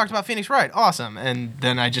 oh, they talked about Phoenix Wright. Awesome. And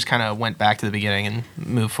then I just kind of went back to the beginning and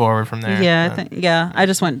moved forward from there. Yeah, I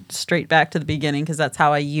just went straight back to the beginning because that's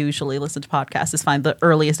how I usually listen to podcasts, is find the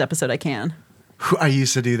earliest episode I can. I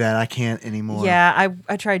used to do that. I can't anymore. Yeah,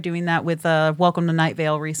 I tried doing that with Welcome to Night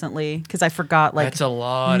Vale recently because I forgot like That's a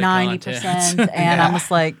lot of 90%, content. and I was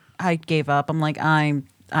like, I gave up. I'm like, I'm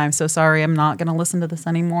so sorry. I'm not gonna listen to this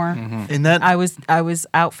anymore. And that I was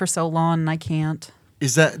out for so long, and I can't.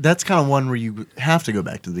 that's kind of one where you have to go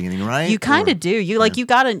back to the beginning, right? You kind Or- of do. You you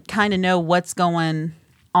gotta kind of know what's going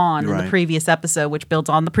on in Right. the previous episode, which builds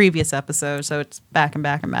on the previous episode, so it's back and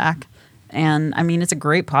back and back. And I mean, it's a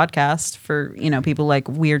great podcast for people like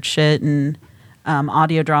weird shit and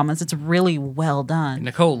audio dramas. It's really well done.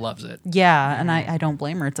 Nicole loves it. Yeah, and I don't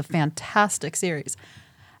blame her. It's a fantastic series.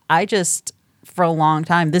 I just, for a long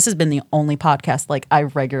time, this has been the only podcast like I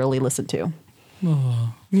regularly listen to.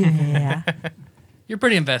 Oh. Yeah, You're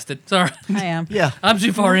pretty invested. Sorry. I am. Yeah. I'm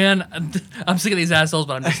too far in. I'm sick of these assholes,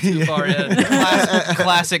 but I'm just too far in.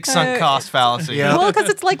 Classic sunk cost fallacy. Yeah. Well, because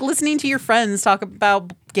it's like listening to your friends talk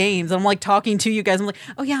about games. I'm like talking to you guys. I'm like,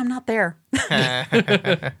 oh yeah, I'm not there.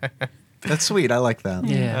 That's sweet. I like that.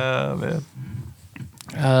 Yeah. Oh, man.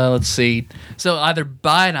 Let's see. So either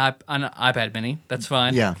buy an iPad mini. That's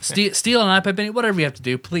fine. Yeah. Steal an iPad mini. Whatever you have to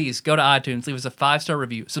do, please go to iTunes. Leave us a 5-star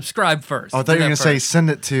review. Subscribe first. Oh, I thought you were going to say send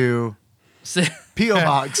it to P.O.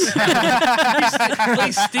 Box.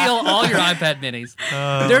 Please steal all your iPad minis.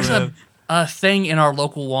 There's a thing in our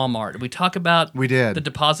local Walmart. We talk about We did. the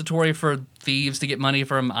depository for thieves to get money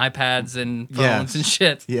from iPads and phones Yes. and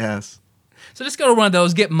shit. Yes. So just go to one of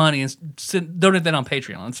those, get money, and donate that on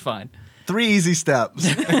Patreon. It's fine. 3 easy steps.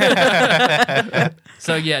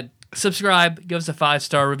 So yeah, subscribe, give us a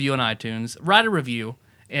 5-star review on iTunes, write a review,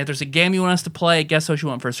 and if there's a game you want us to play, guess what you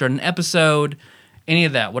want for a certain episode, any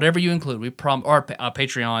of that, whatever you include, or a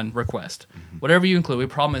Patreon request, whatever you include, we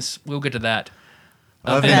promise we'll get to that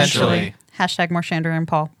Eventually. Hashtag more Chandra and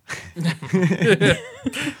Paul.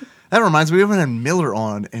 That reminds me, we haven't had Miller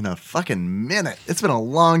on in a fucking minute. It's been a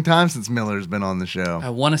long time since Miller's been on the show. I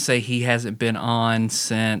want to say he hasn't been on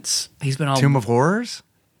since he's been on Tomb of Horrors?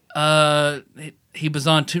 he was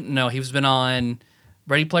on he's been on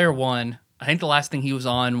Ready Player One. I think the last thing he was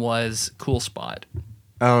on was Cool Spot.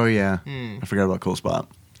 Oh, yeah. I forgot about Cool Spot.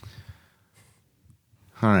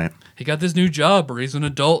 All right. He got this new job where he's an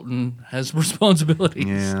adult and has responsibilities.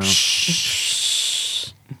 Yeah.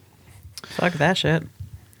 Fuck that shit.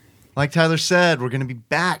 Like Tyler said, we're going to be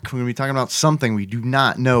back. We're going to be talking about something. We do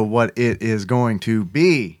not know what it is going to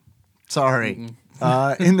be. Sorry. In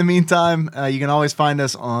the meantime, you can always find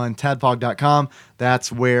us on tadpog.com. That's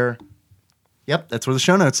where the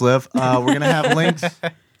show notes live. We're going to have links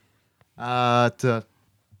to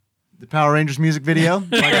the Power Rangers music video.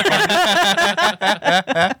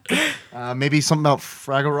 Maybe something about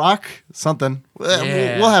Fraggle Rock. Something.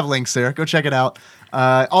 Yeah. We'll have links there. Go check it out.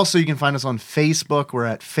 Also, you can find us on Facebook. We're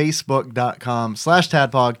at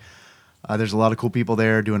facebook.com/tadpog. There's a lot of cool people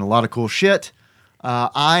there doing a lot of cool shit.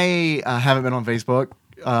 I haven't been on Facebook.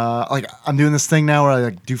 I'm doing this thing now where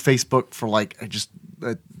I do Facebook for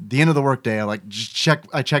at the end of the workday. I check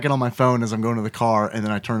it on my phone as I'm going to the car, and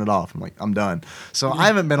then I turn it off. I'm like, I'm done. So I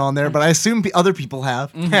haven't been on there, but I assume other people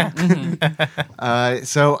have.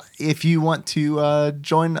 So if you want to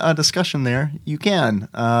join a discussion there, you can.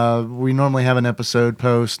 We normally have an episode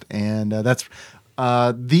post, and that's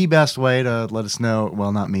the best way to let us know.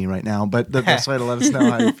 Well, not me right now, but the best way to let us know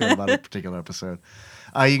how you feel about a particular episode.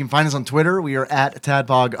 You can find us on Twitter. We are at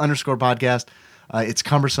 @tadpog_podcast. It's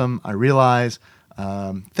cumbersome, I realize.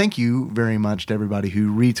 Thank you very much to everybody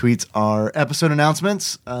who retweets our episode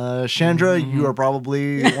announcements. Chandra, you are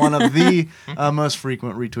probably one of the most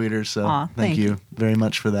frequent retweeters, so Aw, thank you very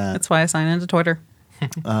much for that. That's why I sign into Twitter.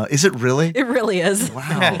 Is it really? It really is. Wow.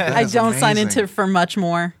 that I is don't sign amazing. into for much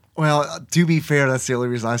more. Well, to be fair, that's the only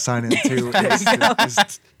reason I sign in too,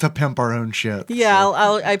 is to pimp our own shit. Yeah,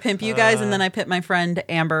 I pimp you guys, and then I pimp my friend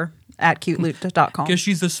Amber at cuteloot.com. Because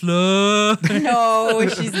she's a slut. No,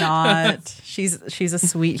 she's not. She's a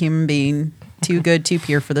sweet human being. Too good, too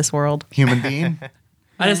pure for this world. Human being?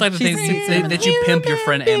 I just like the things that you pimp your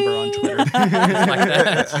friend Amber on Twitter. Like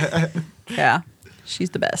that. Yeah, she's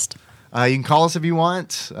the best. You can call us if you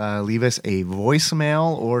want. Leave us a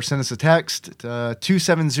voicemail or send us a text.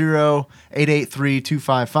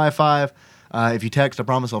 270-883-2555. If you text, I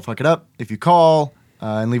promise I'll fuck it up. If you call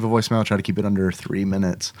and leave a voicemail, try to keep it under 3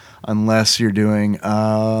 minutes. Unless you're doing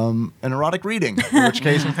an erotic reading, in which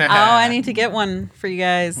case... Oh, I need to get one for you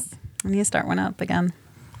guys. I need to start one up again. I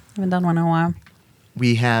haven't done one in a while.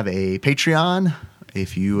 We have a Patreon.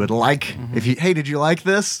 If you would like, hey, did you like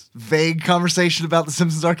this vague conversation about the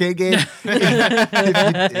Simpsons Arcade game?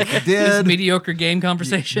 if you did, this mediocre game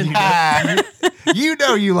conversation. You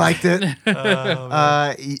know you liked it.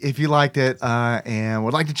 If you liked it and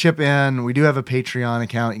would like to chip in, we do have a Patreon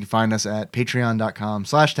account. You can find us at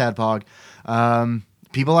patreon.com/tadpog.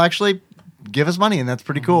 People actually give us money, and that's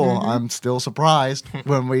pretty cool. I'm still surprised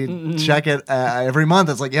when we check it every month.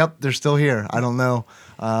 It's like, yep, they're still here. I don't know.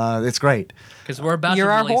 It's great. Because we're about to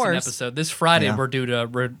release an episode. This Friday, we're due to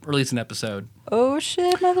release an episode. Oh,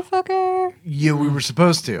 shit, motherfucker. Yeah, we were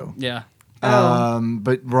supposed to. Yeah.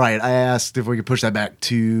 But right, I asked if we could push that back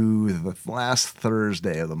to the last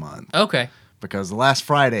Thursday of the month. Okay. Because the last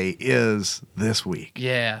Friday is this week.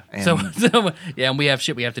 Yeah. And So and we have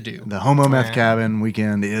shit we have to do. The Homo Meth Cabin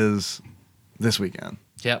weekend is this weekend.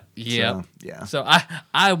 Yep. So, yeah. So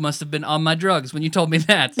I must have been on my drugs when you told me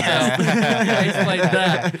that. So I explained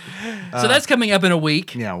that. So that's coming up in a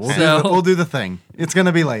week. Yeah, we'll do the thing. It's going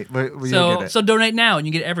to be late, but you'll get it. So donate now and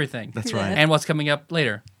you get everything. That's right. And what's coming up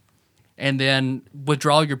later. And then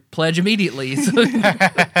withdraw your pledge immediately.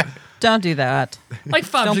 Don't do that. Like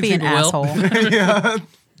 5 Don't 6 be an people will. asshole. Yeah.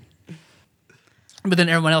 But then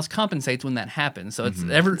everyone else compensates when that happens. So it's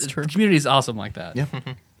true. The community is awesome like that. Yeah.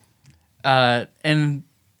 And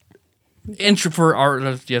intro for our.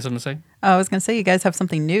 Do you have something to say? Oh, I was going to say, you guys have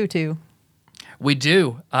something new, too. We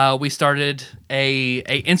do. We started a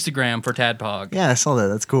Instagram for Tadpog. Yeah, I saw that.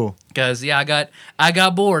 That's cool. Because I got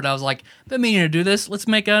bored. I was like, been meaning to do this. Let's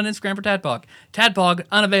make an Instagram for Tadpog. Tadpog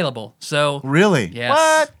unavailable. So Really?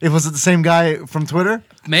 yes. What? Was it the same guy from Twitter?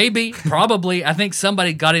 Maybe, probably. I think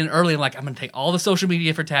somebody got in early and like, I'm gonna take all the social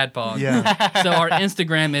media for Tadpog. Yeah. So our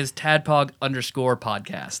Instagram is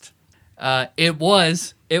tadpog_podcast. It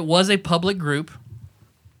was a public group,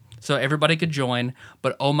 so everybody could join.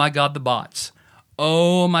 But oh my god, the bots!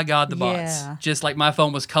 Oh my god, the bots! Yeah. Just like my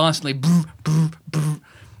phone was constantly blah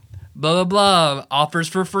blah blah, offers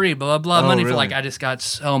for free, blah blah blah, money really? for like. I just got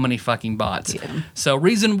so many fucking bots. Yeah. So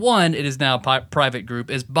reason one, it is now a private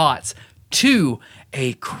group, is bots. 2,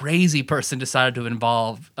 a crazy person decided to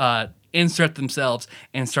insert themselves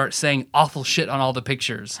and start saying awful shit on all the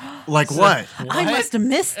pictures. Like what? I must have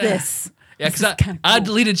missed this. Yeah, because I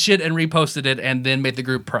deleted shit and reposted it and then made the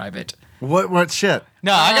group private. What shit?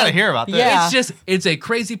 No, I gotta hear about this. Yeah. It's a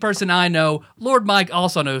crazy person I know. Lord Mike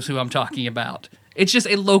also knows who I'm talking about. It's just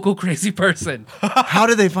a local crazy person. How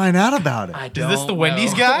did they find out about it? Is Is this the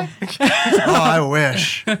Wendy's guy? Oh, I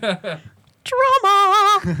wish.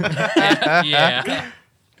 Drama. Yeah.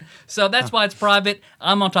 So that's why it's private.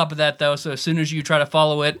 I'm on top of that, though, so as soon as you try to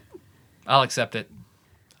follow it, I'll accept it.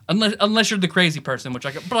 Unless you're the crazy person, which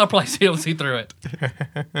I'll probably see through it.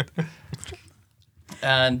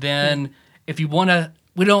 And then if you want to,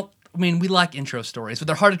 we like intro stories, but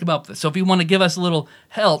they're hard to come up with. So if you want to give us a little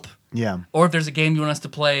help, or if there's a game you want us to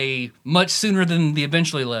play much sooner than the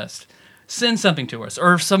eventually list, send something to us,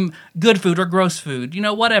 or some good food or gross food,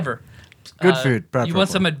 whatever. Good food. You want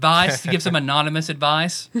some advice? To give some anonymous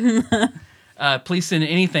advice? Please send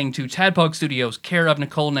anything to Tadpog Studios, care of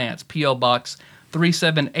Nicole Nance, P.O. Box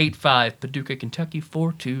 3785, Paducah, Kentucky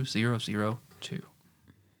 42002.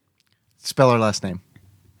 Spell our last name.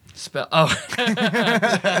 It's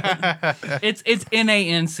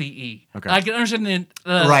Nance. Okay. I can understand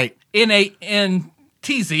the right.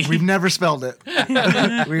 Nantz. We've never spelled it.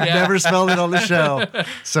 We've never spelled it on the show,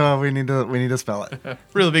 so we need to spell it.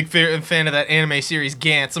 Really big fan of that anime series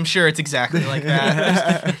Gantz. I'm sure it's exactly like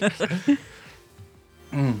that.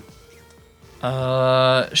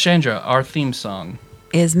 Chandra, our theme song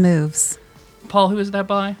Is Moves. Paul, who is that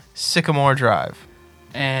by? Sycamore Drive.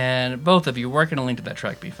 And both of you, where can a link to that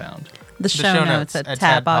track be found? The show notes at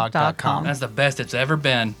tadpog.com. That's the best it's ever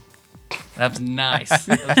been. That's nice.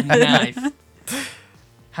 That's nice.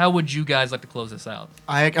 How would you guys like to close this out?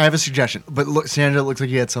 I have a suggestion, but look, Sandra, it looks like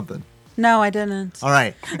you had something. No, I didn't. All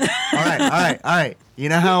right. You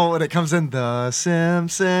know how when it comes in The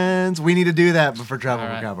Simpsons, we need to do that for Travel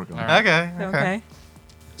for Capricorn. Right. Okay.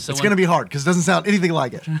 So It's going to be hard because it doesn't sound anything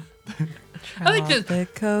like it. I think that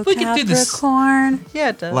Tropical we could do this. Capricorn. Yeah,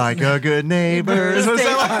 it does. Like a good neighbor. All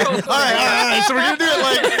right. So we're going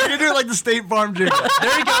to do it like the State Farm jingle.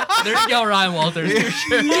 There you go, Ryan Walters.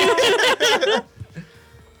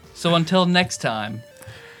 So until next time,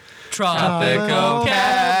 Tropical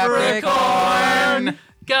Capricorn.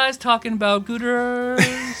 Guys talking about gooters.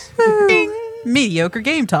 Mediocre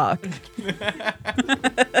game talk.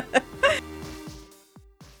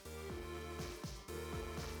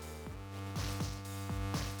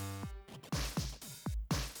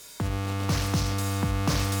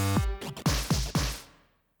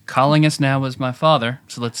 Calling us now is my father,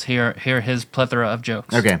 so let's hear his plethora of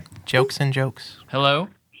jokes. Okay. Jokes and jokes. Hello?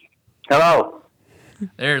 Hello.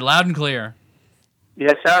 There, loud and clear.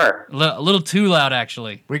 Yes, sir. A little too loud,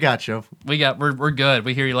 actually. We got you. We're good.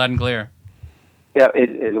 We hear you loud and clear. Yeah,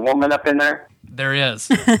 is a woman up in there? There is.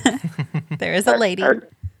 There is a lady. Are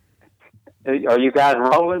you guys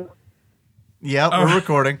rolling? Yep, we're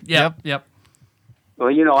recording. Yep. Well,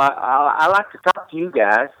 I like to talk to you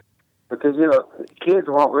guys because, kids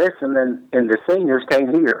won't listen and the seniors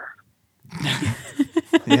can't hear.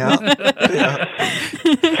 Yeah.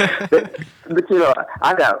 But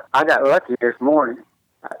I got lucky this morning.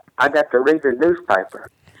 I got to read the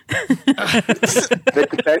newspaper.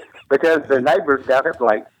 because the neighbors got it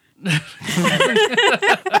late.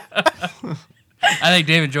 I think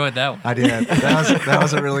Dave enjoyed that one. I did. That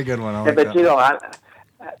was a really good one. I like that.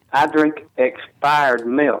 I drink expired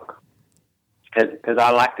milk because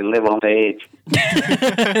I like to live on the edge.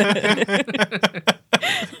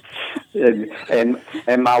 and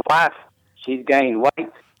my wife, she's gained weight.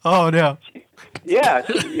 Oh no. Yeah,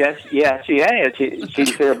 she has. She can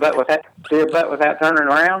see her butt without turning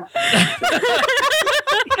around.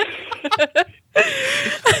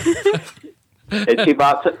 And she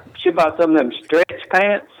bought some of them stretch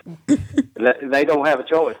pants. They don't have a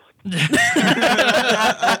choice.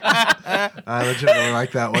 I legitimately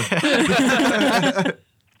like that one.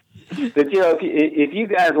 But if you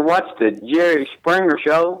guys watch the Jerry Springer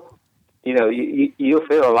show, you'll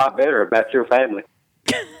feel a lot better about your family.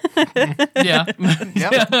 Yeah.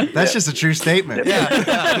 That's just a true statement.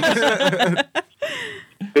 Yeah.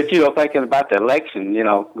 But thinking about the election,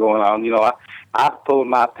 going on, I pulled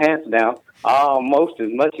my pants down almost as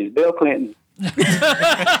much as Bill Clinton.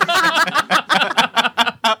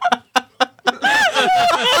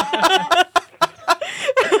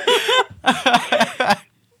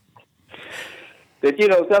 But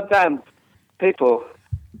sometimes people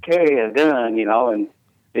carry a gun, and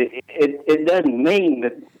it doesn't mean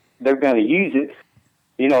that they're going to use it.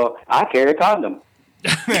 I carry a condom.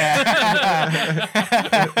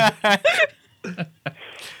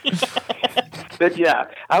 But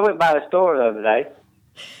I went by the store the other day,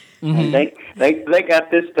 and they got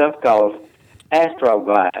this stuff called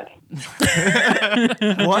Astroglide.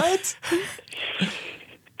 What?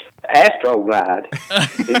 Astroglide.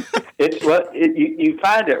 You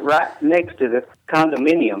find it right next to the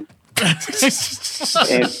condominium.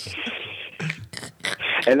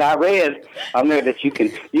 And I read on there that you can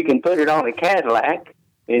put it on a Cadillac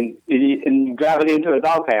and drive it into a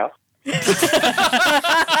doghouse.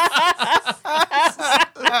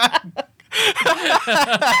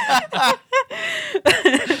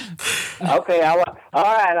 Okay, all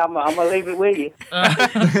right. I'm gonna leave it with you.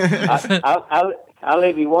 I'll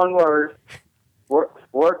leave you one word.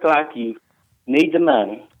 Work like you need the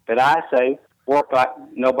money, but I say work like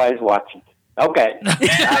nobody's watching. Okay.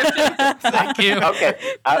 Thank you. Okay.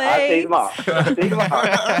 I'll see you tomorrow.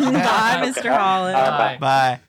 Bye, Mr. Holland. Bye. Bye.